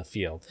there on the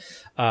field.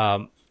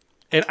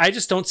 And I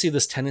just don't see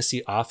this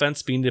Tennessee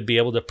offense being to be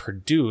able to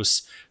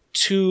produce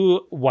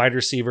two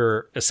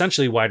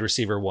essentially wide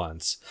receiver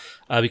ones,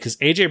 because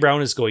A.J.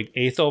 Brown is going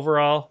 8th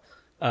overall,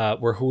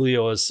 where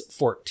Julio is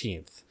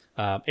 14th.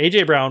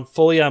 A.J. Brown,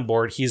 fully on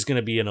board. He's going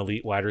to be an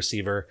elite wide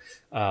receiver.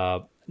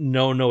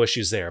 No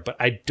issues there. But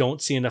I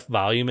don't see enough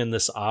volume in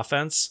this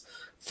offense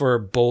for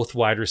both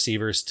wide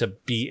receivers to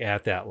be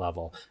at that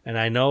level. And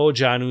I know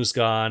Jonnu's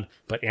gone,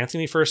 but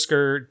Anthony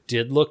Firkser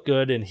did look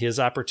good in his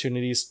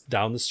opportunities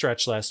down the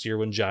stretch last year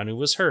when Jonnu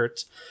was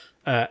hurt.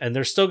 And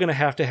they're still going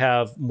to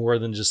have more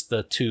than just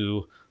the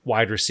two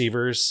wide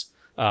receivers.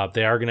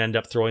 They are going to end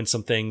up throwing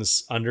some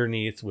things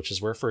underneath, which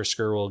is where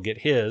Firkser will get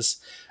his.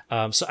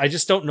 So I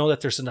just don't know that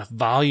there's enough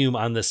volume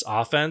on this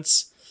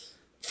offense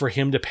for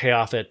him to pay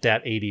off at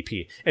that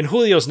ADP. And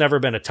Julio's never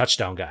been a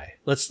touchdown guy.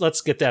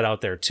 Let's get that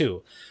out there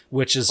too,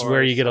 which is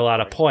where you get a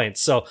lot of points.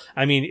 So,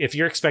 I mean, if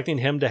you're expecting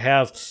him to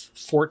have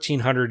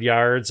 1,400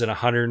 yards and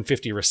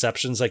 150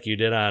 receptions like you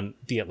did on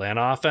the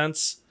Atlanta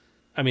offense,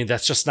 I mean,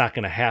 that's just not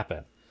going to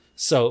happen.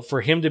 So for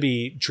him to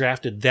be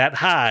drafted that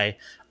high,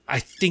 I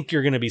think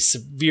you're going to be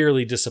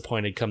severely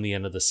disappointed come the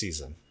end of the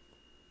season.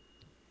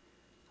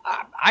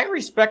 I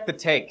respect the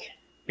take,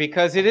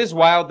 because it is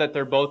wild that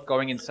they're both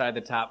going inside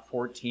the top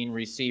 14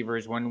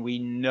 receivers when we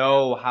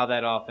know how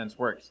that offense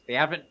works. They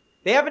haven't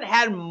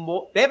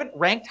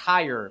ranked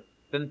higher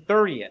than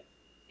 30th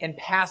in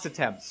pass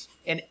attempts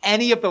in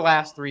any of the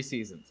last 3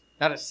 seasons.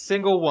 Not a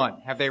single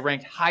one have they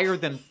ranked higher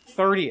than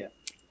 30th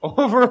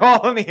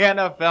overall in the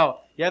NFL.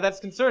 Yeah, that's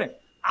concerning.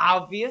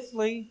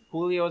 Obviously,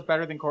 Julio is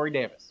better than Corey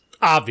Davis.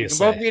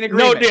 Obviously. We can both be in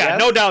agreement.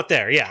 No doubt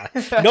there. Yeah.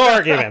 No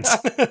arguments.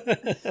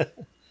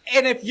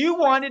 And if you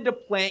wanted to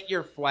plant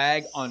your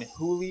flag on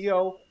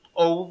Julio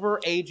over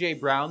A.J.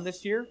 Brown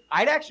this year,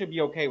 I'd actually be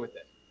okay with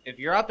it. If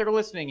you're out there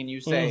listening and you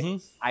say,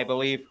 I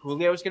believe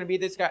Julio is going to be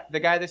the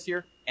guy this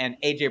year, and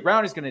A.J.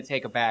 Brown is going to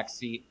take a back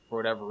seat for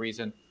whatever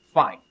reason,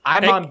 fine.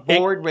 I'm on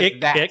board with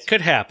that. It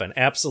could happen,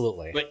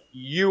 absolutely. But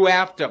you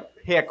have to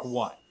pick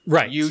one.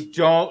 Right. You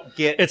don't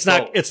get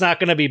both. It's not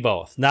going to be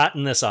both. Not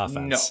in this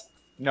offense.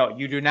 No,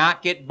 you do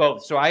not get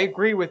both. So I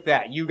agree with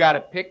that. You got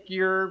to pick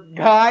your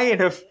guy,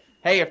 and if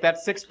that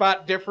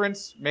 6-spot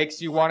difference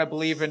makes you want to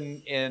believe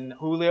in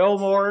Julio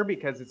more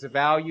because it's a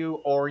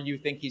value, or you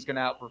think he's going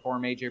to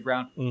outperform A.J.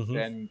 Brown,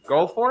 then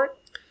go for it.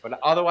 But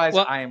otherwise,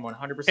 I am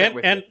 100% with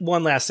you. And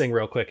one last thing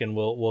real quick, and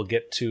we'll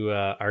get to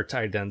our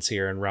tight ends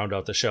here and round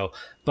out the show.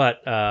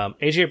 But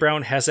A.J.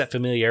 Brown has that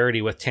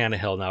familiarity with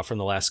Tannehill now from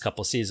the last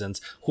couple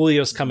seasons.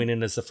 Julio's coming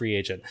in as the free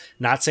agent.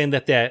 Not saying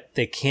that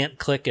they can't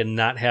click and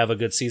not have a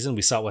good season.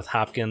 We saw it with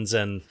Hopkins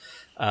and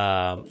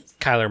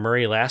Kyler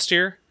Murray last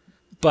year.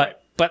 But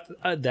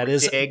that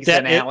is Diggs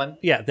and Allen.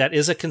 Yeah, that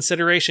is a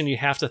consideration you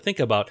have to think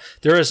about.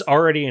 There is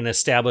already an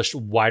established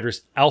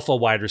alpha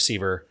wide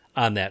receiver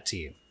on that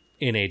team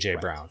in A.J.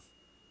 Brown.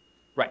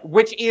 Right,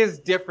 which is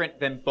different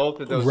than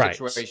both of those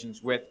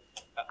situations with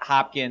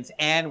Hopkins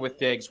and with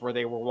Diggs, where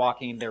they were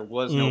walking, there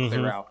was no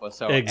clear alpha.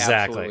 So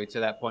absolutely to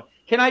that point.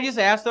 Can I just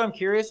ask, though, I'm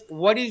curious,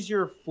 what is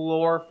your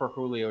floor for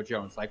Julio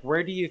Jones? Like,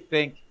 where do you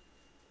think,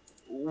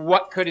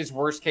 what could his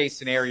worst case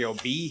scenario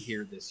be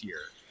here this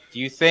year?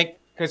 Do you think,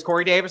 because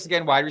Corey Davis,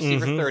 again, wide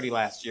receiver 30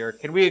 last year,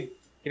 can we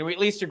at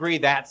least agree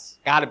that's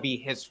got to be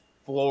his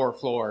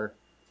floor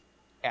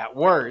at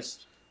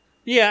worst?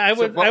 Yeah, I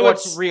would.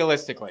 What's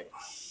realistically?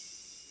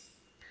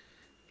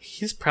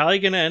 He's probably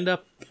going to end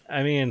up,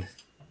 I mean,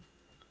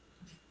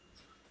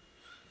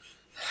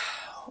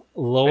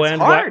 low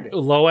end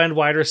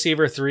wide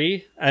receiver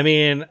 3. I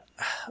mean,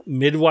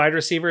 mid wide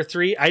receiver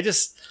 3.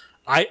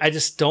 I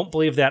just don't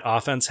believe that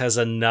offense has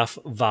enough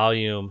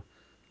volume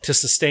to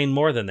sustain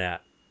more than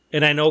that.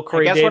 And I know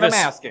Corey Davis.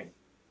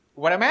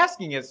 What I'm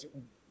asking is,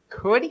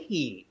 could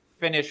he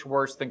finish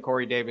worse than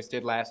Corey Davis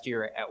did last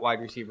year at wide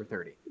receiver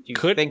 30? Do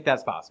you think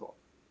that's possible?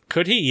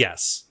 Could he?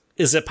 Yes.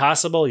 Is it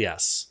possible?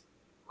 Yes.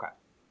 Okay.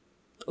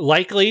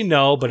 Likely,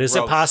 no, but is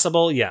it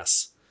possible?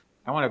 Yes.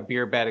 I want a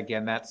beer bet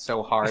again. That's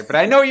so hard. But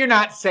I know you're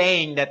not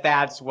saying that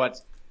that's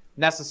what's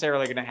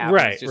necessarily going to happen.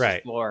 Right, it's just right.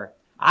 his floor.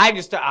 I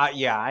just,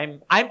 I'm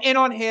in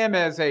on him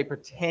as a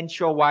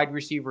potential wide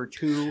receiver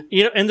 2.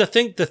 You know, and the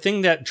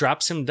thing that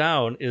drops him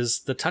down is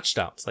the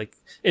touchdowns. Like,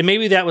 and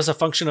maybe that was a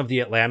function of the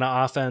Atlanta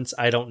offense.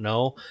 I don't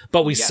know,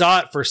 but we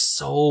saw it for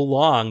so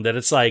long that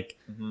it's like,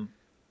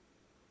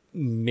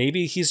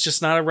 maybe he's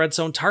just not a red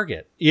zone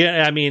target.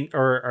 Yeah, I mean,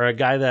 or a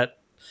guy that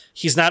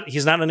he's not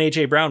an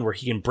AJ Brown where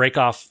he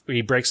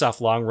breaks off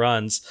long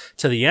runs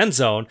to the end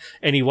zone,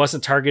 and he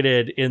wasn't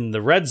targeted in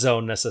the red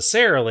zone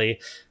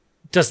necessarily.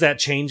 Does that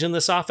change in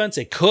this offense?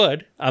 It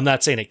could. I'm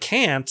not saying it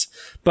can't,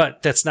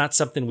 but that's not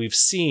something we've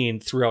seen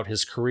throughout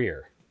his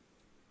career.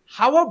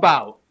 How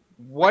about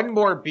one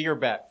more beer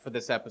bet for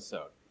this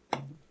episode?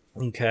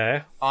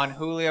 Okay. On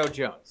Julio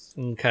Jones.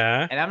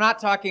 Okay. And I'm not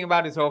talking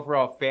about his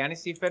overall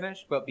fantasy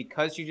finish, but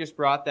because you just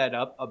brought that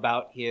up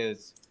about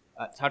his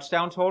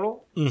touchdown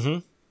total,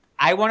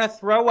 I want to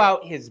throw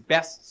out his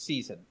best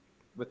season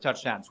with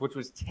touchdowns, which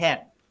was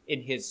 10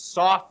 in his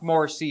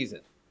sophomore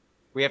season.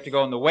 We have to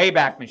go in the way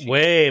back machine.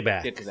 Way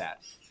back. Get to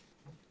that.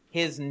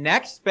 His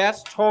next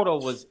best total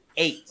was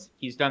 8.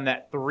 He's done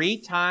that 3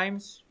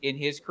 times in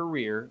his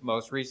career,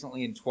 most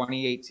recently in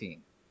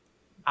 2018.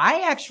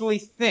 I actually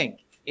think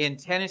in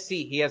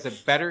Tennessee he has a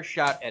better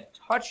shot at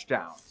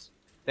touchdowns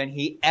than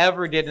he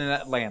ever did in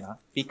Atlanta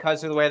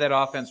because of the way that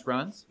offense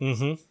runs.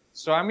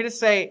 So I'm going to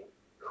say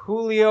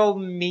Julio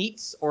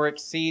meets or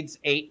exceeds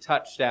 8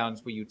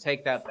 touchdowns. Will you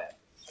take that bet?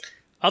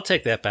 I'll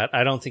take that bet.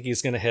 I don't think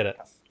he's going to hit it.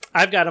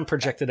 I've got him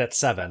projected at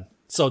 7,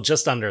 so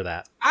just under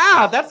that.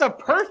 That's a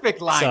perfect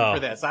line for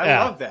this. I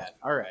love that.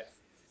 All right.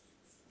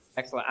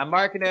 Excellent. I'm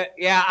marking it.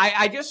 Yeah,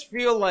 I just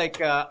feel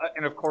like,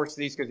 and of course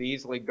these could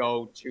easily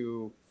go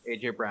to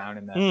AJ Brown,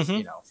 and that's,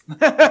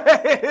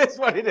 it's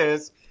what it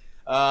is.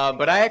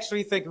 But I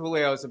actually think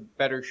Julio has a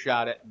better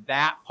shot at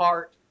that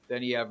part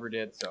than he ever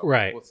did, so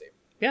we'll see.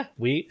 Yeah,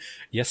 we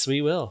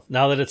will,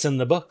 now that it's in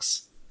the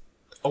books.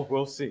 Oh,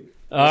 we'll see.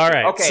 All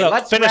right, okay, so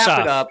let's finish wrap off.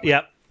 it up.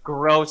 Yep.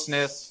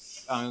 Grossness,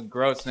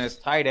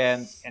 tight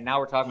ends, and now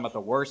we're talking about the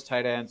worst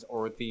tight ends,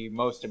 or the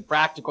most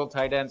impractical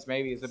tight ends,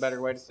 maybe is a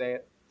better way to say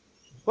it.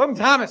 Logan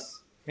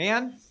Thomas,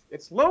 man.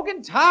 It's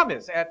Logan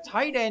Thomas at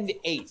tight end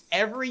 8.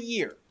 Every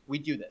year we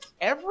do this.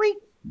 Every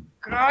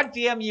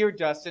goddamn year,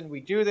 Dustin, we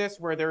do this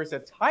where there's a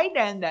tight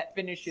end that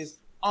finishes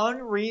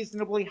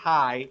unreasonably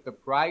high the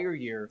prior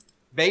year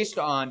based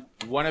on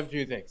one of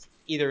 2 things.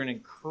 Either a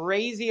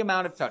crazy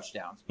amount of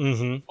touchdowns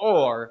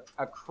or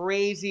a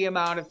crazy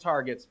amount of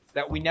targets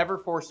that we never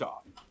foresaw.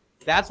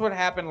 That's what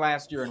happened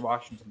last year in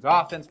Washington's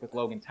offense with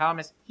Logan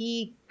Thomas.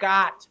 He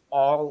got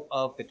all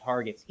of the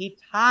targets. He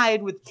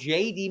tied with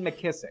J.D.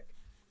 McKissick,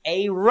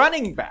 a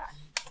running back,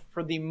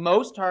 for the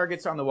most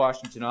targets on the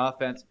Washington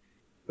offense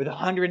with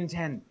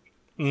 110.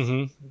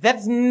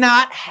 That's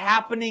not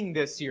happening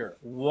this year.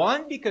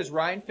 One, because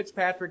Ryan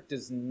Fitzpatrick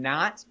does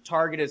not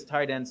target his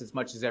tight ends as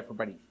much as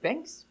everybody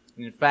thinks.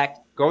 And in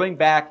fact, going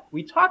back,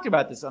 we talked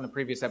about this on the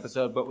previous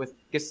episode, but with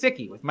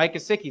Mike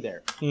Gesicki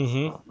there.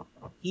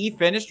 He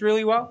finished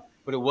really well,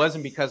 but it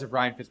wasn't because of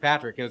Ryan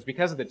Fitzpatrick. It was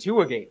because of the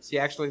Tua games. He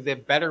actually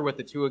did better with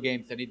the Tua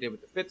games than he did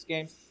with the Fitz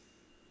games.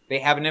 They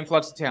have an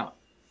influx of talent.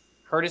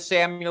 Curtis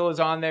Samuel is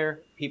on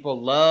there.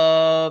 People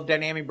love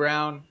Dynamic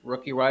Brown,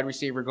 rookie wide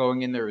receiver,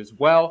 going in there as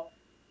well.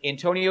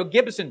 Antonio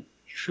Gibson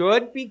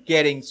should be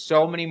getting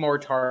so many more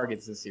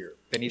targets this year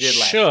than he did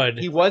last year.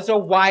 He was a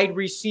wide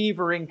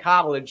receiver in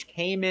college,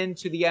 came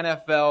into the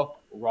NFL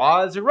raw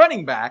as a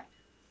running back,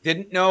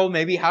 didn't know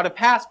maybe how to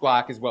pass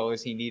block as well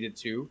as he needed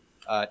to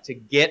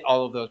get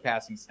all of those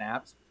passing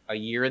snaps. A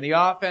year in the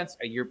offense,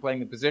 a year playing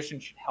the position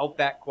should help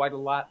that quite a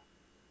lot.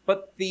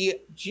 But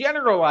the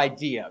general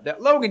idea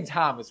that Logan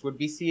Thomas would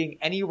be seeing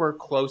anywhere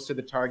close to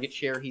the target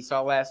share he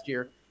saw last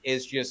year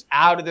is just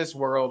out of this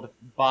world,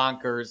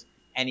 bonkers.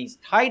 And he's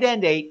tight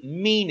end 8,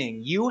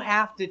 meaning you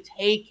have to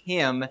take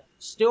him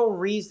still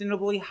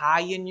reasonably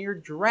high in your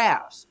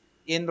drafts.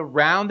 In the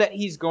round that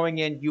he's going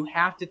in, you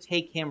have to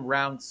take him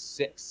round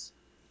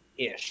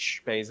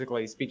 6-ish,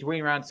 basically. It's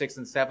between round 6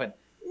 and 7.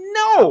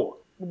 No!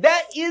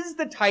 That is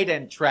the tight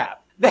end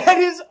trap. That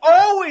is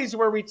always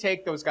where we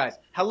take those guys.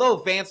 Hello,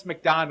 Vance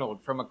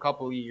McDonald from a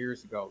couple of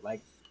years ago.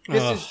 Like,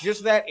 this is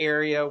just that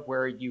area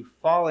where you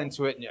fall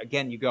into it. And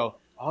again, you go,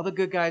 all the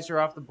good guys are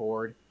off the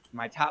board.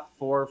 My top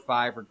 4 or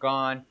 5 are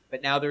gone,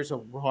 but now there's a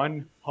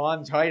run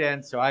on tight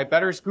end, so I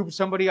better scoop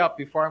somebody up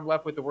before I'm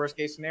left with the worst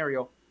case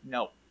scenario.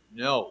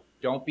 No,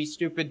 don't be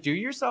stupid. Do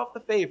yourself the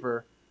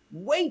favor.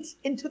 Wait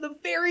into the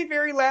very,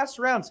 very last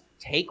rounds.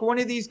 Take one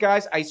of these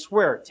guys. I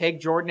swear, take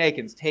Jordan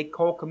Akins, take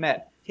Cole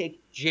Kmet,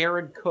 take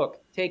Jared Cook,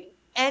 take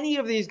any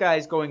of these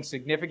guys going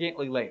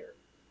significantly later,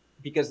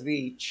 because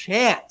the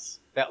chance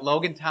that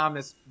Logan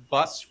Thomas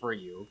busts for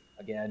you,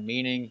 again,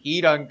 meaning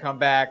he doesn't come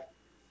back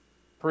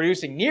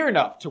producing near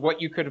enough to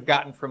what you could have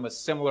gotten from a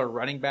similar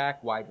running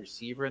back, wide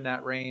receiver in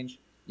that range,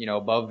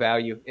 above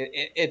value.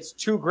 It's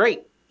too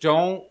great.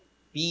 Don't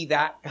be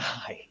that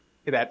guy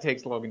that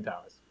takes Logan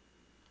Thomas.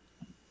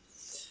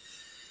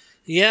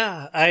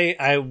 Yeah,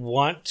 I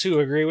want to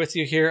agree with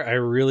you here. I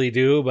really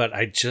do, but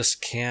I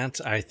just can't.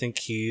 I think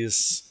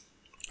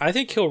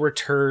he'll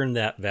return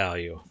that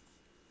value.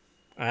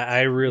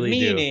 I really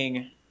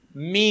do.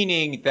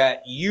 Meaning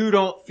that you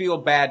don't feel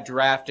bad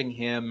drafting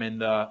him in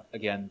the,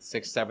 again,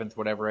 6th, 7th,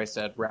 whatever I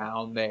said,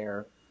 round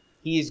there.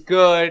 He's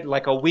good,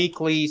 like a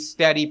weekly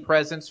steady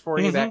presence for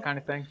you, that kind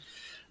of thing.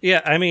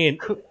 Yeah, I mean,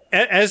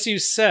 as you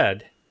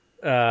said,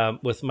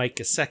 with Mike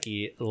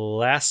Gesicki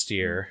last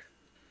year,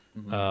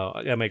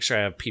 I gotta make sure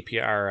I have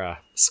PPR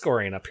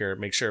scoring up here,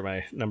 make sure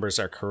my numbers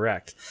are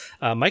correct.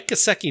 Mike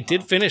Gesicki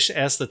did finish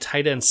as the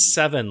tight end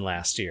 7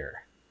 last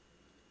year.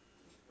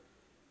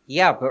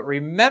 Yeah, but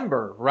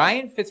remember,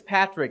 Ryan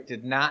Fitzpatrick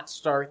did not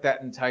start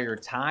that entire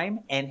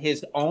time, and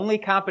his only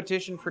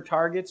competition for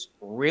targets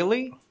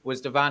really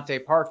was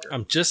Devontae Parker.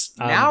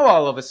 Now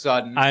all of a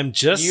sudden,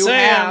 you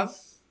saying, have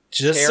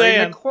Terry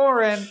saying,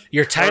 McLaurin,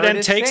 your tight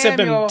end takes have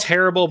been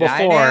terrible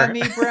before.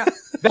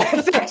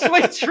 That's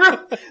actually true.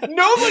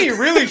 Nobody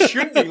really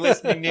should be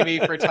listening to me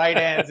for tight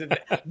ends. And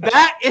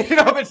that in and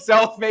of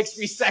itself makes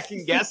me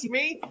second guess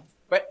me.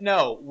 But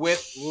no,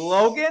 with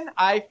Logan,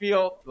 I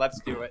feel let's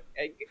do it.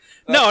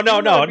 No.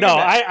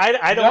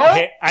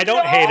 I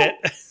don't hate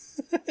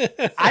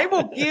it. I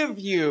will give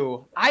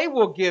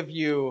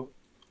you.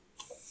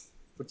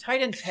 Would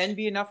tight end 10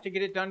 be enough to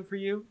get it done for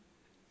you?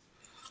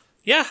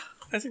 Yeah,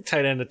 I think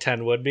tight end of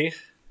 10 would be.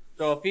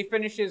 So if he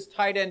finishes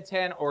tight end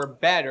 10 or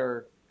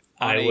better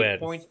on a win.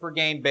 Points per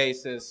game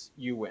basis,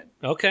 you win.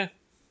 Okay.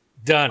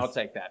 Done. I'll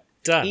take that.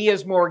 Done. He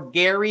is more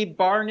Gary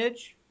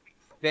Barnidge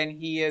than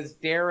he is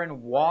Darren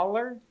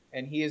Waller,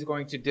 and he is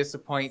going to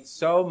disappoint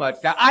so much.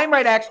 Now, I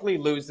might actually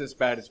lose this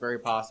bet. It's very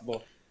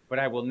possible. But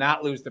I will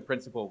not lose the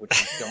principle, which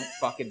is don't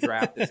fucking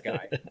draft this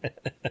guy.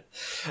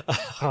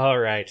 All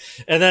right.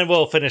 And then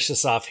we'll finish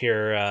this off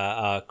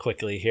here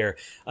quickly here.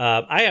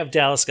 I have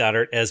Dallas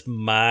Goedert as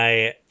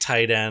my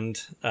tight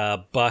end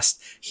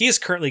bust. He is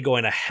currently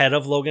going ahead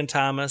of Logan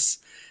Thomas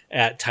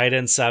at tight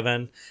end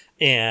 7.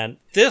 And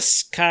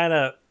this kind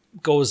of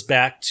goes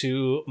back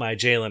to my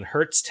Jalen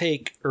Hurts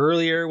take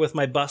earlier with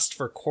my bust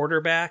for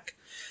quarterback.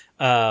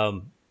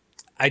 I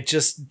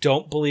just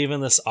don't believe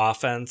in this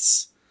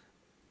offense.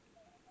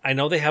 I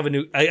know they have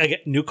I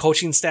get new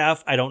coaching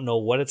staff. I don't know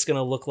what it's going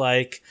to look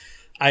like.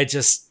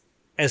 As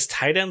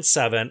tight end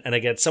 7, and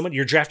again, someone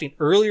you're drafting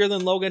earlier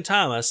than Logan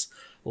Thomas,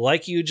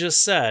 like you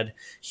just said,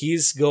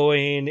 he's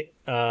going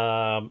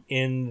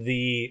in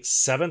the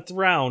 7th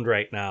round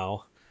right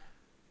now.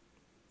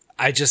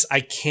 I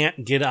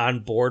can't get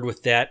on board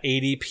with that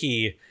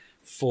ADP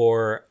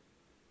for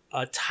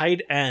a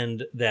tight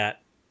end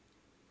that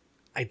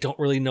I don't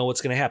really know what's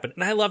going to happen.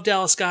 And I love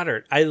Dallas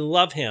Goedert. I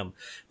love him,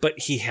 but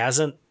he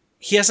hasn't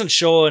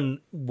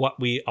shown what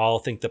we all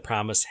think the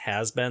promise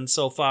has been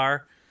so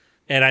far.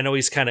 And I know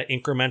he's kind of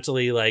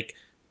incrementally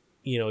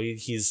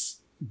he's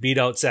beat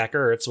out Zach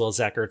Ertz. Well,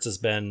 Zach Ertz has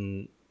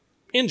been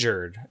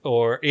injured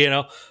or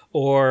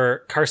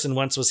Carson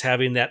Wentz was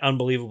having that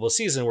unbelievable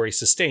season where he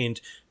sustained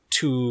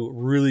 2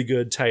 really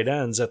good tight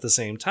ends at the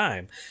same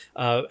time.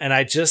 And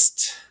I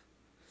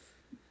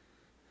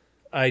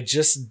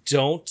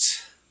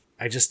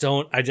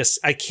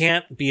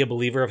can't be a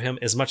believer of him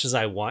as much as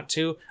I want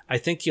to. I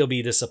think he'll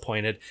be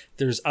disappointed.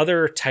 There's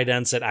other tight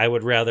ends that I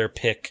would rather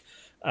pick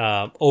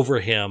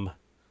over him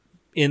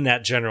in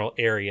that general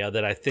area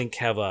that I think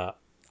have a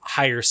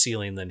higher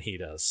ceiling than he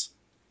does.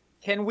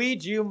 Do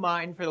you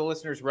mind for the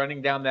listeners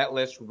running down that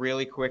list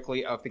really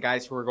quickly of the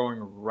guys who are going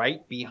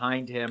right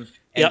behind him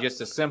and just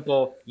a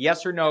simple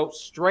yes or no,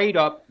 straight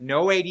up,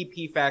 no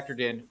ADP factored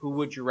in, who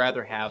would you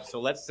rather have?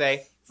 So let's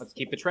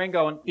keep the train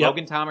going. Yep.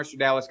 Logan Thomas or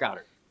Dallas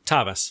Goedert?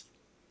 Thomas.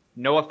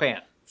 Noah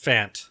Fant.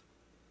 Fant.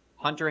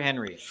 Hunter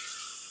Henry.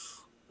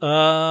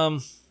 I'm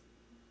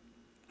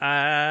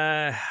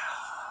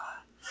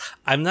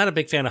not a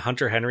big fan of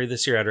Hunter Henry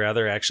this year. I'd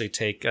rather actually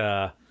take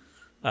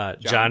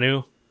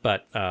Jonnu,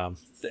 but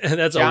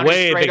that's a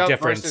way big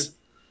difference.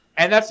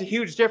 And that's a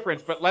huge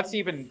difference, but let's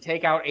even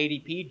take out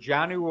ADP,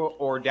 Jonnu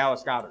or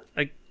Dallas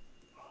Goedert.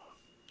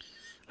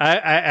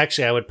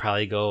 I would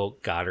probably go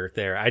Goddard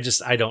there. I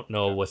don't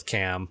know with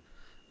Cam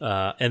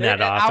in that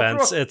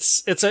offense.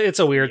 It's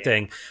a weird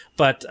thing.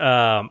 But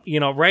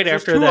right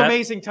after that, 2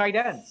 amazing tight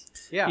ends.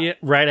 Yeah.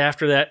 Right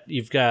after that,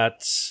 you've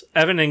got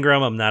Evan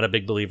Ingram. I'm not a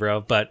big believer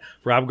of, but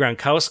Rob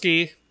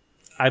Gronkowski,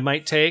 I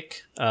might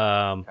take.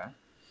 Okay.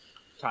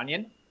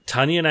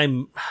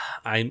 Tunyon,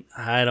 I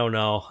don't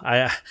know.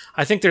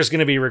 I think there's going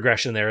to be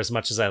regression there as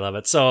much as I love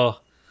it. So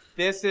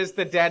this is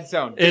the dead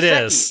zone. It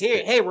is.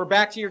 Hey, we're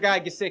back to your guy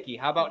Gesicki.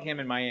 How about him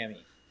in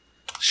Miami?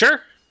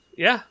 Sure.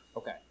 Yeah.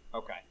 Okay.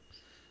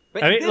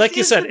 But I mean, like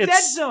you said, it's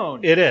dead zone.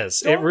 It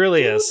is. It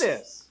really is.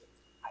 This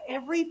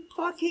every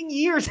fucking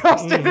year,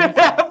 Justin. It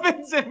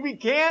happens, and we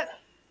can't.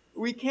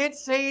 We can't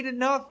say it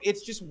enough.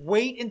 It's just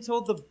wait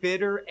until the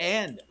bitter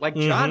end. Like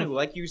Mm-hmm. Jonnu,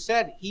 like you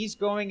said, he's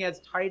going as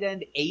tight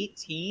end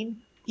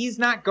 18. He's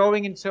not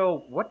going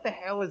until, what the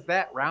hell is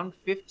that, round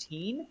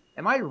 15?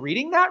 Am I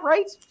reading that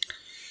right? Is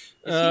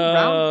he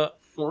round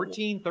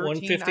 14, 13?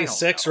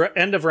 156,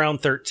 end of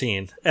round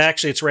 13.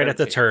 Actually, it's right at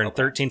the 13, turn,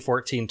 okay.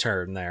 13-14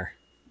 turn there.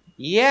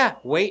 Yeah,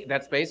 wait,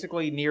 that's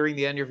basically nearing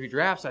the end of your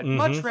drafts. I'd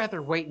much Mm-hmm.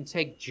 rather wait and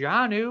take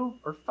Jonnu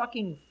or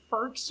fucking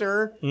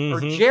Ferkser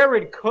or Mhm.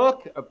 Jared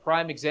Cook, a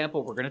prime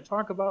example we're going to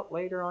talk about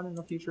later on in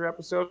a future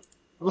episode.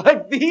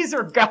 Like, these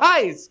are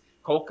guys.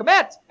 Cole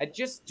Kmet.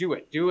 Just do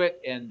it. Do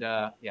it. And,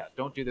 yeah,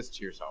 don't do this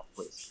to yourself,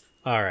 please.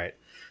 All right.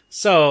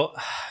 So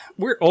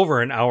we're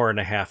over an hour and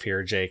a half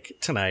here, Jake,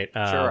 tonight.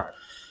 Sure are.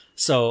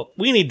 So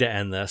we need to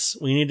end this.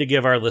 We need to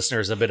give our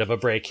listeners a bit of a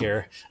break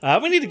here.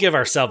 We need to give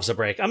ourselves a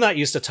break. I'm not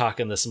used to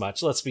talking this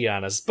much, let's be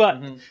honest, but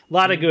a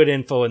lot of good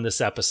info in this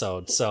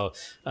episode. So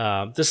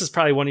this is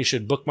probably one you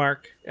should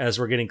bookmark as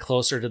we're getting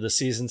closer to the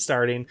season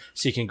starting,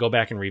 so you can go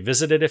back and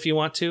revisit it if you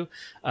want to.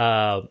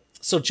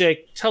 So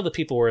Jake, tell the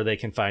people where they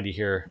can find you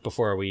here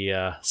before we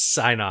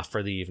sign off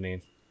for the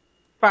evening.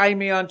 Find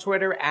me on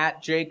Twitter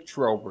at Jake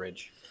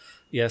Trowbridge.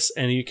 Yes,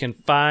 and you can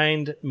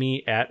find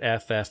me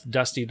at FF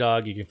Dusty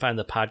Dog. You can find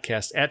the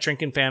podcast at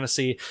Drinking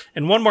Fantasy.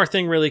 And one more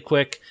thing really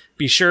quick,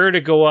 be sure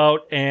to go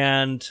out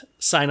and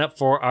sign up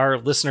for our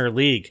Listener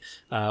League.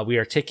 We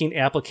are taking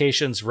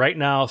applications right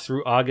now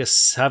through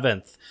August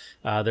 7th.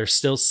 There's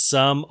still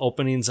some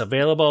openings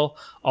available.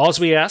 All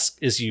we ask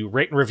is you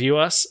rate and review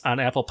us on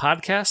Apple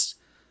Podcasts.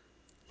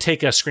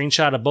 Take a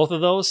screenshot of both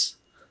of those.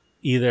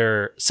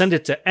 Either send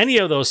it to any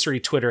of those 3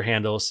 Twitter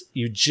handles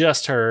you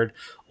just heard,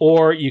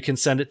 or you can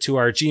send it to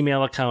our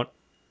Gmail account,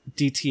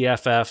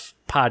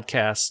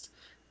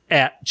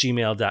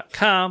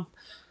 dtffpodcast@gmail.com.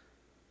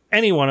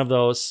 Any one of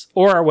those,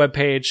 or our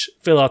webpage,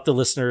 fill out the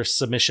listener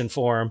submission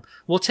form.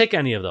 We'll take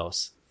any of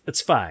those.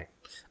 It's fine.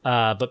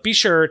 But be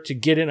sure to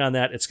get in on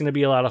that. It's going to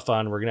be a lot of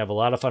fun. We're going to have a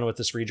lot of fun with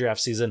this redraft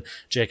season.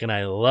 Jake and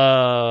I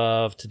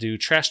love to do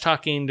trash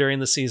talking during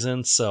the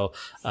season. So,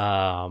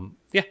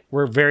 yeah,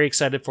 we're very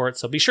excited for it.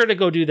 So be sure to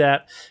go do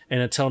that.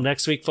 And until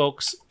next week,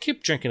 folks,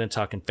 keep drinking and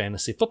talking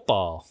fantasy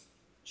football.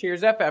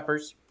 Cheers,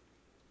 FFers.